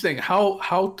 I'm just saying,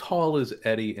 how tall is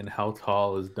Eddie and how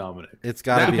tall is Dominic? It's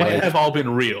got to be. That have all been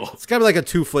real. It's got to be like a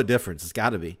 2-foot difference. It's got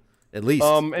to be. At least.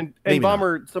 And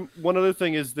Bomber, one other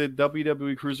thing is the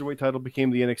WWE Cruiserweight title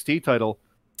became the NXT title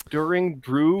during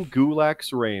Drew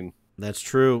Gulak's reign. That's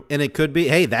true. And it could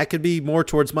be, that could be more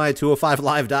towards my 205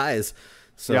 Live dies.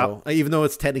 So even though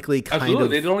it's technically kind of.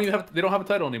 They don't have a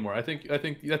title anymore. I think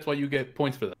that's why you get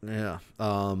points for that. Yeah.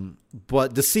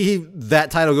 But to see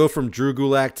that title go from Drew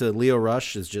Gulak to Leo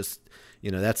Rush is just,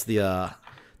 that's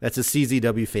that's a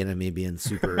CZW fan of me being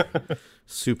super,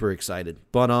 super excited.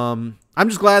 But I'm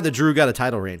just glad that Drew got a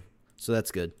title reign, so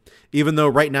that's good. Even though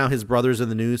right now his brother's in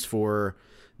the news for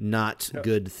not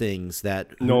good things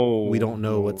that we don't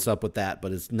know what's up with that,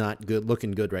 but it's not good,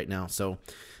 looking good right now. So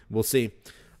we'll see.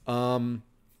 So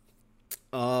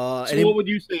what would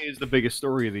you say is the biggest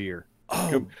story of the year?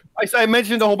 Oh, I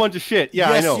mentioned a whole bunch of shit.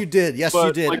 Yeah, yes, I know. you did. Yes,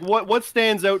 you did. Like, what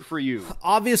stands out for you?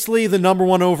 Obviously, the number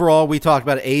one overall, we talked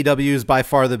about AEW is by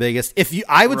far the biggest.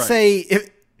 I would say if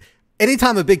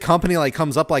anytime a big company like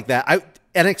comes up like that,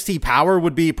 NXT Power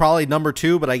would be probably number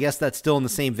 2, but I guess that's still in the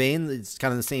same vein. It's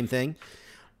kind of the same thing.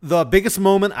 The biggest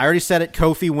moment, I already said it,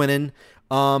 Kofi winning.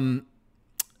 The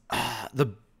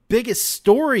biggest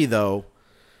story, though,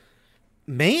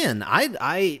 man,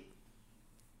 it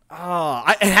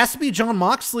has to be Jon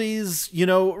Moxley's,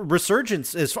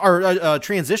 resurgence or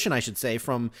transition, I should say,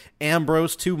 from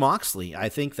Ambrose to Moxley. I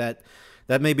think that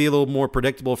may be a little more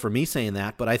predictable for me saying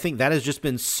that, but I think that has just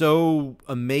been so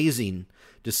amazing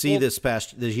to see this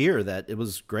year that it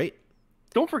was great.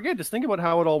 don't forget, just think about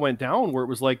how it all went down, where it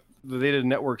was like they did a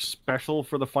network special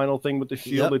for the final thing with the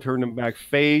Shield. They turned him back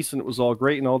face, and it was all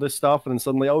great and all this stuff. And then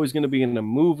suddenly, oh, he's going to be in a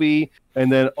movie.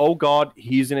 And then, oh, God,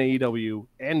 he's in AEW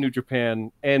and New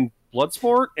Japan and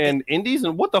Bloodsport and Indies.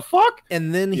 And what the fuck?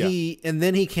 And then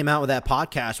he came out with that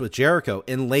podcast with Jericho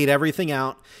and laid everything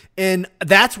out. And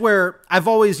that's where I've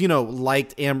always,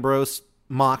 liked Ambrose,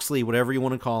 Moxley, whatever you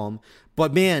want to call him.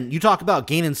 But, man, you talk about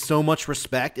gaining so much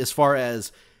respect as far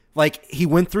as, like, he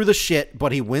went through the shit,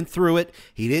 but he went through it.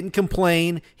 He didn't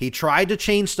complain. He tried to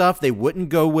change stuff. They wouldn't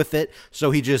go with it.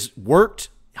 So he just worked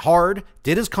hard,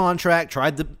 did his contract,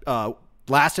 tried to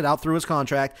last it out through his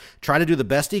contract, tried to do the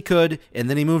best he could, and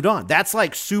then he moved on. That's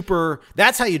like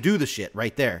that's how you do the shit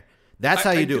right there. That's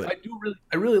how you do it.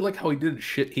 I really like how he did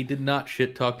shit. He did not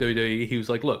shit talk WWE. He was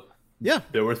like, look, yeah,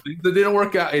 there were things that didn't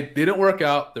work out. It didn't work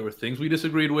out. There were things we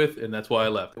disagreed with, and that's why I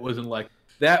left. It wasn't like,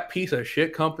 that piece of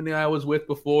shit company I was with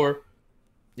before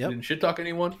didn't shit talk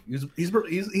anyone. He's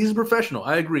a professional.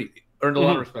 I agree. Earned a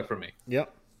lot of respect from me.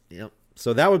 Yep.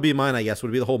 So that would be mine, I guess,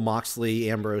 would be the whole Moxley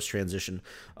Ambrose transition.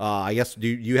 I guess, do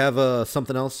you have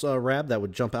something else, Rab, that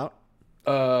would jump out?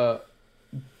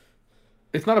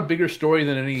 It's not a bigger story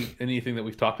than anything that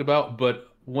we've talked about, but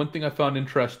one thing I found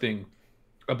interesting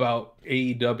about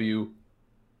AEW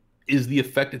is the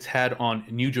effect it's had on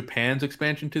New Japan's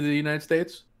expansion to the United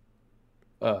States.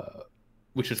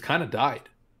 Which has kind of died.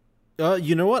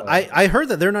 You know what? I heard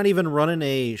that they're not even running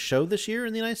a show this year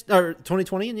in the United States, or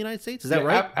 2020 in the United States. Is that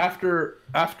right? After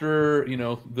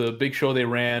the big show they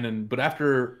ran, but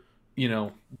after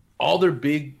all the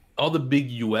big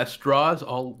US draws, are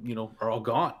all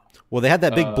gone. Well, they had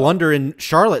that big blunder in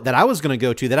Charlotte that I was going to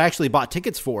go to, that I actually bought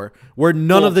tickets for, where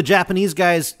none of the Japanese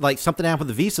guys, like, something happened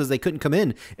with the visas, they couldn't come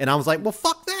in, and I was like, well,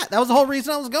 fuck that. That was the whole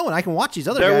reason I was going. I can watch these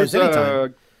other guys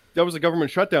anytime. That was a government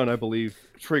shutdown, I believe,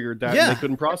 triggered that. Yeah. And they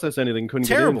couldn't process anything, couldn't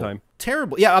get in time.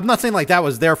 Terrible. Yeah, I'm not saying like that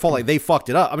was their fault, like they fucked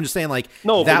it up. I'm just saying like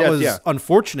that was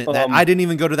unfortunate that I didn't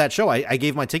even go to that show. I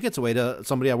gave my tickets away to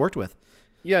somebody I worked with.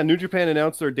 Yeah, New Japan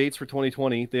announced their dates for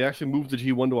 2020. They actually moved the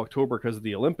G1 to October because of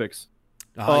the Olympics.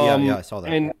 Yeah, I saw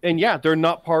that. And yeah, they're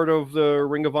not part of the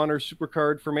Ring of Honor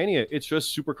Supercard for Mania. It's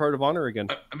just Supercard of Honor again.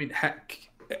 I mean,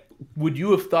 would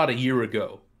you have thought a year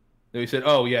ago they said,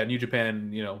 "Oh yeah, New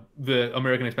Japan, the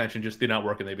American expansion just did not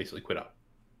work, and they basically quit out"?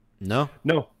 No.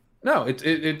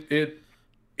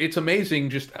 It's amazing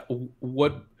just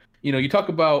what you talk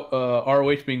about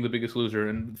ROH being the biggest loser,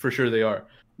 and for sure they are.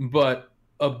 But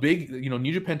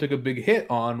New Japan took a big hit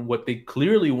on what they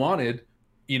clearly wanted,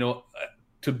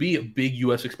 to be a big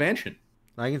U.S. expansion.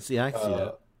 I can see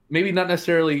that. Maybe not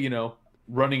necessarily,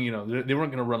 running. They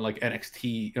weren't going to run like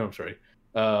NXT.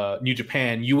 New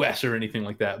Japan US or anything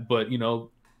like that, but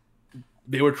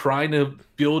they were trying to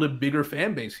build a bigger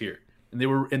fan base here, and they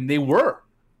were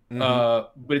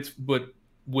but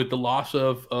with the loss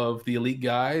of the elite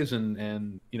guys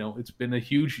and it's been a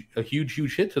huge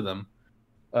hit to them,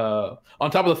 on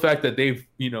top of the fact that they've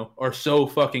are so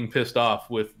fucking pissed off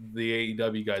with the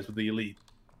AEW guys, with the elite,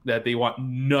 that they want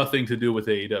nothing to do with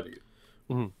AEW.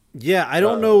 Yeah, I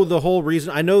don't know the whole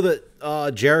reason. I know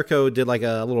that Jericho did like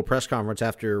a little press conference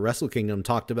after Wrestle Kingdom,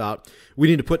 talked about we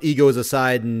need to put egos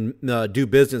aside and do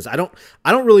business. I don't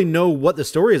really know what the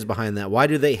story is behind that. Why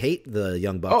do they hate the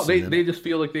Young Bucks? Oh, they just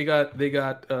feel like they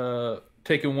got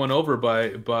taken one over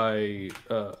by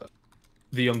the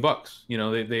Young Bucks.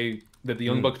 That the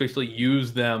Young Bucks basically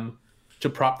use them to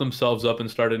prop themselves up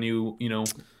and start a new new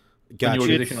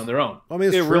organization on their own. I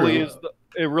mean, it really is.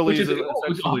 It really is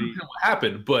essentially what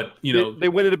happened, but they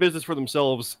went into business for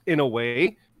themselves in a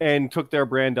way and took their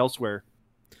brand elsewhere.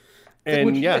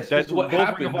 And that's what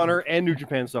happened. Ring of Honor and New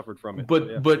Japan suffered from it.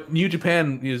 But New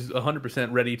Japan is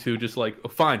 100% ready to just like,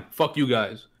 fine, fuck you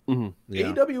guys. Mm-hmm.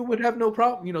 Yeah. AEW would have no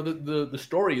problem. The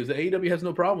story is that AEW has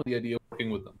no problem with the idea of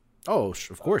working with them. Oh,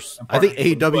 of course. I think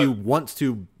AEW wants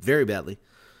to very badly.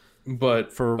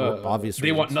 But for obvious reasons.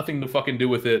 They want nothing to fucking do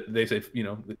with it. They say,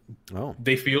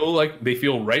 they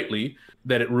feel rightly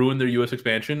that it ruined their U.S.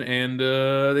 expansion, and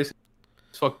they say,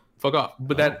 fuck off.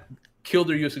 But that killed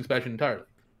their U.S. expansion entirely.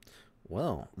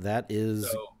 Well, that is.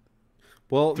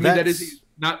 To me, that is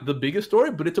not the biggest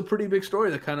story, but it's a pretty big story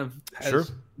that kind of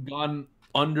has gone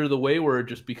under the wayward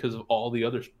just because of all the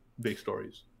other big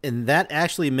stories. And that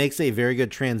actually makes a very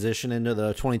good transition into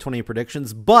the 2020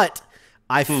 predictions, but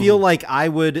I feel like I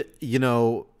would,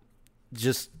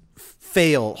 just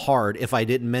fail hard if I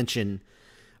didn't mention.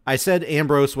 I said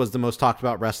Ambrose was the most talked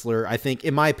about wrestler. I think,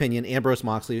 in my opinion, Ambrose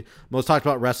Moxley, most talked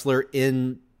about wrestler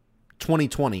in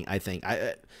 2020, I think.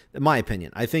 In my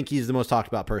opinion, I think he's the most talked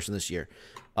about person this year,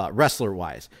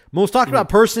 wrestler-wise. Most talked about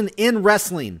person in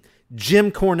wrestling,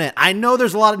 Jim Cornette. I know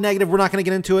there's a lot of negative. We're not going to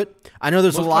get into it. I know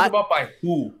there's a lot. Talk about by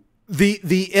who?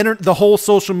 The whole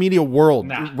social media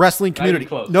world, wrestling community.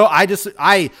 No, I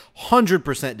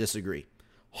 100% disagree.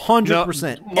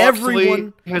 100%.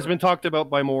 Everyone has been talked about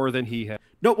by more than he has.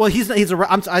 No, well,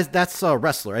 that's a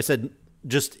wrestler. I said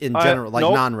just in general, like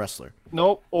non-wrestler.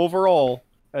 No, overall,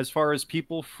 as far as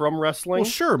people from wrestling. Well,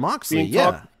 sure, Moxley,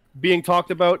 being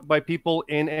talked about by people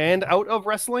in and out of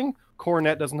wrestling,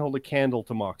 Cornette doesn't hold a candle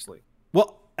to Moxley.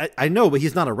 Well, I know, but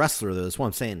he's not a wrestler, though. That's what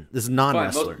I'm saying. This is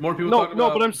non-wrestler. More people talk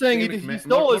about but I'm saying he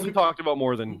still isn't talked about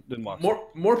more than Moxley.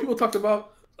 More people talked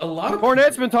about a lot of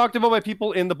Cornette's been talked about by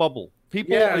people in the bubble.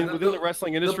 People within the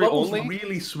wrestling industry the bubble's only.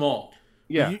 Really small.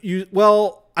 Yeah.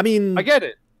 Well, I mean, I get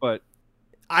it, but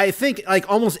I think like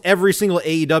almost every single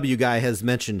AEW guy has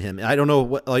mentioned him. I don't know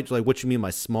what you mean by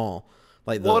small.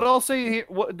 What I'll say here,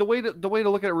 the way to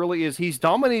look at it really is he's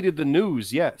dominated the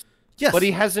news, yes, but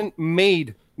he hasn't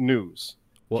made news.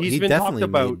 Well, he's been talked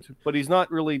about, but he's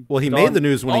not really. Well, he made the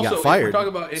news when he got fired. If we're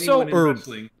talking about anyone in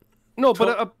wrestling. No,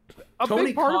 but a Tony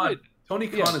big part Khan, of it. Tony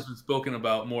Khan has been spoken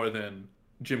about more than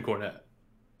Jim Cornette.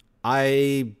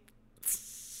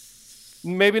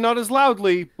 Maybe not as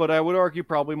loudly, but I would argue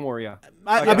probably more. Yeah.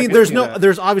 I mean, there's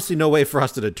obviously no way for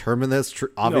us to determine this,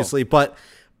 obviously, but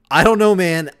I don't know,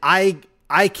 man. I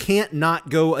can't not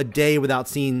go a day without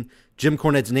seeing Jim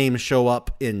Cornette's name show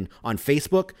up on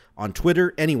Facebook, on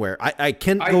Twitter, anywhere. I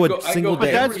can't go a single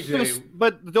day.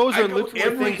 But those are literally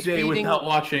every things day without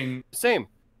watching. Same.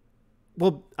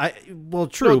 Well,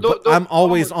 true, but I'm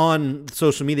always on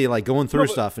social media, like going through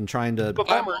stuff and trying to. But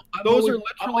those are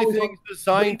literally things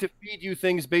designed to feed you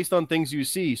things based on things you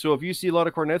see. So if you see a lot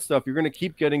of Cornette stuff, you're going to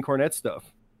keep getting Cornette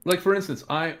stuff. Like for instance,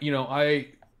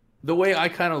 the way I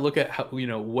kind of look at how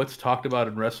what's talked about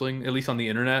in wrestling, at least on the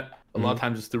internet, a lot of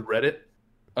times it's through Reddit.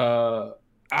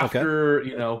 After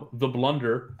the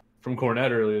blunder from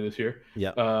Cornette earlier this year,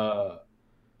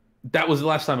 that was the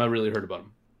last time I really heard about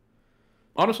him.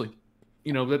 Honestly,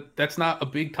 that's not a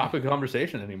big topic of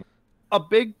conversation anymore. A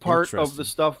big part of the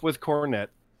stuff with Cornette,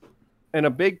 and a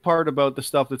big part about the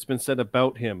stuff that's been said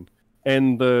about him,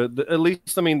 and the at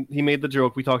least he made the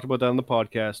joke. We talked about that on the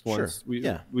podcast once.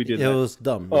 Sure. We did. It was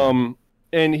dumb.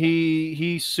 And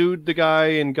he sued the guy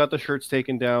and got the shirts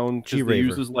taken down because they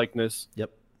used his likeness. Yep.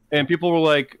 And people were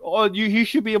like, "Oh, he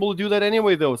should be able to do that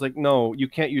anyway." Though it's like, no, you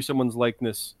can't use someone's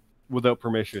likeness without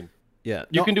permission. Yeah,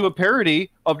 you can do a parody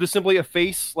of just simply a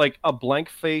face, like a blank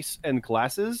face and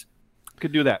glasses.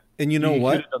 Could do that. And you know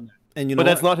what? But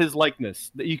that's not his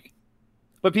likeness.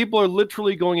 But people are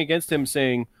literally going against him,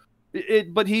 saying,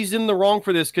 "But he's in the wrong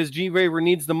for this because G. Raver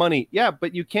needs the money." Yeah,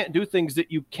 but you can't do things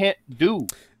that you can't do,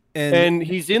 and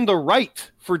he's in the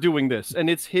right for doing this,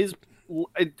 and it's his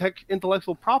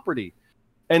intellectual property.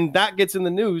 And that gets in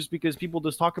the news because people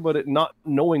just talk about it not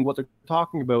knowing what they're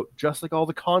talking about, just like all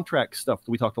the contract stuff that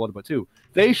we talked a lot about too.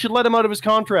 They should let him out of his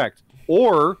contract,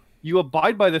 or you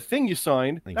abide by the thing you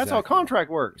signed. Exactly. That's how a contract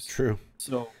works. True.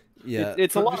 So yeah,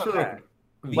 it's a lot of that.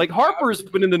 Like Harper's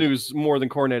been in the news more than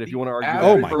Cornette, if you want to argue.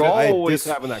 Oh my God, always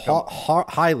having that.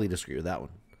 Highly disagree with that one.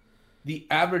 The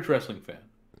average wrestling fan.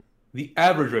 I'm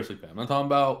not talking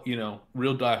about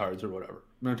real diehards or whatever.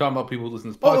 We're talking about people who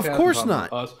listen to this podcast. Oh, of course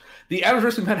not. Us. The average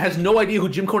wrestling fan has no idea who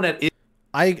Jim Cornette is.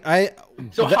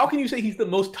 How can you say he's the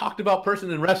most talked about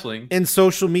person in wrestling? In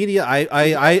social media, I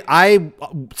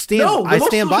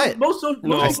stand by it. Most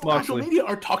social media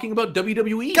are talking about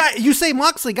WWE. God, you say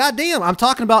Moxley, goddamn! I'm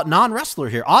talking about non-wrestler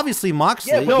here. Obviously,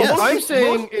 Moxley. Yeah, no, yes. I'm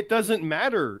saying it doesn't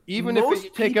matter. Even if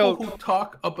you take out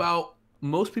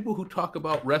most people who talk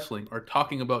about wrestling are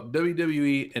talking about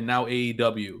WWE and now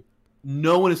AEW.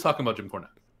 No one is talking about Jim Cornette.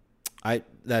 I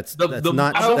don't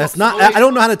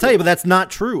know how to tell you, but that's not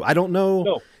true. I don't know.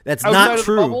 No. That's not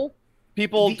true. Bubble,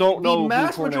 people don't know. The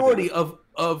mass majority of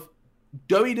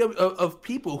WWE of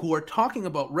people who are talking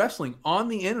about wrestling on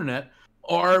the internet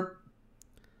are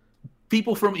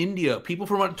people from India, people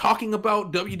from talking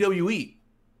about WWE.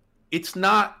 It's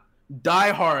not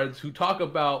diehards who talk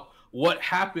about what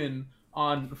happened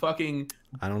on fucking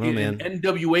man.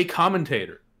 NWA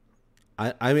commentator.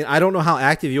 I mean, I don't know how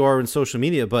active you are in social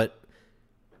media, but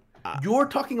you're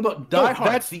talking about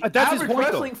diehards. The average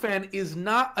wrestling fan is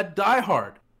not a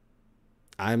diehard.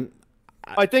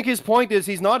 I think his point is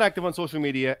he's not active on social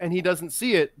media and he doesn't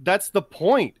see it. That's the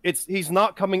point. He's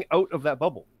not coming out of that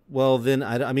bubble. Well, then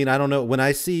I don't know. When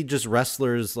I see just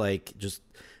wrestlers I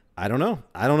don't know.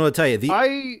 I don't know what to tell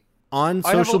you. On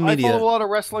social media, I follow a lot of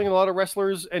wrestling, a lot of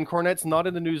wrestlers, and Cornette's not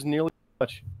in the news nearly as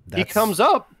much. He comes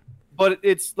up, but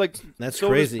it's like that's so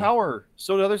crazy. Power,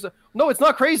 so do other stuff. No, it's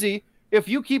not crazy. If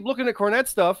you keep looking at Cornette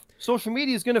stuff, social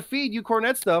media is going to feed you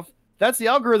Cornette stuff That's the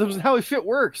algorithms and how shit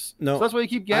works. No, so that's why you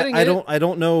keep getting I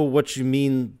don't know what you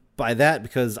mean by that,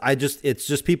 because it's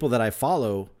just people that I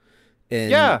follow.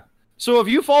 And yeah. So if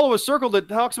you follow a circle that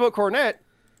talks about Cornette,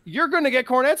 you're going to get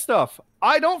Cornette stuff.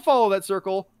 I don't follow that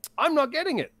circle. I'm not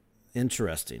getting it.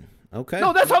 Interesting. Okay.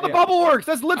 No, that's how the bubble works.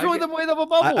 That's literally the way of a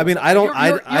bubble. I mean, I don't.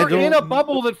 You're in a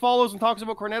bubble that follows and talks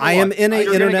about Cornette. I am in an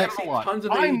internet.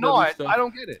 I'm not. I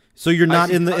don't get it. So you're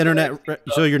not in the internet.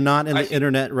 So you're not in the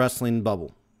internet wrestling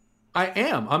bubble. I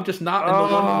am. I'm just not in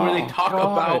the one where they talk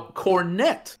about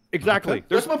Cornette. Exactly. Okay.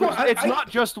 That's my point. It's not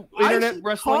just internet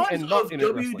wrestling and not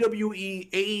internet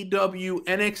WWE, AEW,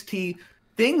 NXT,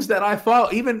 things that I follow.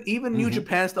 Even New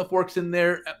Japan stuff works in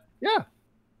there. Yeah.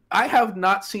 I have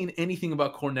not seen anything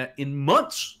about Cornette in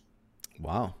months.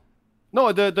 Wow.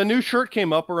 No, the new shirt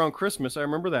came up around Christmas. I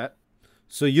remember that.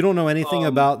 So you don't know anything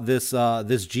about this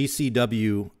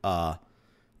GCW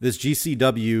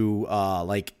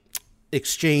like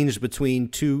exchange between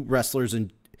two wrestlers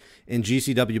in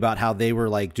GCW about how they were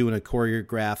like doing a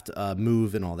choreographed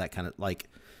move and all that kind of like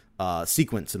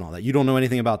sequence and all that. You don't know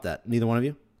anything about that, neither one of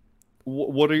you?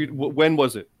 When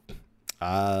was it?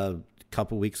 A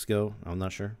couple weeks ago. I'm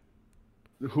not sure.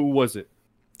 Who was it?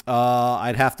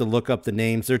 I'd have to look up the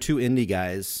names. They're two indie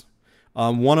guys.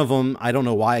 One of them, I don't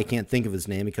know why I can't think of his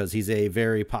name, because he's a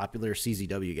very popular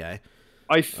CZW guy.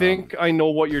 I think I know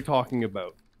what you're talking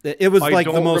about. It was like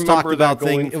the most talked about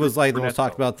thing. It was like the most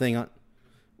talked about thing on.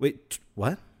 Wait,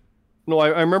 what? No,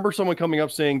 I remember someone coming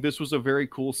up saying this was a very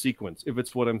cool sequence, if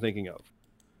it's what I'm thinking of.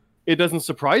 It doesn't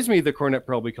surprise me that Cornette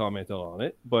probably commented on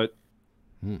it, but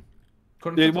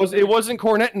it wasn't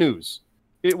Cornette news.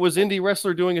 It was indie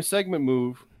wrestler doing a segment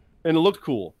move, and it looked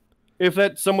cool. If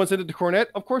someone sent it to Cornette,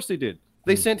 of course they did.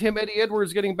 They sent him Eddie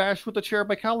Edwards getting bashed with a chair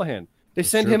by Callahan. They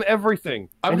send him everything,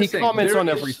 and he comments on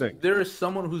everything. There is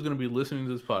someone who's going to be listening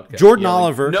to this podcast. Jordan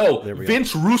Oliver. No,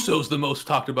 Vince Russo's the most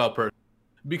talked about person,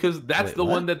 because that's the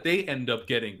one that they end up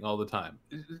getting all the time.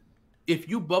 If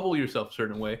you bubble yourself a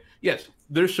certain way, yes,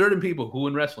 there's certain people who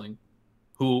in wrestling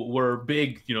who were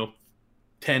big,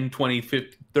 10, 20,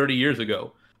 50, 30 years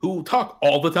ago, who talk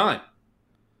all the time.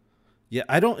 Yeah,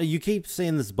 you keep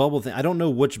saying this bubble thing. I don't know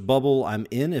which bubble I'm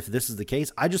in, if this is the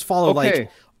case. I just follow like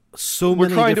so many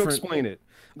different... We're trying to explain it.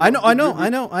 I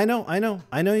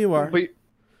know you are.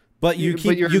 But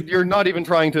you're not even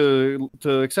trying to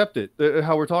accept it,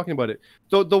 how we're talking about it.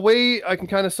 The way I can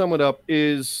kind of sum it up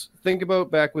is, think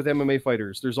about back with MMA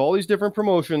fighters. There's all these different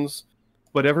promotions,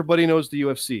 but everybody knows the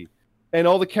UFC. And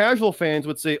all the casual fans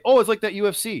would say, oh, it's like that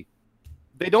UFC.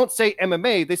 They don't say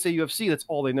MMA, they say UFC. That's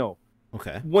all they know.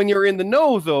 Okay. When you're in the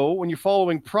know, though, when you're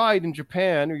following Pride in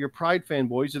Japan, or you're Pride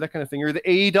fanboys, or that kind of thing, or the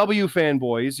AEW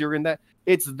fanboys, you're in that.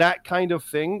 It's that kind of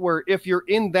thing where if you're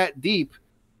in that deep,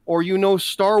 or you know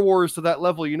Star Wars to that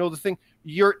level, you know the thing,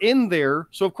 you're in there.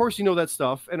 So of course you know that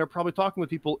stuff, and are probably talking with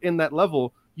people in that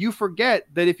level. You forget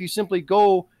that if you simply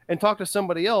go and talk to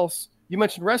somebody else, you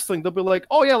mentioned wrestling, they'll be like,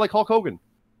 oh yeah, like Hulk Hogan.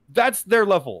 That's their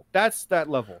level. That's that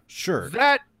level. Sure.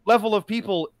 That level of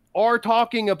people are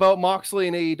talking about Moxley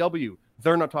and AEW.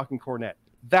 They're not talking Cornette.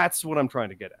 That's what I'm trying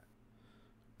to get at.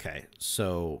 Okay,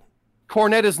 so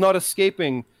Cornette is not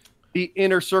escaping the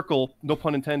inner circle, no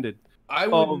pun intended,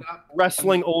 of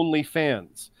wrestling-only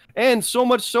fans. And so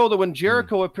much so that when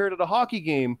Jericho appeared at a hockey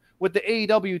game with the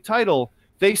AEW title,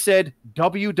 they said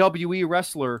WWE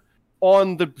wrestler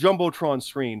on the Jumbotron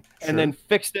screen, and then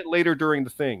fixed it later during the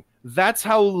thing. That's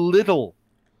how little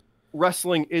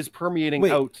wrestling is permeating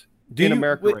out in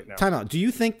America right now. Time out. Do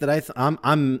you think that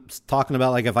I'm talking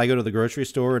about, like, if I go to the grocery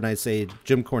store and I say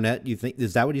Jim Cornette,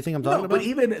 is that what you think I'm talking about? But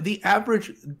even the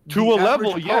average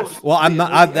level, yes. Well, I'm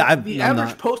not. The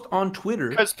average post on Twitter,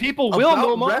 because people will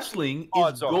know wrestling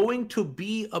is going to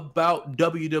be about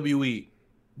WWE.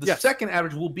 The second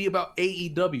average will be about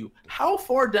AEW. How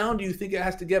far down do you think it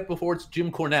has to get before it's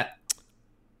Jim Cornette?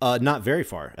 Not very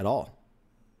far at all.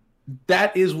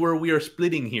 That is where we are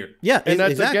splitting here. Yeah, and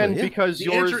that's again because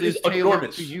yours is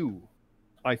tailored to you,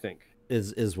 I think.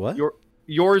 Is what?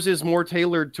 Yours is more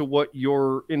tailored to what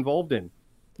you're involved in.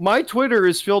 My Twitter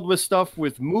is filled with stuff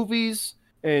with movies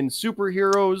and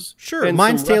superheroes. Sure, and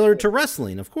mine's tailored to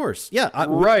wrestling, of course. Yeah,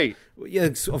 right. Yeah,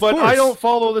 of course. But I don't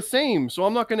follow the same, so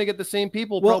I'm not going to get the same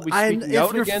people probably speaking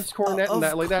out against Cornette and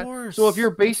that like that. So if you're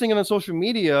basing it on social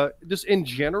media, just in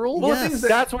general,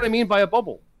 that's what I mean by a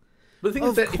bubble. But the thing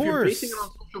is that if you're basing it on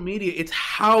social media, it's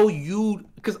how you...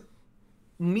 Because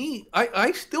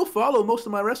I still follow most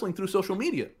of my wrestling through social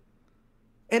media.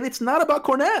 And it's not about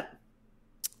Cornette.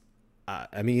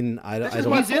 I mean, I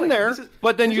don't... He's in there,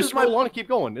 but then you scroll on and keep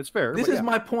going. It's fair. This is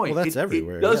my point. Well, that's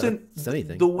everywhere. It doesn't... It's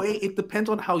anything. The way... It depends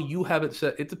on how you have it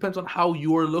set. It depends on how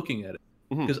you're looking at it.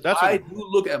 Because That's I what do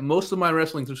look at most of my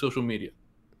wrestling through social media,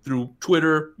 through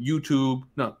Twitter, YouTube.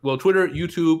 Twitter,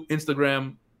 YouTube,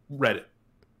 Instagram, Reddit.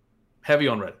 Heavy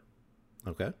on Reddit.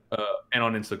 Okay. And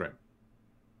on Instagram.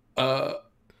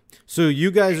 So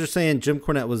you guys are saying Jim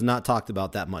Cornette was not talked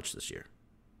about that much this year?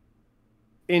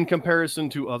 In comparison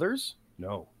to others,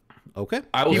 no. Okay.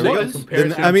 I will He say in was.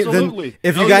 comparison. Absolutely.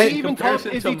 if you No, guys, Even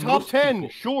comparison is to he top most 10? people.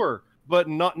 Sure, but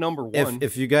not number one.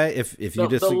 if you guys, if you The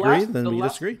disagree, last- then the we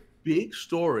last disagree. Big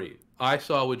story I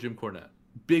saw with Jim Cornette.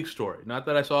 Big story. Not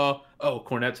that I saw,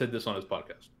 Cornette said this on his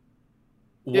podcast.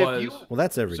 If you- Well,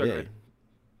 that's every Sorry, day. go ahead.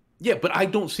 Yeah, but I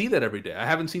don't see that every day. I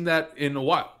haven't seen that in a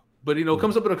while. But it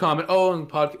comes up in a comment. And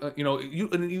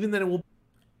podcast. And even then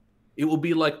it will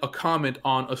be like a comment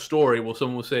on a story where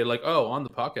someone will say like, on the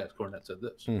podcast, Cornette said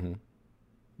this. Mm-hmm.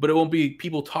 But it won't be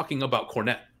people talking about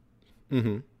Cornette.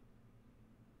 Mm-hmm.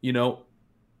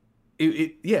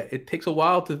 It takes a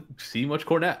while to see much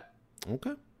Cornette.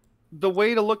 Okay. The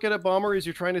way to look at it, Bomber, is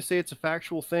you're trying to say it's a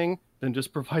factual thing, then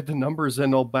just provide the numbers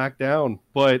and I'll back down.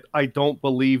 But I don't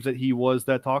believe that he was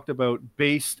that talked about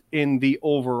based in the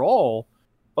overall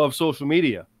of social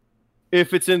media.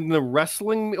 If it's in the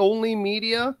wrestling only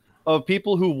media of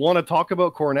people who want to talk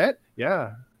about Cornette,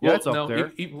 it's up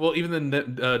there. Even then,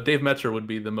 Dave Metzer would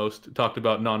be the most talked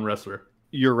about non-wrestler.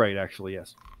 You're right, actually,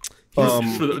 yes.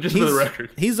 Just for the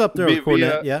record. He's up there with Via-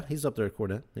 Cornette. Yeah, he's up there with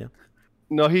Cornette. Yeah.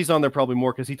 No, he's on there probably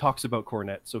more because he talks about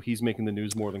Cornette, so he's making the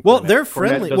news more than Well, Cornette. they're Cornette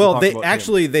friendly. doesn't Well, talk they about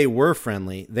actually him. they were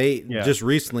friendly. They just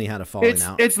recently had a falling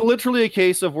out. It's literally a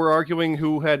case of we're arguing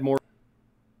who had more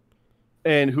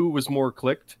and who was more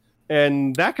clicked,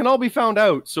 and that can all be found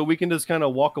out. So we can just kind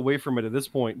of walk away from it at this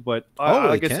point. But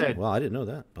like I said, well, I didn't know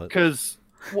that, but because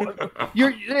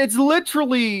it's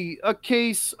literally a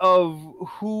case of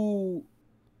who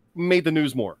made the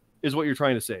news more is what you're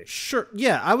trying to say. sure.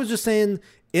 Yeah, I was just saying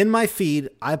in my feed,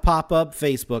 I pop up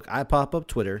Facebook, I pop up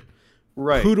Twitter.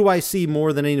 Right. Who do I see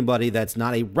more than anybody that's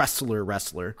not a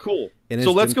wrestler? Cool. And So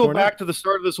it's let's Jim go Cornette. back to the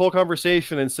start of this whole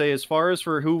conversation and say, as far as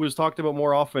for who was talked about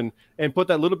more often, and put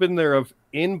that little bit in there of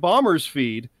in Bomber's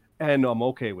feed, and I'm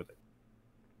okay with it.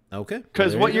 Okay.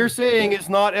 Because There what you you're go. saying is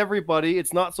not everybody,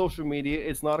 it's not social media,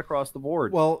 it's not across the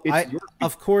board. Well, It's your feed.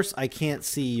 of course I can't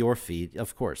see your feed.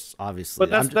 Of course, obviously.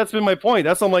 But that's been my point.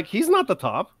 I'm like, he's not the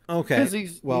top. okay. Because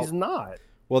he's not.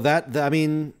 Well, that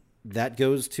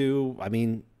goes to,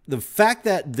 the fact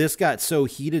that this got so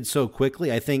heated so quickly,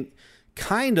 I think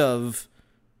kind of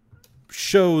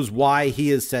shows why he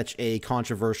is such a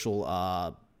controversial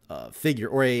figure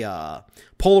or a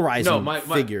polarizing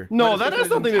figure. No, My that has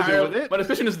discussion is nothing to do with it. My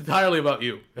discussion is entirely about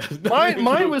you.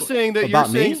 Mine was saying that About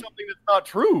you're saying me? something that's not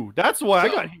true. That's why I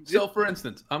got heated. So, for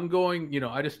instance, I'm going.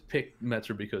 I just picked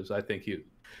Metzer because I think he.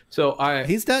 So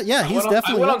He's I went on-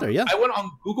 definitely I went up on- there. Yeah. I went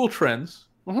on Google Trends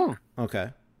Okay.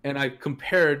 and I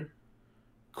compared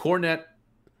Cornette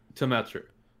to Metzer.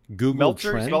 Google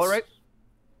Meltzer, Trends. spell it right?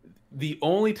 The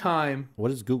only time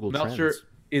What is Google Meltzer Trends?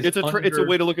 is It's a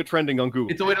way to look at trending on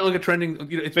Google. It's a way to look at trending.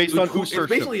 It's Based on who it's searched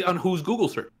basically on who's Google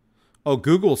search. Oh,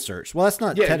 Google search. Well, that's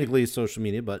not Yeah. technically social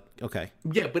media, but okay.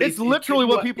 Yeah, but It's literally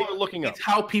what people are looking up. It's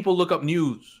how people look up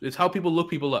news. It's how people look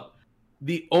people up.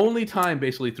 The only time,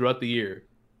 basically, throughout the year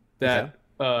that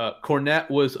Cornette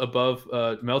was above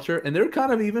Meltzer, and they're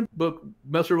kind of even, but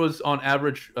Meltzer was on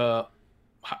average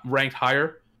ranked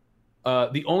higher.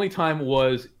 The only time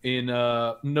was in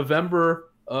November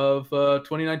of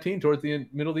 2019, towards the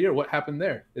middle of the year. What happened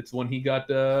there? It's when he got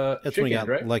That's when he got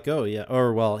right? let go, yeah.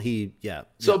 Or well, he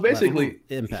So left basically,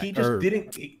 Impact, he just or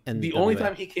didn't. NWA. The only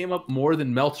time he came up more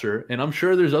than Meltzer, and I'm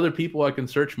sure there's other people I can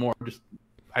search more.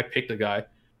 I picked a guy.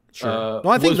 Sure. No,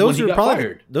 I think was those when he are got probably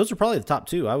fired. those are probably the top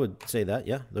two. I would say that.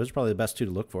 Yeah, those are probably the best two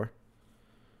to look for.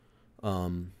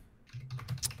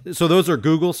 So those are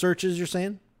Google searches. You're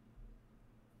saying?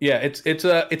 Yeah, it's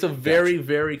a very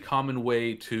very common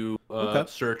way to Okay.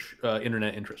 search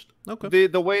internet interest. Okay.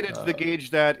 The way to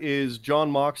gauge that is John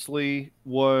Moxley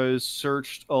was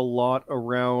searched a lot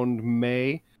around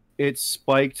May. It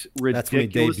spiked That's when he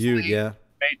ridiculously. debuted. Yeah.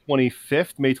 May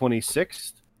 25th, May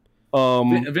 26th.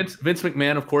 Vince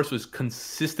McMahon, of course, was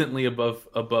consistently above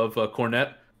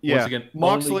Cornette. Yeah, Once again, only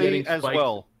Moxley getting as spiked-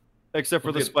 well, except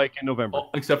for the Okay. spike in November.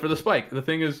 Except for the spike. The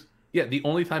thing is, the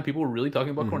only time people were really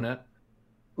talking about Mm-hmm. Cornette.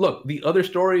 Look, the other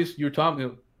stories you're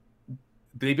talking,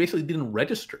 they basically didn't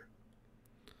register.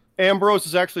 Ambrose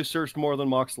is actually searched more than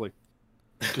Moxley.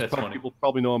 That's funny. People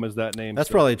probably know him as that name. That's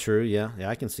so. probably true. Yeah. Yeah,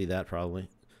 I can see that probably.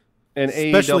 And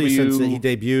Especially AEW, since he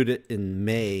debuted it in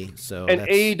May. So and that's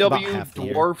about AEW half the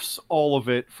year. dwarfs all of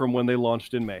it from when they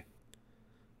launched in May.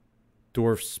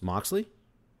 Dwarfs Moxley.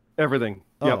 Everything.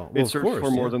 Oh, Yep, well, it's of searched course,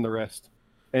 for more yeah. than the rest.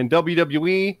 And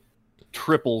WWE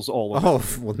triples all of it.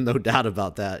 Oh, well, no doubt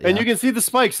about that. And yeah. you can see the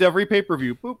spikes every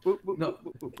pay-per-view. Boop, boop, boop, No.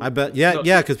 boop, boop, boop. I bet.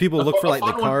 Yeah, because people look for like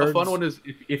the cards. A fun one is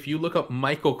if you look up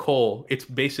Michael Cole, it's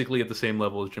basically at the same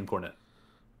level as Jim Cornette.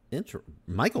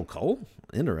 Michael Cole?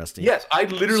 Interesting. Yes, I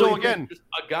literally So again, just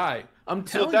a guy. I'm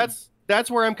So telling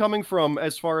that's where I'm coming from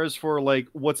as far as for like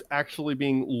what's actually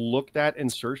being looked at and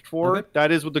searched for. Okay.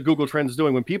 That is what the Google Trends is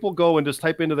doing. When people go and just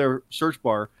type into their search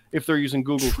bar, if they're using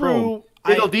Google Chrome,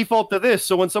 it'll default to this.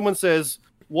 So when someone says,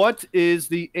 "What is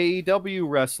the AEW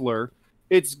wrestler?"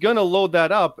 it's gonna load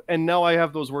that up, and now I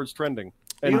have those words trending,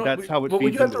 and that's how it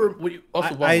feeds.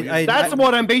 That's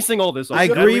what I'm basing all this on. I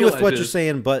agree with what you're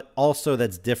saying, but also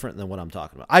that's different than what I'm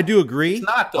talking about. I do agree. It's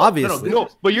not, though. Obviously. No,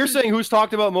 but you're saying who's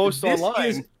talked about most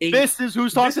online. This is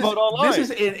who's talked about online.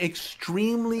 This is an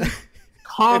extremely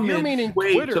common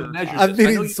way Twitter, to measure I'm this.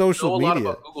 meaning social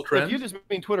media. Google Trends. If you just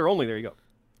mean Twitter only, there you go.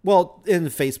 Well, in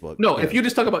Facebook. No, yeah. if you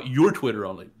just talk about your Twitter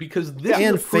only, because this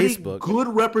And is a pretty Facebook. good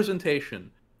representation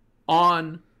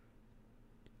on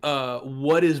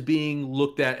what is being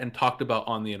looked at and talked about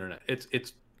on the internet.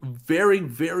 It's very,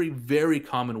 very, very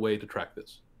common way to track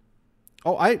this.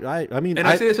 Oh, I mean, And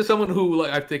I say this as someone who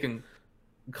I've taken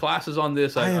classes on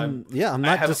this. I'm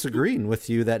not disagreeing with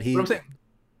you that he. But I'm saying,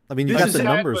 I mean, you got the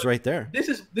numbers right there. This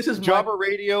is Jobber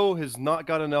Radio has not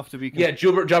got enough to be.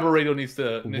 Jobber Radio needs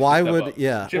to. Why would up.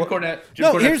 yeah? Jim Cornette.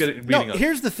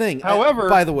 Here's the thing. However,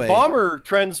 by the way, Bomber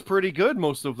trends pretty good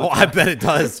most of the time. I bet it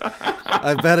does.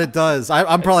 I bet it does.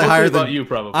 I'm probably higher than you.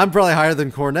 Probably. I'm probably higher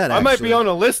than Cornette. I might be on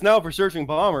a list now for searching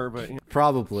Bomber, but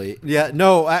probably. Yeah.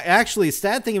 No. Actually,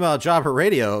 sad thing about Jobber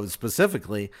Radio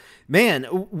specifically,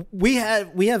 man, we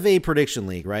have a prediction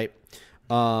league, right?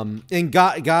 And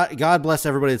God bless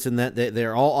everybody that's in that.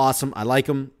 They're all awesome. I like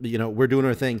them. You know, we're doing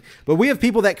our thing. But we have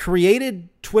people that created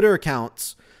Twitter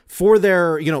accounts for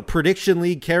their, prediction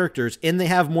league characters, and they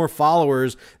have more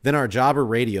followers than our Jobber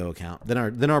Radio account, than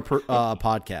our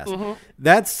podcast. Mm-hmm.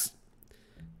 That's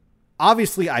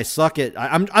obviously I suck at.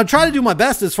 I'm trying to do my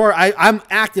best as far. I'm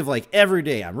active like every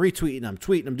day. I'm retweeting. I'm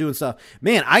tweeting. I'm doing stuff.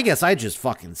 Man, I guess I just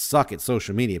fucking suck at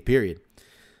social media. Period.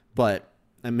 But.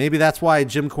 And maybe that's why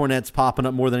Jim Cornette's popping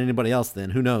up more than anybody else then.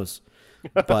 Who knows?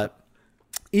 But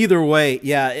either way,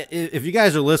 yeah, if you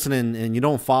guys are listening and you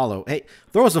don't follow, hey,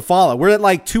 throw us a follow. We're at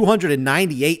like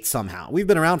 298 somehow. We've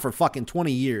been around for fucking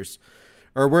 20 years.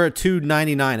 Or we're at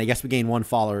 299. I guess we gained one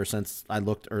follower since I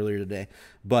looked earlier today.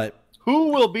 But who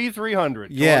will be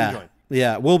 300? Yeah.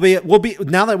 Yeah, we'll be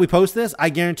now that we post this, I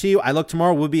guarantee you, I look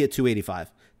tomorrow, we'll be at 285.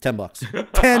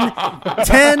 $10.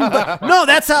 10. No,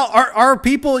 that's how our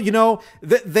people,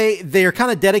 they are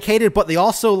kind of dedicated, but they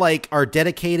also like are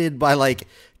dedicated by like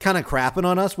kind of crapping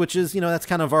on us, which is, that's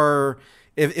kind of our,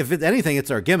 if it's anything,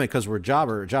 it's our gimmick because we're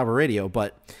Jobber Radio.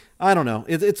 But I don't know.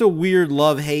 It's a weird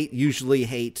usually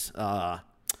hate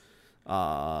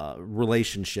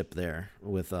relationship there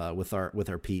with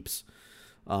our peeps.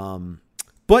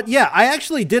 But yeah, I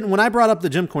actually didn't, when I brought up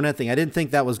the Jim Cornette thing, I didn't think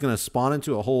that was going to spawn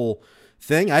into a whole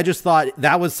thing. I just thought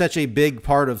that was such a big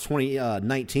part of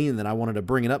 2019 that I wanted to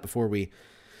bring it up before we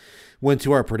went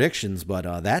to our predictions.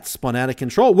 But that spun out of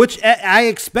control, which I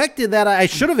expected that. I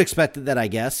should have expected that, I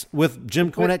guess, with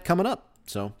Jim Cornette coming up.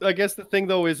 So I guess the thing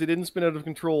though is it didn't spin out of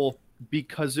control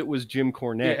because it was Jim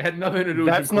Cornette. Yeah, it had nothing to do with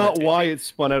That's Jim not Cornette. why it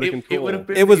spun out of control.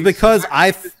 It was because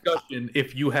discussion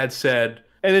if you had said.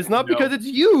 And it's not because it's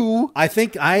you. I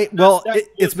think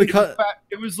it's because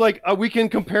it was like we can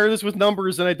compare this with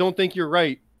numbers, and I don't think you're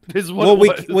right. This is what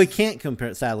we can't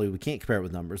compare. Sadly, we can't compare it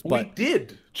with numbers. But we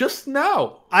did just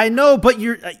now. I know, but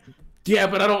you're. Yeah,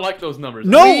 but I don't like those numbers.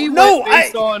 No,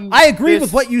 I agree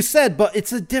with what you said, but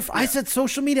it's a different. Yeah. I said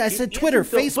social media. I said Twitter,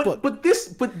 Facebook. But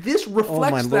this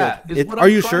reflects that. Are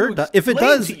you sure? If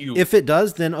it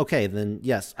does, then okay, then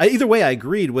yes. Either way, I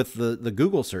agreed with the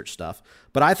Google search stuff,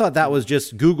 but I thought that was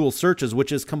just Google searches,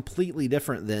 which is completely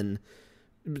different than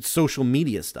social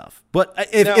media stuff. But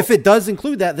if it does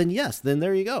include that, then yes, then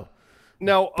there you go.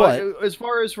 Now, as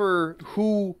far as for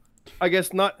who, I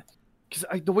guess not. Because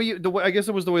I guess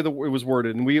it was the way it was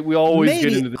worded, and we always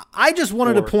get into this. I just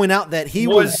wanted to point out that he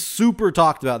was super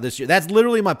talked about this year. That's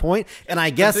literally my point, and I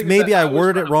guess maybe I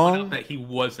worded it wrong. That he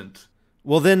wasn't.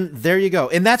 Well, then there you go,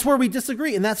 and that's where we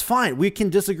disagree, and that's fine. We can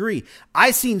disagree.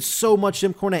 I seen so much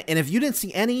Jim Cornette, and if you didn't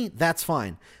see any, that's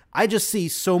fine. I just see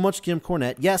so much Jim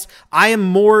Cornette. Yes, I am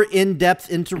more in depth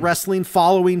into wrestling,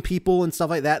 following people and stuff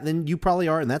like that than you probably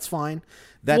are, and that's fine.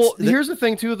 Here's the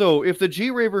thing too, though. If the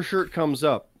G-Raver shirt comes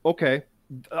up. Okay,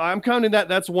 I'm counting that.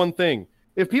 That's one thing.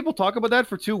 If people talk about that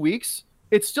for 2 weeks,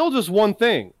 it's still just one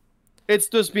thing. It's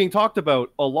just being talked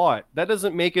about a lot. That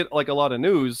doesn't make it like a lot of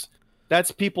news.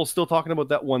 That's people still talking about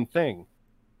that one thing.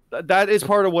 that is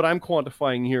part of what I'm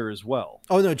quantifying here as well.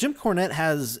 Oh no, Jim Cornette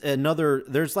has another.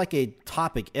 There's like a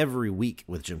topic every week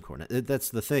with Jim Cornette. That's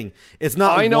the thing. It's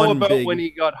not. I know one about big... when he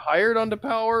got hired onto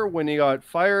Power, when he got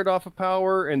fired off of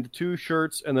Power, and the 2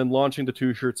 shirts, and then launching the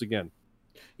 2 shirts again.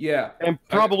 Yeah, and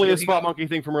probably a Spot Monkey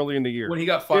thing from early in the year. When he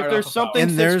got fired, if there's something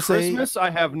since Christmas,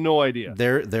 I have no idea.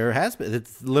 There has been.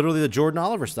 It's literally the Jordan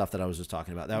Oliver stuff that I was just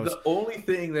talking about. That was the only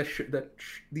thing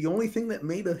the only thing that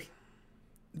made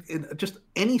just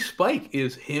any spike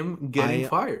is him getting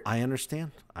fired. I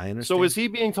understand. So is he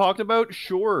being talked about?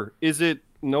 Sure. Is it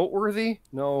noteworthy?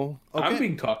 No. Okay. I'm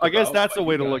being talked about. I guess that's the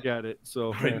way to look at it.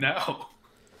 So now.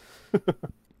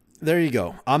 There you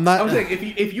go. I'm not. I was saying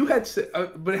if you had said,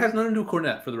 but it has nothing to do with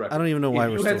Cornette for the record. I don't even know why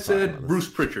if you had said Bruce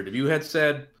Pritchard, if you had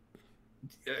said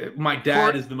my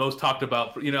dad is the most talked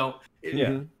about,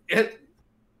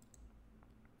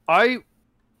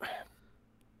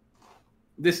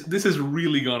 This has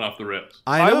really gone off the rails.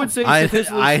 I would say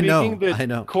statistically speaking I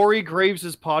know. Corey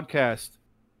Graves' podcast,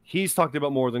 he's talked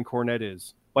about more than Cornette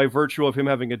is by virtue of him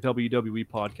having a WWE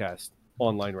podcast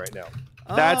online right now.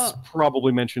 That's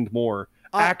probably mentioned more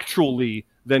actually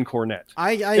than Cornette.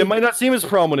 It might not seem as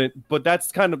prominent, but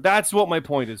that's what my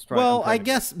point is. I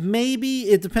guess maybe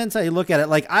it depends how you look at it.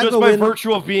 Like I just go by in,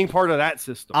 virtue of being part of that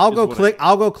system. I'll go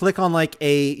click on like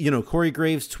a Corey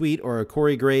Graves tweet or a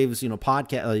Corey Graves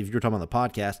podcast. If you're talking about the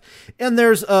podcast, and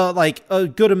there's like a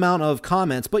good amount of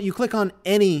comments, but you click on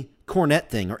any Cornette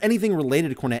thing or anything related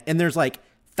to Cornette, and there's like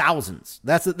thousands.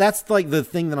 That's like the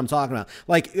thing that I'm talking about.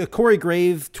 Like a Corey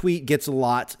Graves tweet gets a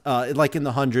lot, like in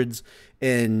the hundreds,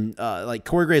 and like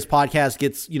Corey Graves podcast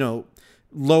gets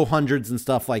low hundreds and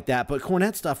stuff like that. But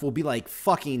Cornette stuff will be like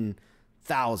fucking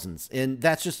thousands, and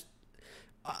that's just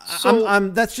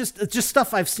that's just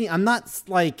stuff I've seen. I'm not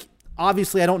like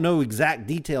obviously I don't know exact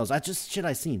details. That's just shit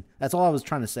I've seen. That's all I was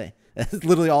trying to say. That's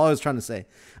literally all I was trying to say.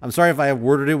 I'm sorry if I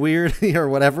worded it weird or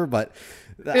whatever, but.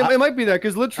 It might be that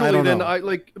because literally then I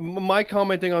like my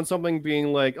commenting on something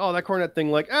being like, oh, that Cornette thing,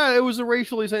 like, it was a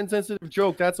racially insensitive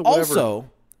joke. That's a whatever.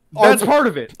 Also, that's part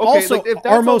of it. Okay, also, like, if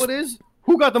that's all it is,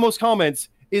 who got the most comments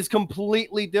is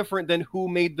completely different than who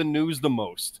made the news the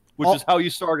most, which is how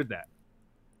you started that.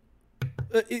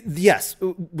 Yes,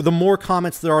 the more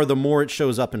comments there are, the more it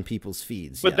shows up in people's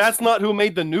feeds. But that's not who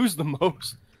made the news the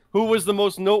most. Who was the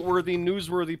most noteworthy,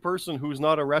 newsworthy person who's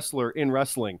not a wrestler in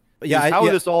wrestling? How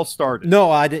this all started.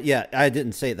 No, I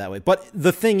didn't say it that way. But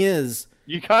the thing is,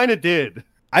 you kind of did.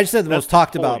 I just said the most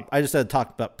talked about. I just said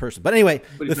talked about person. But anyway,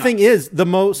 the thing is, the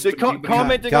most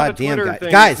commenting on the Twitter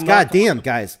thing. Guys,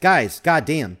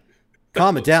 goddamn,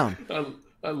 calm it down.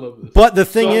 I love this. But the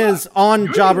thing is,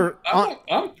 on Jobber,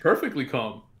 I'm perfectly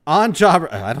calm. On Jobber,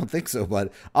 I don't think so,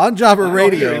 but on Jobber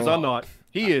Radio, I'm not.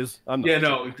 He is. I'm not. Yeah,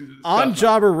 no. On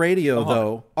Jobber Radio,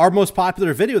 though, our most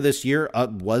popular video this year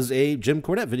was a Jim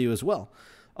Cornette video as well.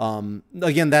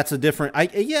 Again, that's a different. I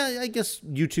guess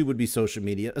YouTube would be social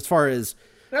media as far as.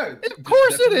 Yeah, of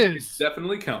course it is. It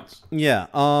definitely counts. Yeah.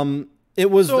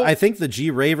 It was. I think the G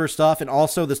Raver stuff and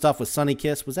also the stuff with Sunny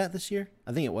Kiss. Was that this year?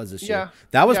 I think it was this year.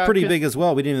 That was pretty big as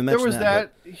well. We didn't even mention that. There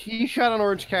was that. He shot on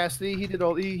Orange Cassidy. He did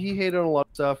all. He hated on a lot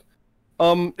of stuff.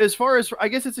 As far as I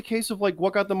guess it's a case of like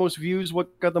what got the most views,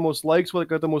 what got the most likes, what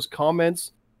got the most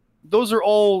comments. Those are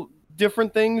all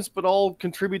different things, but all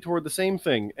contribute toward the same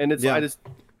thing. And it's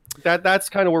that's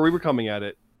kind of where we were coming at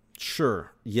it.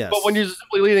 Sure. Yes. But when you're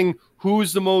simply leading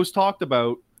who's the most talked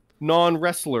about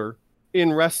non-wrestler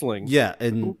in wrestling,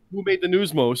 and who made the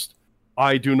news most,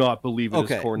 I do not believe it is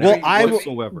Cornette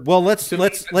whatsoever. Well, let's.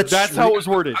 That's how it was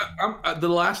worded. The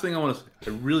last thing I want to say, I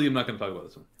really am not going to talk about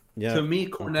this one. Yeah. To me,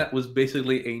 Cornette was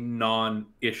basically a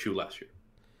non-issue last year.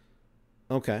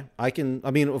 Okay,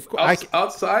 of course.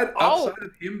 Outside of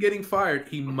him getting fired,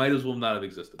 he might as well not have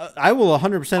existed. I will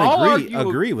 100%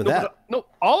 agree with that. No,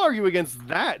 I'll argue against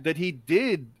that he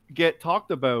did get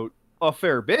talked about a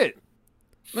fair bit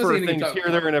for things here,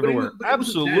 there, and everywhere.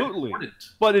 Absolutely,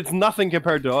 but it's nothing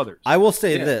compared to others. I will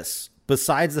say this: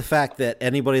 besides the fact that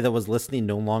anybody that was listening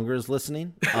no longer is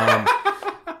listening.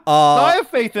 I have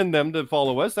faith in them to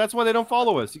follow us. That's why they don't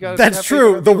follow us. That's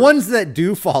true. The ones that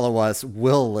do follow us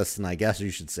will listen. I guess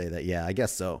you should say that. Yeah, I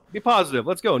guess so. Be positive.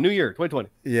 Let's go. New year, 2020.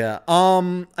 Yeah.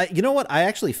 You know what? I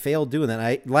actually failed doing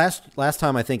that. Last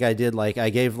time I think I did I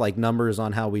gave numbers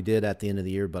on how we did at the end of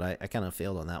the year, but I kind of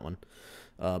failed on that one.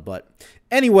 But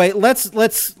anyway, let's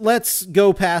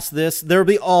go past this. There'll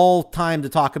be all time to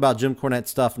talk about Jim Cornette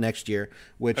stuff next year.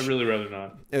 Which I'd really rather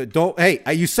not. Don't. Hey,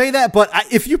 you say that, but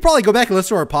if you probably go back and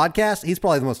listen to our podcast, he's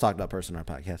probably the most talked about person on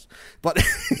our podcast. But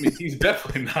I mean, he's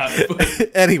definitely not.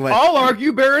 But anyway, I'll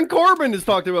argue Baron Corbin is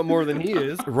talked about more than he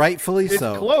is. Rightfully It's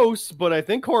so. close, but I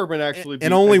think Corbin actually.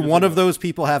 And only one of those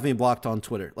people have me blocked on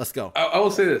Twitter. Let's go. I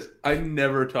will say this: I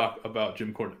never talk about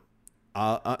Jim Cornette.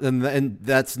 And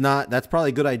that's probably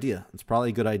a good idea. It's probably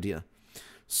a good idea.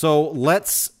 So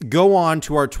let's go on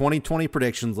to our 2020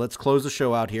 predictions. Let's close the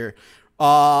show out here.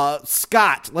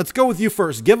 Scott, let's go with you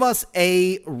first. Give us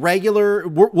a regular.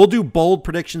 We'll do bold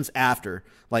predictions after,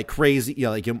 like crazy,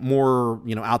 like more,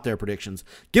 out there predictions.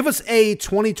 Give us a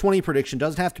 2020 prediction.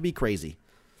 Doesn't have to be crazy.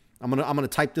 I'm gonna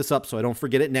type this up so I don't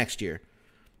forget it next year.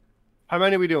 How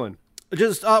many are we doing?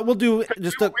 Just we'll do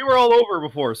just we were all over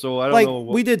before, so I don't know.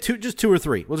 We did two or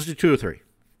three. We'll just do 2 or 3.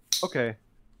 Okay.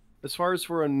 As far as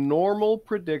for a normal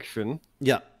prediction,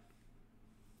 Yeah.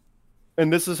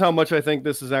 and this is how much I think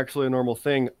this is actually a normal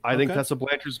thing. I think Tessa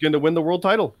Blanchard's going to win the world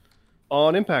title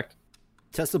on Impact.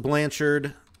 Tessa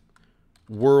Blanchard,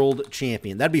 world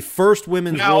champion. That'd be first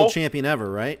women's world champion ever,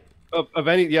 right? Of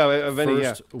any,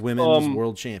 First women's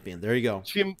world champion. There you go.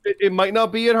 It might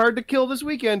not be hard to kill this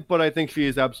weekend, but I think she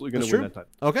is absolutely going to win that title.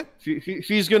 Okay.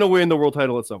 She's going to win the world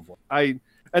title at some point. I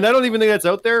don't even think that's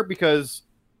out there because,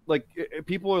 like,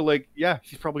 people are like, yeah,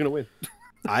 she's probably going to win.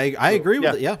 I agree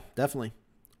with it. Yeah, definitely.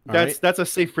 That's a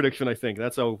safe prediction, I think.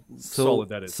 That's how solid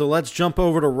that is. So let's jump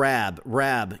over to Rab.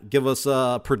 Rab, give us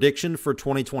a prediction for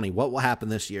 2020. What will happen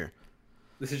this year?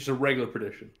 This is just a regular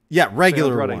prediction. Yeah,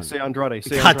 regular one. Say Andrade.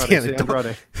 Say God Andrade. damn Say it!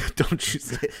 Andrade. Don't you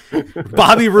say it.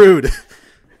 Bobby Roode.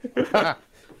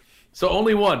 So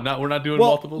only one. We're not doing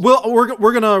multiples. Well, we're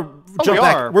gonna jump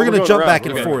back. We're gonna jump back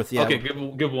and okay. forth. Yeah. Okay,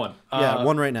 give one.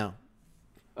 One right now.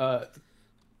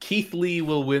 Keith Lee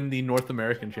will win the North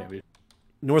American Championship.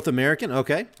 North American,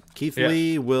 okay. Keith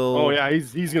Lee will. Oh yeah,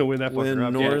 he's gonna win that. Win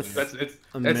North.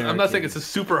 I'm not saying it's a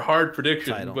super hard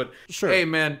prediction, title. but sure. Hey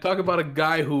man, talk about a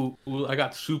guy who I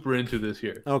got super into this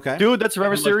year. Okay, dude, that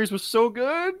Survivor Series was so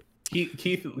good.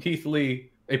 Keith Lee,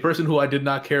 a person who I did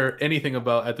not care anything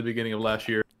about at the beginning of last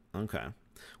year. Okay,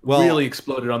 well, really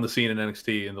exploded on the scene in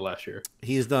NXT in the last year.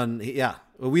 He's done. Yeah,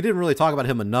 we didn't really talk about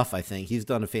him enough. I think he's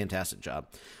done a fantastic job.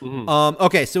 Mm-hmm.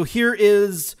 Okay, so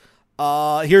here's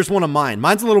one of mine.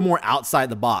 Mine's a little more outside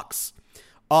the box.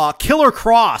 Killer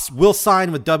Cross will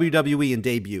sign with WWE and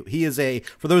debut. He is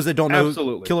for those that don't know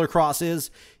who Killer Cross is,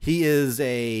 he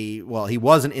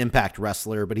was an Impact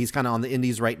wrestler, but he's kind of on the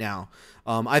indies right now.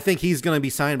 I think he's going to be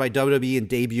signed by WWE and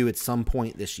debut at some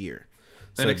point this year.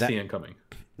 So NXT incoming.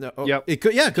 Yep. It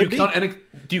could be.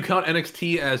 Do you count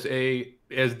NXT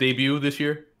as debut this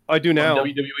year? I do now. On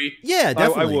WWE? Yeah,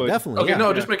 definitely. I would. Definitely.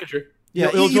 Okay, just making sure. Yeah,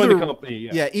 he'll join the company.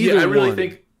 Yeah,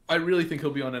 I really think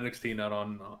he'll be on NXT, not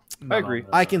on. I agree.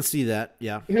 I can see that.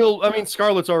 Yeah.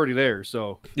 Scarlett's already there,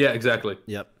 so. Yeah, exactly.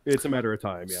 Yep. It's a matter of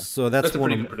time. Yeah. So that's a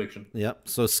pretty good prediction. Yep.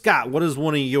 So Scott, what is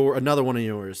another one of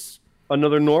yours?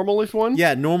 Another normalish one?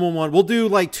 Yeah, normal one. We'll do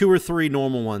like 2 or 3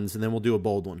 normal ones, and then we'll do a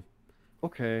bold one.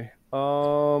 Okay.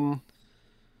 Or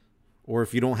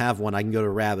if you don't have one, I can go to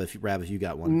Rab if you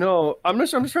got one. No, I'm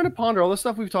just trying to ponder all the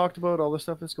stuff we've talked about, all the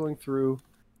stuff that's going through.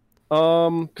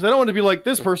 Because I don't want to be like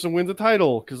this person wins a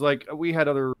title, because like we had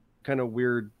other kind of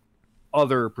weird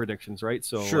other predictions, right?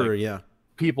 So sure, yeah.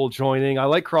 People joining, I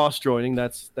like cross joining.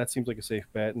 That seems like a safe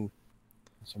bet, and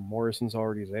so Morrison's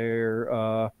already there.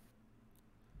 All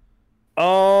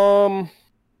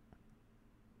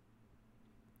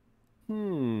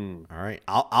right,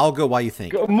 I'll go while you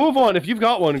think. Move on. If you've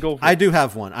got one, go for it. I do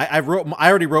have one. I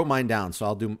already wrote mine down, so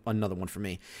I'll do another one for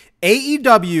me.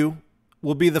 AEW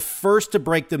will be the first to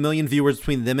break the 1 million viewers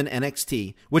between them and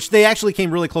NXT, which they actually came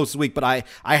really close this week, but I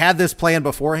had this plan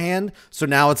beforehand, so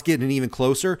now it's getting even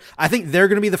closer. I think they're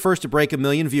going to be the first to break 1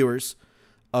 million viewers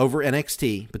over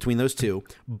NXT between those two.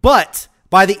 But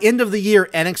by the end of the year,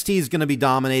 NXT is going to be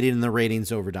dominated in the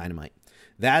ratings over Dynamite.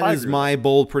 That is my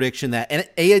bold prediction that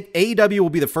AEW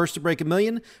will be the first to break 1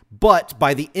 million, but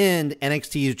by the end,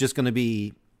 NXT is just going to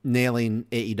be nailing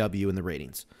AEW in the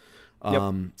ratings.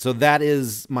 So that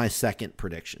is my second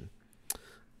prediction.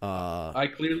 I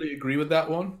clearly agree with that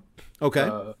one. Okay.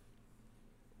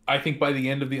 I think by the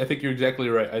end of I think you're exactly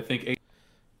right. I think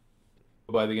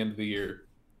by the end of the year,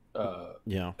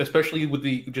 especially with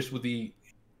the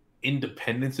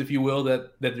independence, if you will,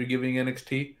 that they're giving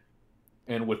NXT,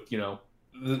 and with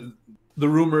the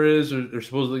rumor is they're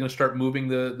supposedly going to start moving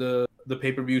the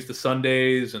pay-per-views to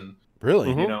Sundays, and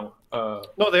really, no,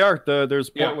 they are. There's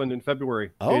Portland in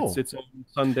February. Oh, it's on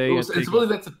Sunday. It's really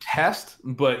that's a test,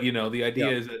 but the idea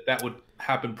is that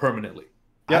happen permanently.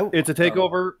 Yeah, it's a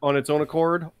takeover on its own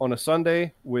accord on a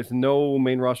Sunday with no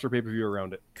main roster pay-per-view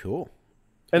around it. Cool.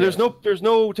 And there's no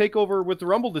takeover with the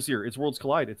Rumble this year. It's Worlds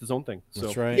Collide. It's its own thing. So.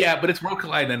 That's right. Yeah, but it's World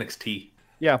Collide NXT.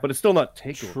 Yeah, but it's still not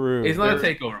takeover. True. It's not a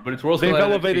takeover, but it's World They've Collide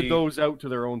elevated NXT, those out to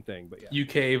their own thing. But yeah,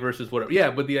 UK versus whatever.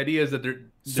 Yeah, but the idea is that they're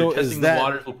So is testing that- the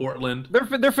waters with Portland.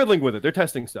 they're fiddling with it. They're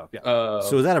testing stuff. Yeah.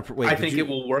 So is that a wait? I did think you- it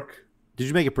will work. Did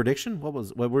you make a prediction? What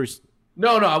were?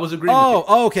 No, I was agreeing. with you.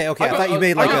 Oh, okay. I thought you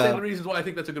made like I'll say a. the reasons why I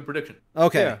think that's a good prediction.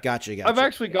 Okay, Yeah. gotcha. I've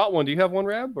actually got one. Do you have one,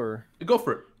 Rab? Or Go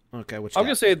for it. Okay, which I'm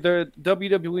gonna say the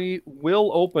WWE will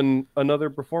open another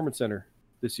performance center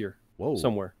this year whoa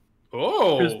somewhere.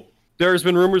 Oh, There's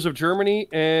been rumors of Germany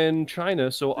and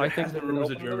China, so I think has they're been gonna rumors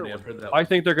of open another Germany. one. I've heard that. I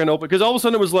think they're going to open because all of a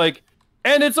sudden it was like,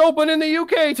 and it's open in the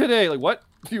UK today. Like what?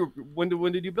 When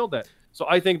did you build that? So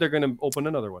I think they're going to open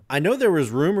another one. I know there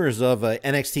was rumors of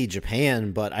NXT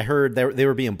Japan, but I heard they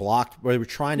were being blocked. They were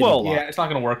trying to be blocked. Yeah, it's not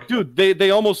going to work. Dude,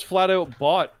 they almost flat out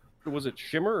bought. Was it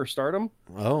Shimmer or Stardom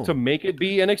Oh, to make it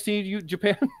be NXT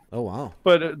Japan? oh wow.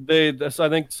 But I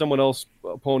think someone else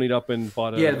ponied up and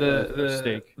bought a, Yeah, a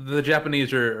stake. the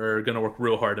Japanese are going to work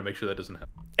real hard to make sure that doesn't happen.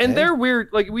 And Okay. they're weird.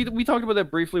 Like we talked about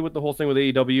that briefly with the whole thing with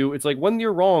AEW. It's like when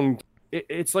you're wrong,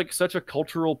 it's like such a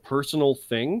cultural, personal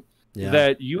thing Yeah.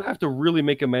 that you have to really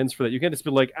make amends for that. You can't just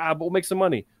be like, but we'll make some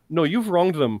money. No, you've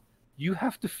wronged them. You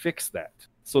have to fix that.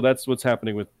 So that's what's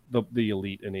happening with the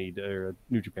Elite and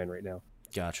New Japan right now.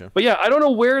 Gotcha. But yeah, I don't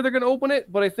know where they're going to open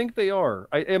it, but I think they are.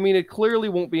 I mean, it clearly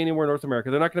won't be anywhere in North America.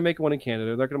 They're not going to make one in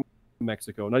Canada. They're not going to make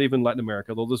Mexico, not even Latin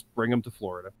America. They'll just bring them to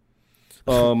Florida.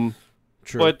 True.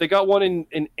 But they got one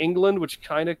in England, which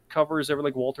kind of covers everything.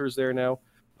 Like Walter's there now.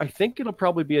 I think it'll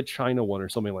probably be a China one or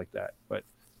something like that. But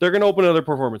they're going to open another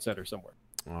performance center somewhere.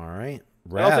 All right.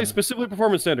 And I'll say Rab. specifically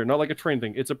performance center, not like a train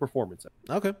thing. It's a performance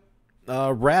center. Okay.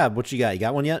 Rab, what you got? You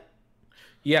got one yet?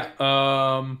 Yeah.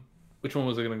 Which one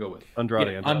was I going to go with?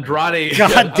 Andrade. Andrade.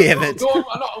 God damn it.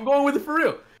 I'm going with it for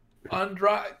real.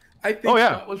 Andrade. I think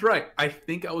Scott was right. I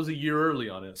think I was a year early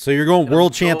on it. So you're going And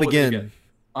world I'm champ going with it again.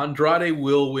 Andrade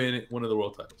will win one of the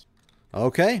world titles.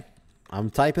 Okay. I'm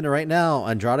typing it right now.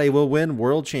 Andrade will win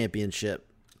world championship.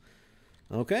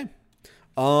 Okay.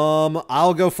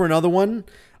 I'll go for another one.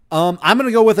 I'm going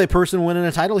to go with a person winning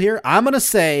a title here. I'm going to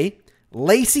say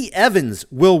Lacey Evans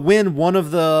will win one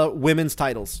of the women's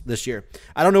titles this year.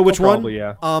 I don't know which probably,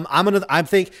 one. yeah. I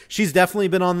think she's definitely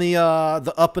been on the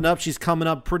up and up. She's coming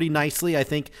up pretty nicely. I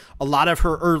think a lot of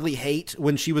her early hate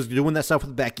when she was doing that stuff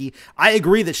with Becky. I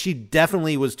agree that she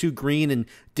definitely was too green and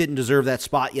didn't deserve that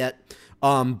spot yet.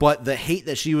 But the hate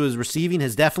that she was receiving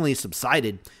has definitely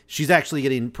subsided. She's actually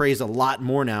getting praised a lot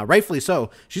more now, rightfully so.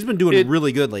 She's been doing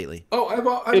really good lately. Oh,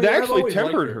 It actually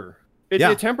tempered her. It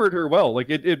Yeah. tempered her well. Like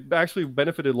it actually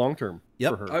benefited long term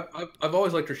Yep. for her. I've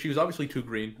always liked her. She was obviously too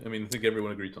green. I mean, I think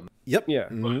everyone agrees on that. Yep. Yeah.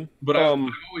 Mhm. But I've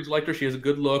always liked her. She has a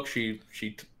good look. She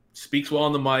speaks well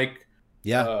on the mic.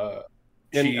 Yeah.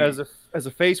 And She- as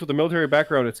a face with a military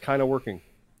background, it's kind of working.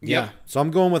 Yeah. So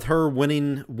I'm going with her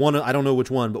winning one. I don't know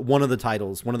which one, but one of the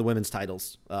titles, one of the women's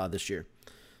titles this year.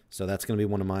 So that's going to be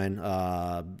one of mine.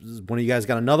 One of you guys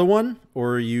got another one,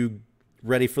 or are you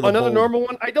ready for the Another bold? normal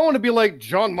one. I don't want to be like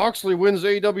John Moxley wins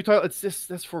AEW title. It's just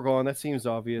that's foregone. That seems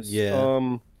obvious. Yeah.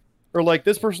 Or like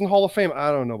this person Hall of Fame.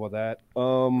 I don't know about that.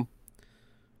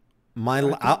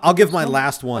 I'll give my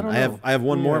last one. I don't know. I have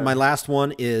one more. Yeah. My last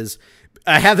one is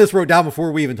I have this wrote down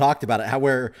before we even talked about it. How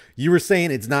where you were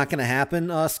saying it's not going to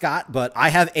happen, Scott, but I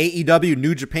have AEW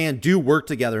New Japan do work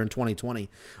together in 2020.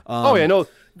 Oh yeah, no,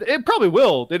 it probably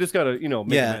will. They just gotta make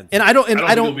yeah, amends. and I don't think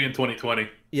it'll be in 2020.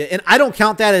 Yeah, and I don't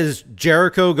count that as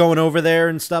Jericho going over there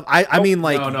and stuff. I mean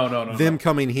like no, them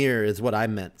coming here is what I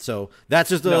meant. So that's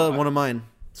just one of mine.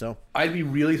 So I'd be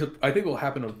really. I think it will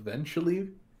happen eventually.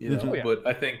 You know, Oh, yeah. but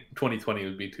I think 2020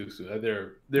 would be too soon.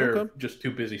 They're Okay. just too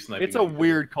busy sniping. It's a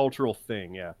weird cultural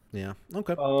thing. Yeah. yeah,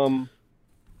 okay. Um,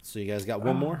 So you guys got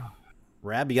one more?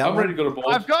 Rab, you got I'm one? ready to go to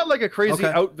bold. I've got like a crazy Okay.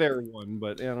 out there one,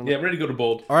 but I don't know. Yeah, I'm ready to go to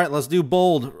bold. All right, let's do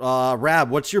bold. Rab,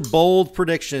 what's your bold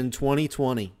prediction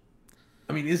 2020?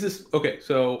 I mean, is this okay?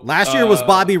 So Last year was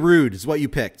Bobby Roode is what you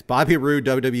picked. Bobby Roode,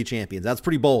 WWE champions. That's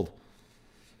pretty bold.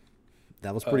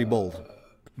 That was pretty bold.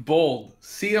 bold.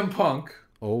 CM Punk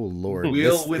Oh Lord,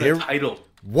 will win here- a title.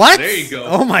 What? There you go.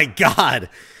 Oh my God,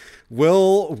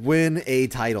 will win a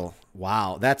title.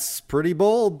 Wow, that's pretty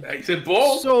bold. I said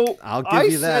bold. So I'll give I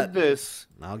you said that. this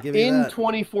I'll give you in that.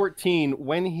 2014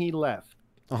 when he left.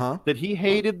 That he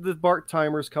hated the Bart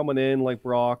timers coming in like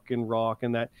Brock and Rock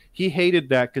and that. He hated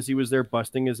that because he was there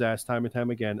busting his ass time and time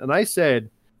again. And I said,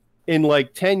 in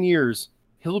like 10 years,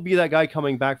 he'll be that guy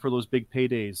coming back for those big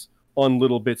paydays on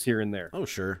little bits here and there. Oh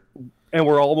sure. And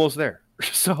we're almost there.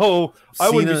 So I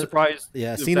wouldn't be Cena- surprised.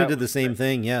 Yeah, if Cena that did the was- same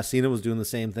thing. Yeah, Cena was doing the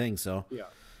same thing. So Yeah.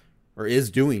 or is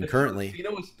doing currently.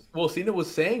 Cena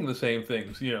was saying the same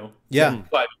things, Yeah.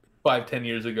 10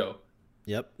 years ago.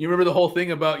 Yep. You remember the whole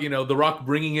thing about, The Rock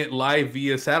bringing it live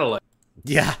via satellite?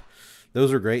 Yeah.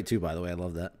 Those are great too, by the way. I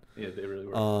love that. Yeah, they really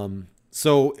were.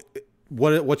 So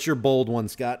what's your bold one,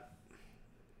 Scott?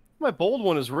 My bold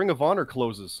one is Ring of Honor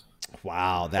closes.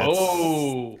 Wow,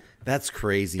 that's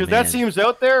crazy. Because Man. that seems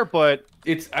out there, but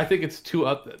I think it's too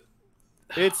up there.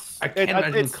 it's I can't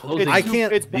imagine closing I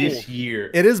can't- It's this bold.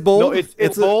 year. It is bold. No,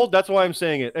 it's bold. That's why I'm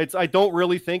saying it. I don't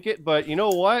really think it, but you know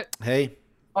what? Hey,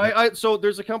 So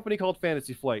there's a company called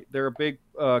Fantasy Flight. They're a big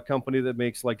company that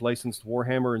makes like licensed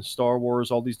Warhammer and Star Wars,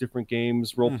 all these different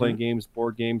games, role-playing games,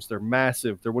 board games. They're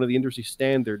massive. They're one of the industry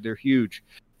standard. They're huge.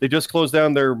 They just closed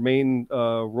down their main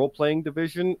role-playing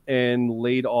division and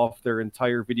laid off their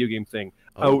entire video game thing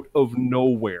out of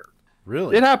nowhere.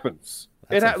 really? It happens.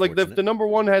 That's Like unfortunate. the number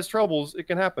one has troubles, it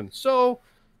can happen. So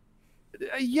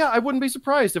yeah, I wouldn't be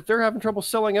surprised if they're having trouble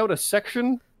selling out a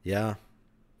section. Yeah.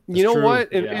 You know true.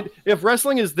 what? Yeah. If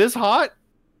wrestling is this hot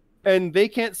and they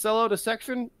can't sell out a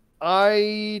section,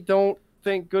 I don't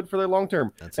think good for their long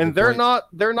term. That's a And good point.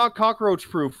 they're not cockroach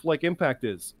proof like Impact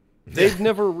is. They've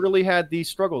never really had these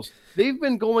struggles. They've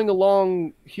been going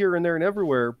along here and there and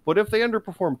everywhere, but if they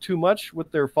underperform too much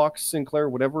with their Fox Sinclair,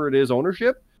 whatever it is,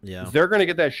 ownership, Yeah. they're going to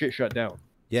get that shit shut down.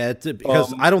 Yeah.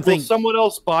 Because I don't Will think. someone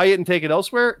else buy it and take it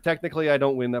elsewhere. Technically, I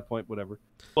don't win that point, whatever.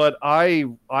 But I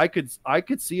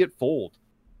could see it fold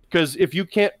because if you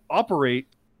can't operate,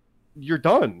 you're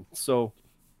done. So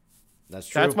That's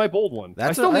true. that's my bold one. That's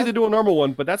I still a- need to do a normal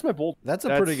one, but that's my bold. That's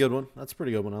a pretty good one. That's a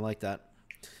pretty good one. I like that.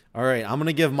 All right, I'm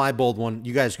gonna give my bold one.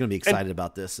 You guys are gonna be excited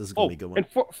about this. This is gonna be a good one.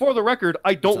 And for the record,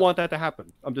 I don't want that to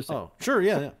happen. I'm just saying. Oh, sure,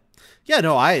 yeah.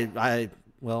 No, I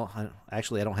don't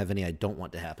have any I don't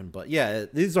want to happen, but yeah,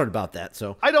 these aren't about that.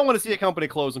 So I don't want to see a company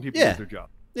close and people Yeah. lose their job.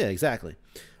 yeah, exactly.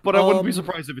 But I wouldn't be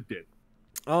surprised if it did.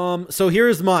 So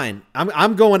here's mine.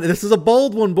 I'm going. This is a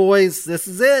bold one, boys. This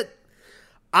is it.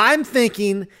 I'm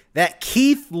thinking that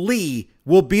Keith Lee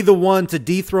will be the one to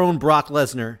dethrone Brock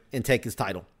Lesnar and take his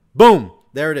title. Boom.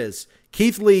 There it is.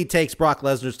 Keith Lee takes Brock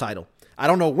Lesnar's title. I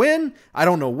don't know when. I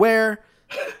don't know where.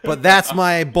 But that's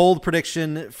my bold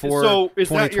prediction for So is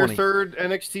that 2020. your third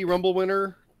NXT Rumble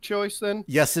winner choice then?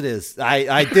 Yes, it is.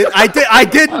 I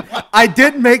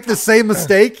did make the same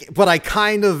mistake, but I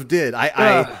kind of did.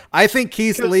 I think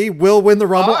Keith Lee will win the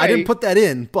Rumble. I didn't put that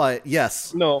in, but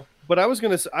yes. No, but I was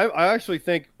gonna say I actually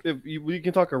think we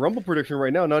can talk a Rumble prediction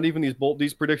right now. Not even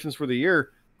these predictions for the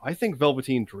year. I think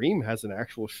Velveteen Dream has an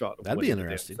actual shot. Of That'd be winning the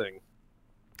damn interesting. thing.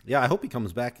 Yeah, I hope he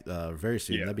comes back very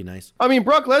soon. Yeah. That'd be nice. I mean,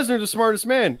 Brock Lesnar's the smartest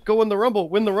man. Go win the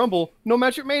Rumble, no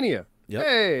match at Mania. Yep.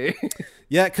 Hey,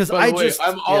 Yeah, because By the way,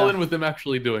 I'm all in with them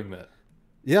actually doing that.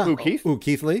 Yeah. Who, Keith? Ooh,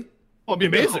 Keith Lee? it'd be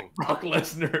amazing. Brock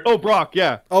Lesnar. Oh, Brock,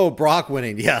 yeah, Oh, Brock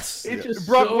winning. Yes. It's just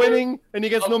Brock so winning, and he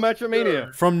gets no match at absurd.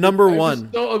 Mania. From number It's one.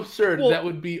 just so absurd. Well- That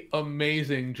would be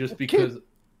amazing just because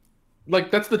like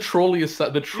that's the trolliest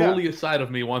side of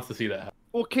me wants to see that happen.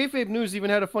 Well, Kayfabe News even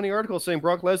had a funny article saying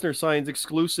Brock Lesnar signs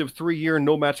exclusive 3-year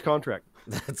no match contract,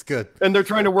 That's good. and they're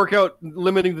trying to work out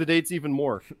limiting the dates even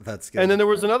more. That's good. And then there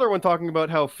was another one talking about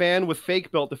how fan with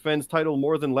fake belt defends title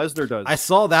more than Lesnar does. I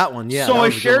saw that one. Yeah. so I was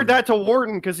a good shared one. that to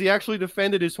Wharton because he actually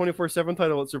defended his 24/7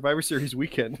 title at Survivor Series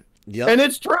weekend, Yep. and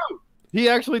it's true. He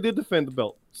actually did defend the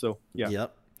belt. So yeah,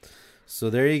 Yep. So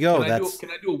there you go. Can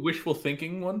I do a wishful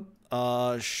thinking one?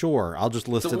 Sure. I'll just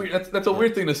list it. That's a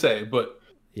weird thing to say, but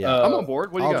Yeah. I'm on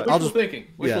board. What do you got? wishful thinking.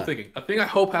 Wishful thinking. A thing I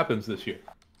hope happens this year.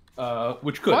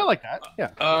 Which could. I like that.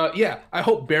 Yeah. Yeah. I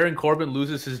hope Baron Corbin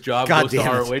loses his job, God goes to damn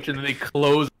it. ROH, and then they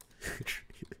close.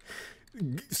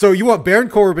 So you want Baron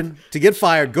Corbin to get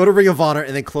fired, go to Ring of Honor,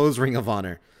 and then close Ring of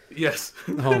Honor. Yes.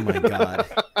 Oh my God.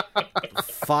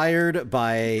 Fired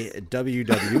by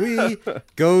WWE,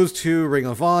 goes to Ring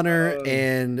of Honor,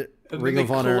 and And Ring then of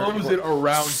they Honor. close it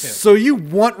around him. So you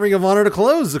want Ring of Honor to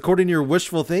close, according to your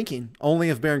wishful thinking. Only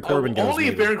if Baron Corbin goes. Only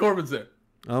if maybe. Baron Corbin's there.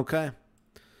 Okay.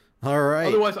 All right.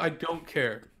 Otherwise, I don't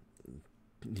care.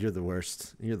 You're the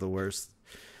worst. You're the worst.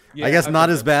 Yeah, I guess not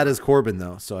think as bad as Corbin,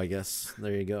 though. So I guess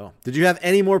there you go. Did you have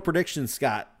any more predictions,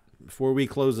 Scott, before we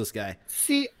close this guy?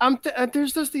 See,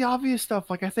 there's just the obvious stuff.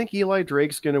 Like I think Eli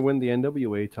Drake's gonna win the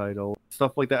NWA title,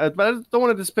 stuff like that. But I just don't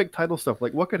want to just pick title stuff.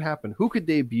 Like what could happen? Who could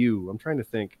debut? I'm trying to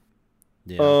think.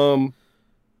 Yeah.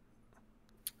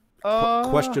 Uh,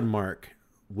 Question mark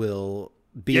will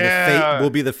be Yeah. will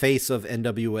be the face of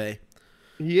NWA.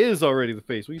 He is already the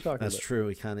face. What are you talking That's about? true.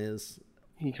 He kind of is.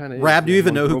 He kind of. Rab, do you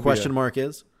even know who Question Mark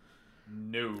is?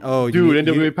 No. Oh, Dude,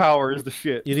 you, NWA Power is the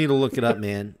shit. you need to look it up,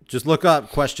 man. Just look up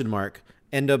Question Mark.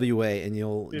 NWA,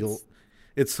 and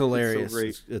it's hilarious. so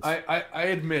great. I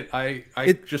admit I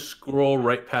just scroll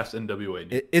right past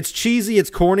NWA. It's cheesy, it's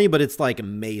corny, but it's like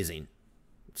amazing.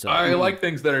 So I like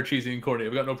things that are cheesy and corny.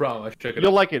 I've got no problem. I should check it out.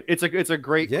 You'll like it. It's a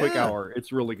great quick hour.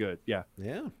 It's really good. Yeah.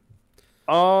 Yeah.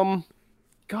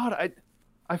 God,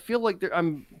 I feel like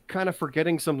I'm kind of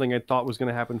forgetting something I thought was going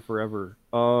to happen forever.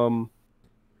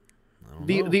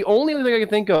 The only other thing I can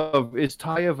think of is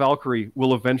Taya Valkyrie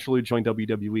will eventually join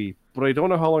WWE, but I don't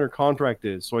know how long her contract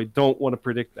is, so I don't want to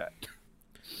predict that.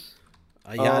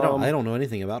 Yeah, I don't know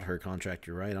anything about her contract.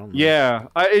 You're right. I don't know. Yeah,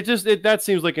 that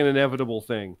seems like an inevitable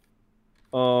thing.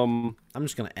 I'm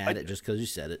just gonna add it just because you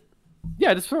said it.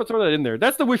 Yeah, just throw that in there.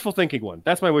 That's the wishful thinking one.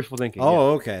 That's my wishful thinking. Oh,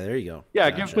 yeah. Okay, there you go. Yeah,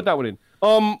 put that one in.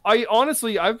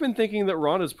 I've been thinking that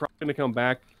Ronda's probably gonna come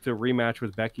back to rematch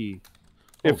with Becky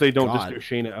if they don't just do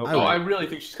Shayna out. I really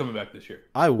think she's coming back this year.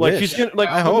 I wish. She's gonna,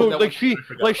 I hope.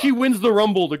 She wins the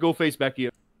Rumble to go face Becky.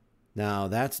 Now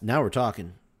we're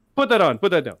talking. Put that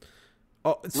down.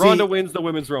 Oh, Ronda wins the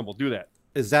Women's Rumble. Do that.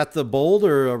 Is that the bold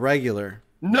or a regular?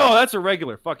 No, that's a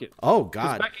regular. Fuck it. Oh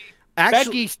God.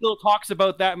 Becky still talks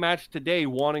about that match today,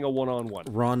 wanting a one-on-one.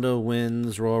 Ronda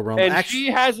wins Royal Rumble, and she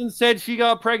hasn't said she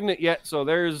got pregnant yet. So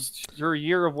there's her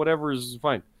year of whatever is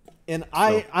fine. And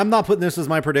I'm not putting this as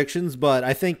my predictions, but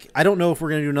I don't know if we're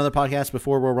going to do another podcast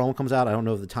before Royal Rumble comes out. I don't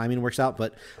know if the timing works out,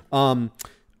 but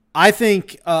I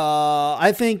think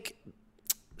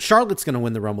Charlotte's going to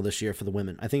win the Rumble this year for the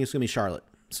women. I think it's going to be Charlotte.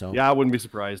 So yeah, I wouldn't be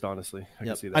surprised, honestly. I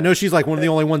can see that. I know she's like one of the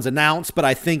only ones announced, but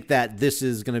I think that this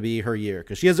is going to be her year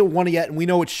because she hasn't won it yet, and we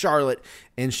know it's Charlotte,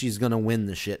 and she's going to win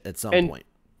the shit at some point.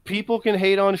 People can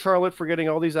hate on Charlotte for getting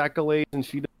all these accolades, and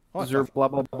she doesn't deserve blah,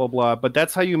 blah, blah, blah, but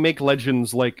that's how you make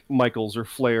legends like Michaels or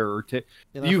Flair.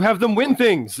 You have them win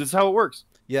things. That's how it works.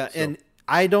 Yeah, so. And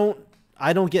I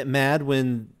don't get mad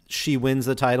when she wins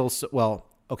the title. Well,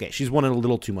 okay, she's won it a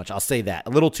little too much. I'll say that. A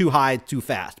little too high, too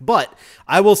fast. But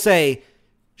I will say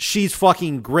she's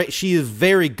fucking great. She is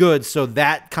very good, so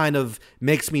that kind of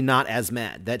makes me not as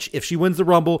mad. That if she wins the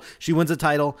Rumble, she wins the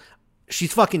title,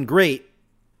 she's fucking great.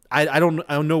 I don't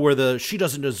know where the she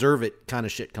doesn't deserve it kind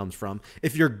of shit comes from.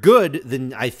 If you're good,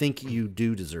 then I think you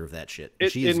do deserve that shit.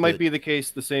 It might be the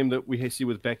case the same that we see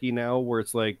with Becky now, where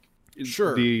it's like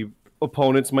the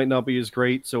opponents might not be as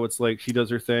great, so it's like she does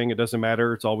her thing. It doesn't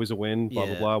matter. It's always a win. Blah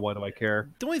blah blah. Why do I care?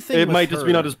 The only thing it might just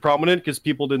be not as prominent because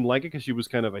people didn't like it because she was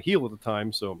kind of a heel at the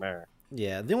time. So man.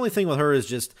 Yeah, the only thing with her is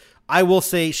just I will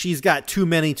say she's got too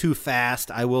many too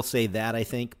fast. I will say that I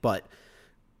think, but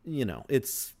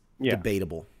it's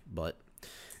debatable. But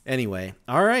anyway,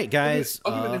 all right, guys.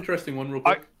 I'll give an interesting one real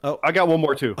quick. I got one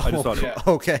more too. I just thought of it.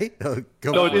 Okay.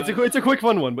 Go on. It's a quick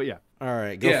fun one, but yeah. All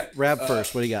right, go Rab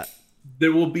first. What do you got?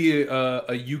 There will be a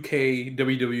UK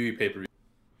WWE pay-per-view.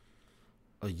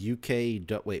 A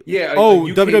UK wait. Yeah.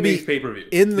 WWE pay-per-view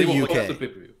in the UK.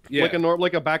 Yeah.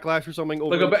 Like a backlash or something.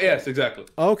 Yes, exactly.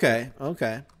 Okay.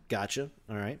 Gotcha.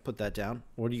 All right, put that down.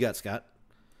 What do you got, Scott?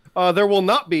 There will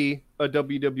not be a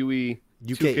WWE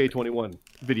UK 2K21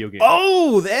 video game.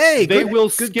 Oh, they will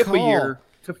skip a year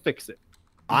to fix it.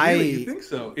 You think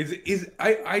so?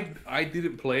 I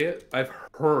didn't play it. I've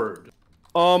heard.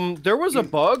 There was a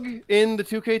bug in the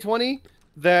 2K20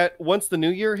 that once the new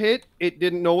year hit, it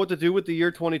didn't know what to do with the year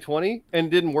 2020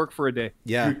 and didn't work for a day.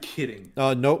 Yeah. You're kidding.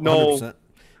 Nope, no. 100%.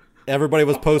 Everybody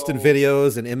was posting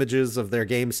videos and images of their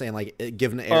game saying like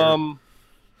giving error.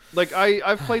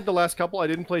 I've played the last couple. I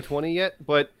didn't play 20 yet,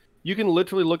 but you can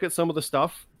literally look at some of the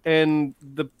stuff, and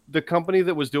the company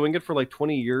that was doing it for like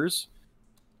 20 years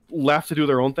left to do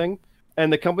their own thing,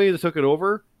 and the company that took it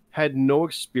over had no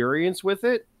experience with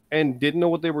it and didn't know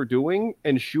what they were doing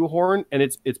and shoehorn, and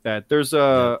it's bad. There's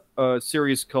a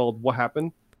series called What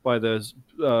Happened by the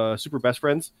Super Best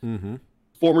Friends,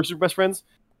 former Super Best Friends.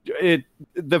 The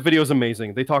video is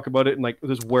amazing. They talk about it and like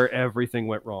this is where everything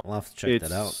went wrong. I'll have to check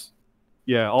that out.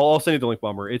 Yeah, I'll send you the link,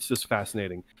 Bomber. It's just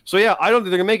fascinating. So yeah, I don't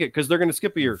think they're gonna make it because they're gonna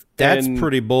skip a year. That's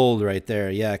pretty bold right there.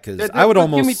 Yeah, because I would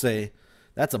almost say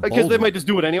that's a bold. Because they might just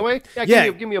do it anyway. Yeah,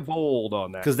 give me a bold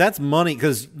on that. Because that's money.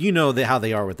 Because how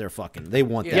they are with their fucking. They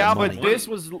want that money. Yeah, but this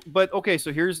was. But okay,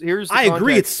 so here's. The I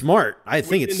agree. It's smart. I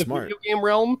think it's smart. In the video game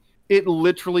realm, it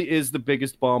literally is the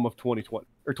biggest bomb of 2020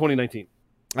 or 2019.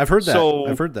 I've heard that. So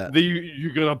I've heard that.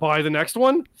 You're gonna buy the next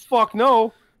one? Fuck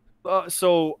no.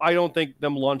 So I don't think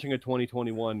them launching a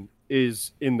 2021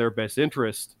 is in their best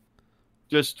interest.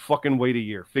 Just fucking wait a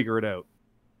year, figure it out.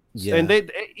 Yeah.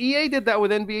 And EA did that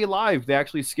with NBA Live. They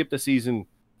actually skipped a season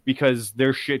because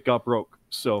their shit got broke.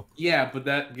 So yeah, but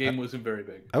that game wasn't very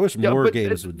big. I wish more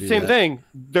games would do same that. Thing.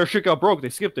 Their shit got broke. They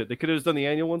skipped it. They could have just done the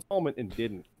annual installment and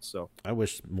didn't. So I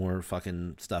wish more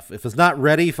fucking stuff. If it's not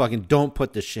ready, fucking don't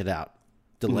put this shit out.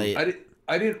 delay it.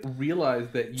 I didn't realize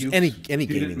that you any didn't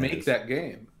gaming make that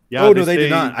game. Yeah, no, they did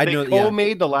not. I they know.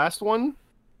 co-made the last one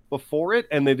before it,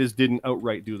 and they just didn't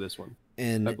outright do this one.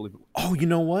 And I believe it. oh, you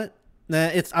know what?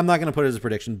 Nah, I'm not gonna put it as a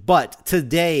prediction, but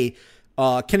today,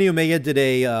 Kenny Omega did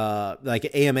a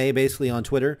like AMA basically on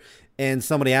Twitter, and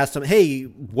somebody asked him, "Hey,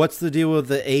 what's the deal with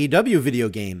the AEW video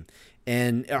game?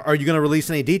 And are you gonna release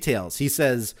any details?" He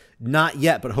says, "Not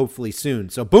yet, but hopefully soon."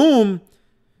 So boom.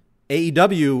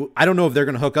 AEW, I don't know if they're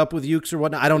going to hook up with Ukes or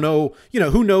whatnot. I don't know.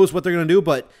 Who knows what they're going to do,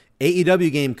 but AEW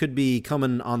game could be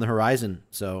coming on the horizon.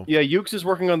 So yeah, Ukes is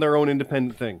working on their own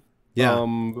independent thing. Yeah.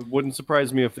 Wouldn't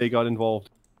surprise me if they got involved.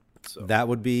 So. That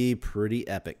would be pretty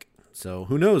epic. So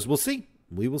who knows? We'll see.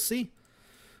 We will see.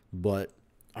 But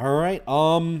all right.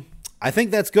 I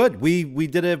think that's good. We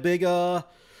did a big I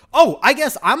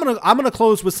guess I'm gonna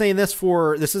close with saying this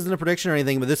isn't a prediction or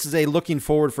anything, but this is a looking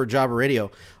forward for Jobber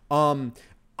Radio.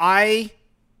 I,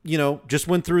 just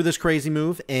went through this crazy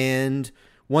move, and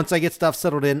once I get stuff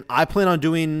settled in, I plan on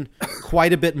doing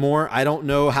quite a bit more. I don't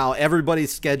know how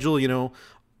everybody's schedule, is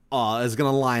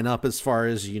going to line up as far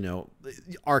as,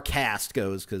 our cast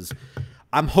goes, because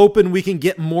I'm hoping we can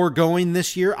get more going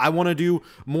this year. I want to do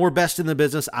more Best in the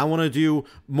Business. I want to do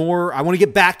more. I want to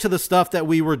get back to the stuff that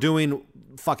we were doing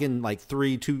fucking like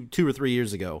 2 or 3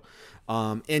 years ago,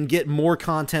 and get more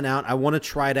content out. I want to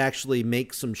try to actually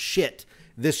make some shit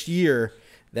this year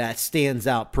that stands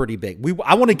out pretty big.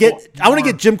 I want to get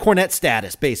Jim Cornette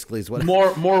status, basically, is what.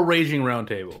 More Raging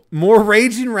Roundtable. More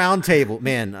Raging Roundtable,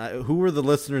 man. Who are the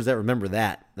listeners that remember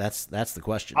that? That's the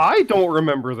question. I don't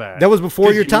remember that. That was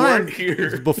before your time. It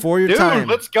was before your Dude, time.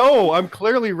 Let's go. I'm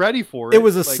clearly ready for it. It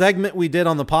was a segment we did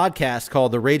on the podcast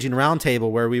called the Raging Roundtable,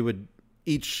 where we would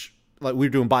we were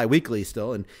doing bi-weekly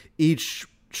still, and each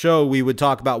show we would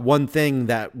talk about one thing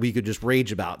that we could just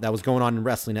rage about that was going on in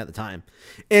wrestling at the time.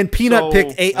 And Peanut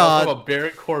picked about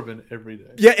Baron Corbin every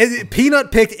day. Yeah,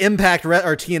 Peanut picked Impact or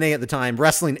TNA at the time,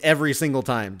 wrestling every single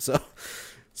time.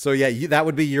 So yeah, that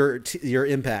would be your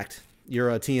Impact.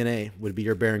 Your TNA would be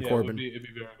your Baron Corbin. It'd be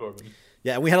Baron Corbin.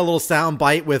 Yeah, we had a little sound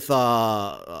bite with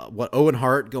Owen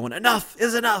Hart going, "Enough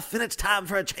is enough, and it's time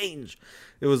for a change."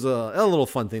 It was a little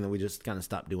fun thing that we just kind of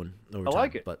stopped doing over time. I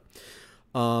like it, but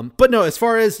no, as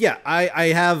far as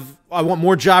I want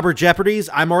more Jobber Jeopardies.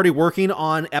 I'm already working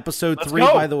on episode 3,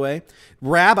 by the way.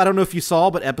 Rab, I don't know if you saw,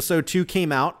 but episode 2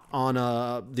 came out on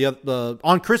I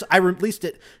released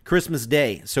it Christmas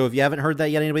Day. So if you haven't heard that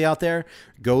yet, anybody out there,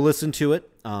 go listen to it.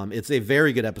 It's a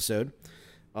very good episode.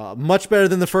 Much better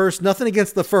than the first. Nothing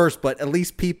against the first, but at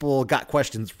least people got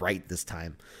questions right this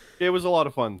time. It was a lot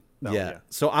of fun. Yeah.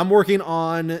 So I'm working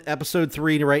on episode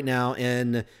 3 right now,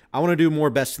 and I want to do more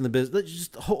Best in the Business,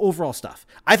 just overall stuff.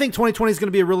 I think 2020 is going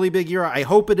to be a really big year. I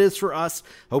hope it is for us.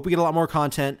 Hope we get a lot more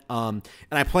content. And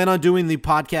I plan on doing the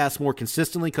podcast more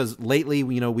consistently, because lately,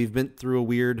 we've been through a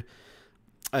weird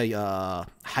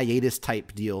hiatus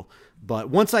type deal. But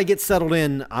once I get settled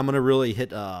in, I'm going to really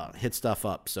hit stuff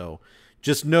up. So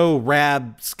just know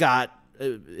Rab, Scott,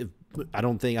 I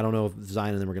don't know if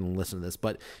Zion and them are going to listen to this,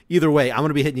 but either way, I'm going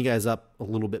to be hitting you guys up a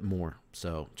little bit more.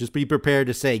 So just be prepared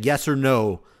to say yes or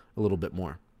no a little bit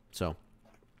more. So,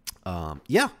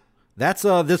 yeah, that's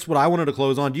this what I wanted to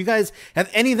close on. Do you guys have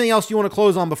anything else you want to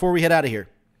close on before we head out of here?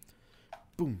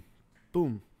 Boom,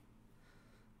 boom.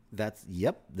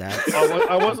 Yep.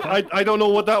 I don't know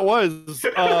what that was.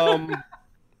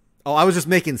 I was just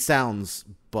making sounds,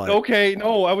 but okay.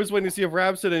 No, I was waiting to see if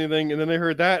Rab said anything, and then I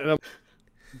heard that, and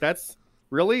that's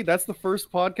the first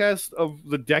podcast of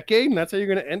the decade, and that's how you're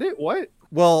going to end it? What?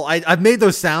 Well, I've made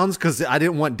those sounds because I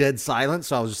didn't want dead silence,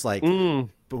 so I was just like,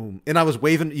 boom. And I was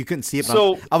waving. You couldn't see it,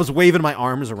 but I was waving my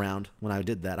arms around when I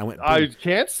did that. I went, boom. I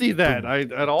can't see that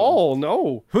at all,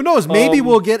 no. Who knows? Maybe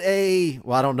we'll get I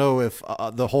don't know if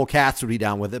the whole cast would be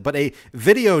down with it, but a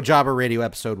video Jobber Radio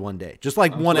episode one day. Just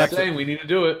like one episode. Saying we need to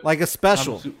do it. Like a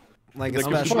special. Like a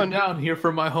special. I'm down here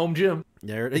from my home gym.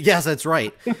 Yes, that's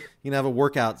right. You can have a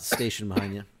workout station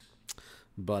behind you.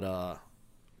 But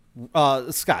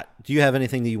Scott, do you have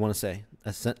anything that you want to say?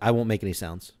 I won't make any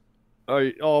sounds.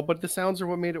 But the sounds are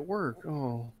what made it work.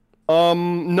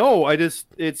 No,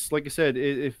 it's like I said,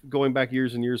 if going back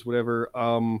years and years, whatever.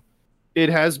 It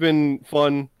has been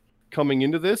fun coming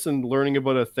into this and learning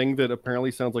about a thing that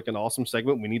apparently sounds like an awesome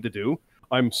segment we need to do.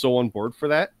 I'm so on board for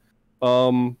that.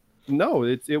 No,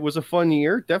 it was a fun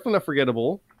year. Definitely not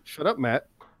forgettable. Shut up, Matt.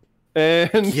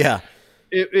 And yeah,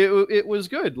 it was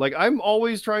good. Like, I'm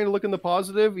always trying to look in the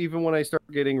positive, even when I start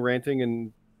getting ranting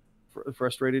and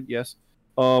frustrated. Yes.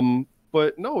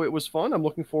 But no, it was fun. I'm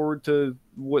looking forward to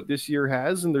what this year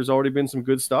has, and there's already been some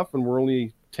good stuff, and we're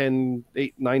only 9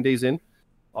 days in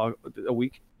a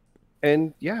week.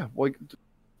 And yeah, like,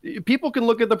 people can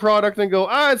look at the product and go,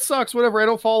 it sucks, whatever, I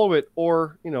don't follow it.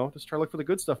 Or, just try to look for the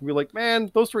good stuff and be like,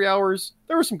 man, those 3 hours,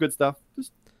 there was some good stuff.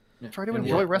 Just try to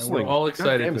enjoy wrestling. We're all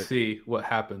excited to see what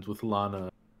happens with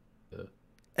Lana.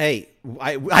 Hey,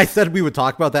 I said we would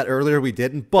talk about that earlier. We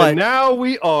didn't, but and now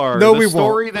we are. No, the we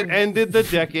story won't. that ended the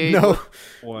decade. No,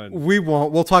 one. We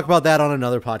won't. We'll talk about that on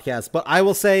another podcast. But I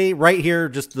will say right here,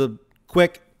 just the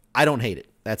quick, I don't hate it.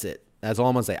 That's it. That's all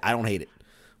I'm gonna say. I don't hate it.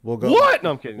 We'll go. What?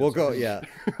 No, I'm kidding. We'll go. Yeah.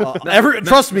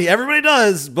 Trust me, everybody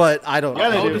does, but I don't.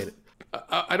 I don't hate it.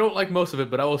 I don't like most of it,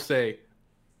 but I will say,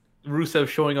 Rusev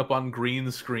showing up on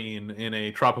green screen in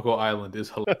a tropical island is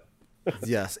hilarious.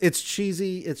 Yes, it's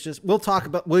cheesy. It's just we will talk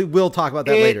about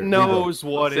that later. It knows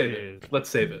what it is. Let's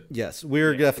save it. Yes,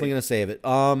 we're definitely gonna save it.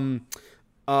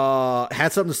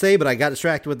 Had something to say, but I got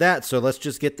distracted with that, so let's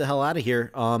just get the hell out of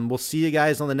here. We'll see you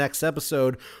guys on the next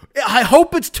episode. I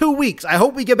hope it's 2 weeks. I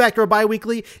hope we get back to our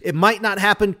bi-weekly. It might not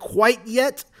happen quite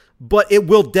yet, but it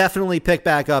will definitely pick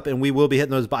back up, and we will be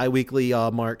hitting those bi-weekly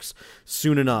marks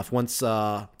soon enough. Once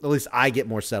at least I get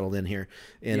more settled in here.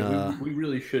 We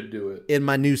really should do it in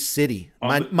my new city,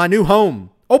 my new home.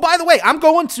 Oh, by the way, I'm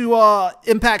going to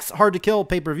Impact's Hard to Kill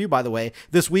pay-per-view, by the way,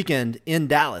 this weekend in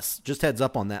Dallas. Just heads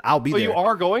up on that. I'll be there. You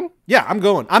are going? Yeah, I'm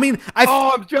going. I mean,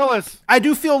 I'm jealous. I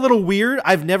do feel a little weird.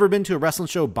 I've never been to a wrestling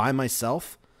show by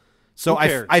myself. So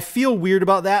I feel weird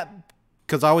about that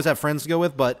because I always have friends to go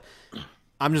with, but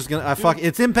I'm just going to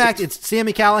it's Impact. It's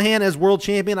Sami Callihan as world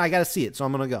champion. I got to see it, so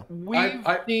I'm going to go. We've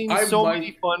seen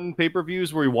many fun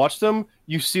pay-per-views where we watch them.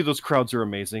 You see those crowds are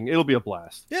amazing. It'll be a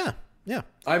blast. Yeah. Yeah,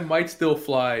 I might still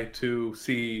fly to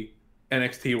see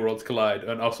NXT Worlds Collide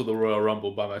and also the Royal Rumble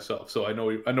by myself. So I know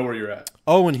where you're at.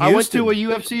 Oh, and I went to a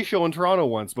UFC show in Toronto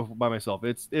once by myself.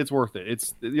 It's worth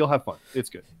it. You'll have fun.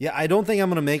 It's good. Yeah, I don't think I'm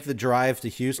going to make the drive to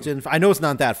Houston. I know it's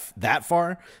not that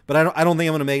far, but I don't think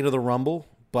I'm going to make it to the Rumble.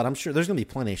 But I'm sure there's going to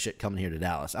be plenty of shit coming here to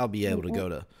Dallas. I'll be able to go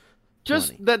to.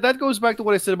 Just that goes back to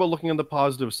what I said about looking on the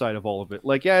positive side of all of it.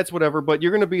 Like, yeah, it's whatever, but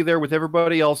you're going to be there with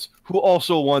everybody else who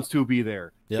also wants to be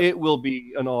there. Yep. It will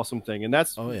be an awesome thing. And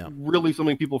that's really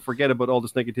something people forget about all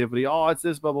this negativity. Oh, it's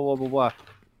this, blah, blah, blah, blah, blah.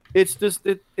 It's just,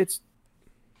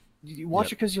 you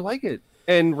watch it because you like it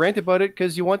and rant about it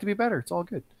because you want to be better. It's all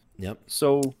good. Yep.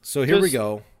 So here we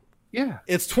go. Yeah.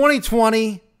 It's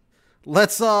 2020.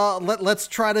 Let's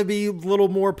try to be a little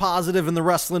more positive in the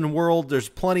wrestling world. There's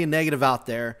plenty of negative out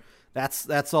there.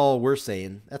 That's all we're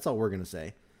saying. That's all we're gonna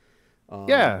say.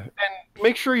 Yeah, and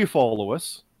make sure you follow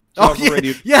us.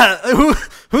 Yeah.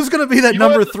 Who's gonna be that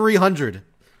number 300?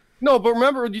 No, but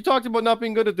remember, you talked about not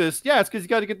being good at this. Yeah, it's because you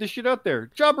got to get this shit out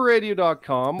there.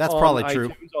 JobberRadio.com. That's probably true.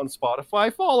 iTunes, on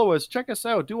Spotify. Follow us. Check us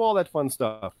out. Do all that fun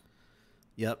stuff.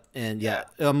 Yep, and yeah,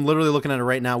 I'm literally looking at it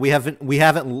right now. We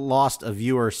haven't lost a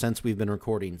viewer since we've been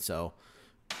recording. So,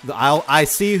 I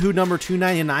see who number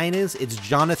 299 is. It's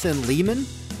Jonathan Lehman.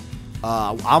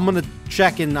 I'm going to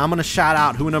check and I'm going to shout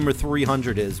out who number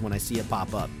 300 is when I see it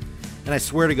pop up. And I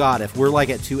swear to God, if we're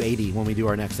like at 280 when we do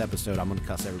our next episode, I'm going to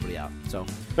cuss everybody out. So,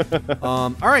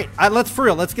 all right,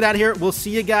 let's get out of here. We'll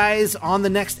see you guys on the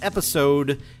next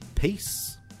episode.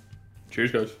 Peace.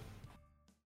 Cheers, guys.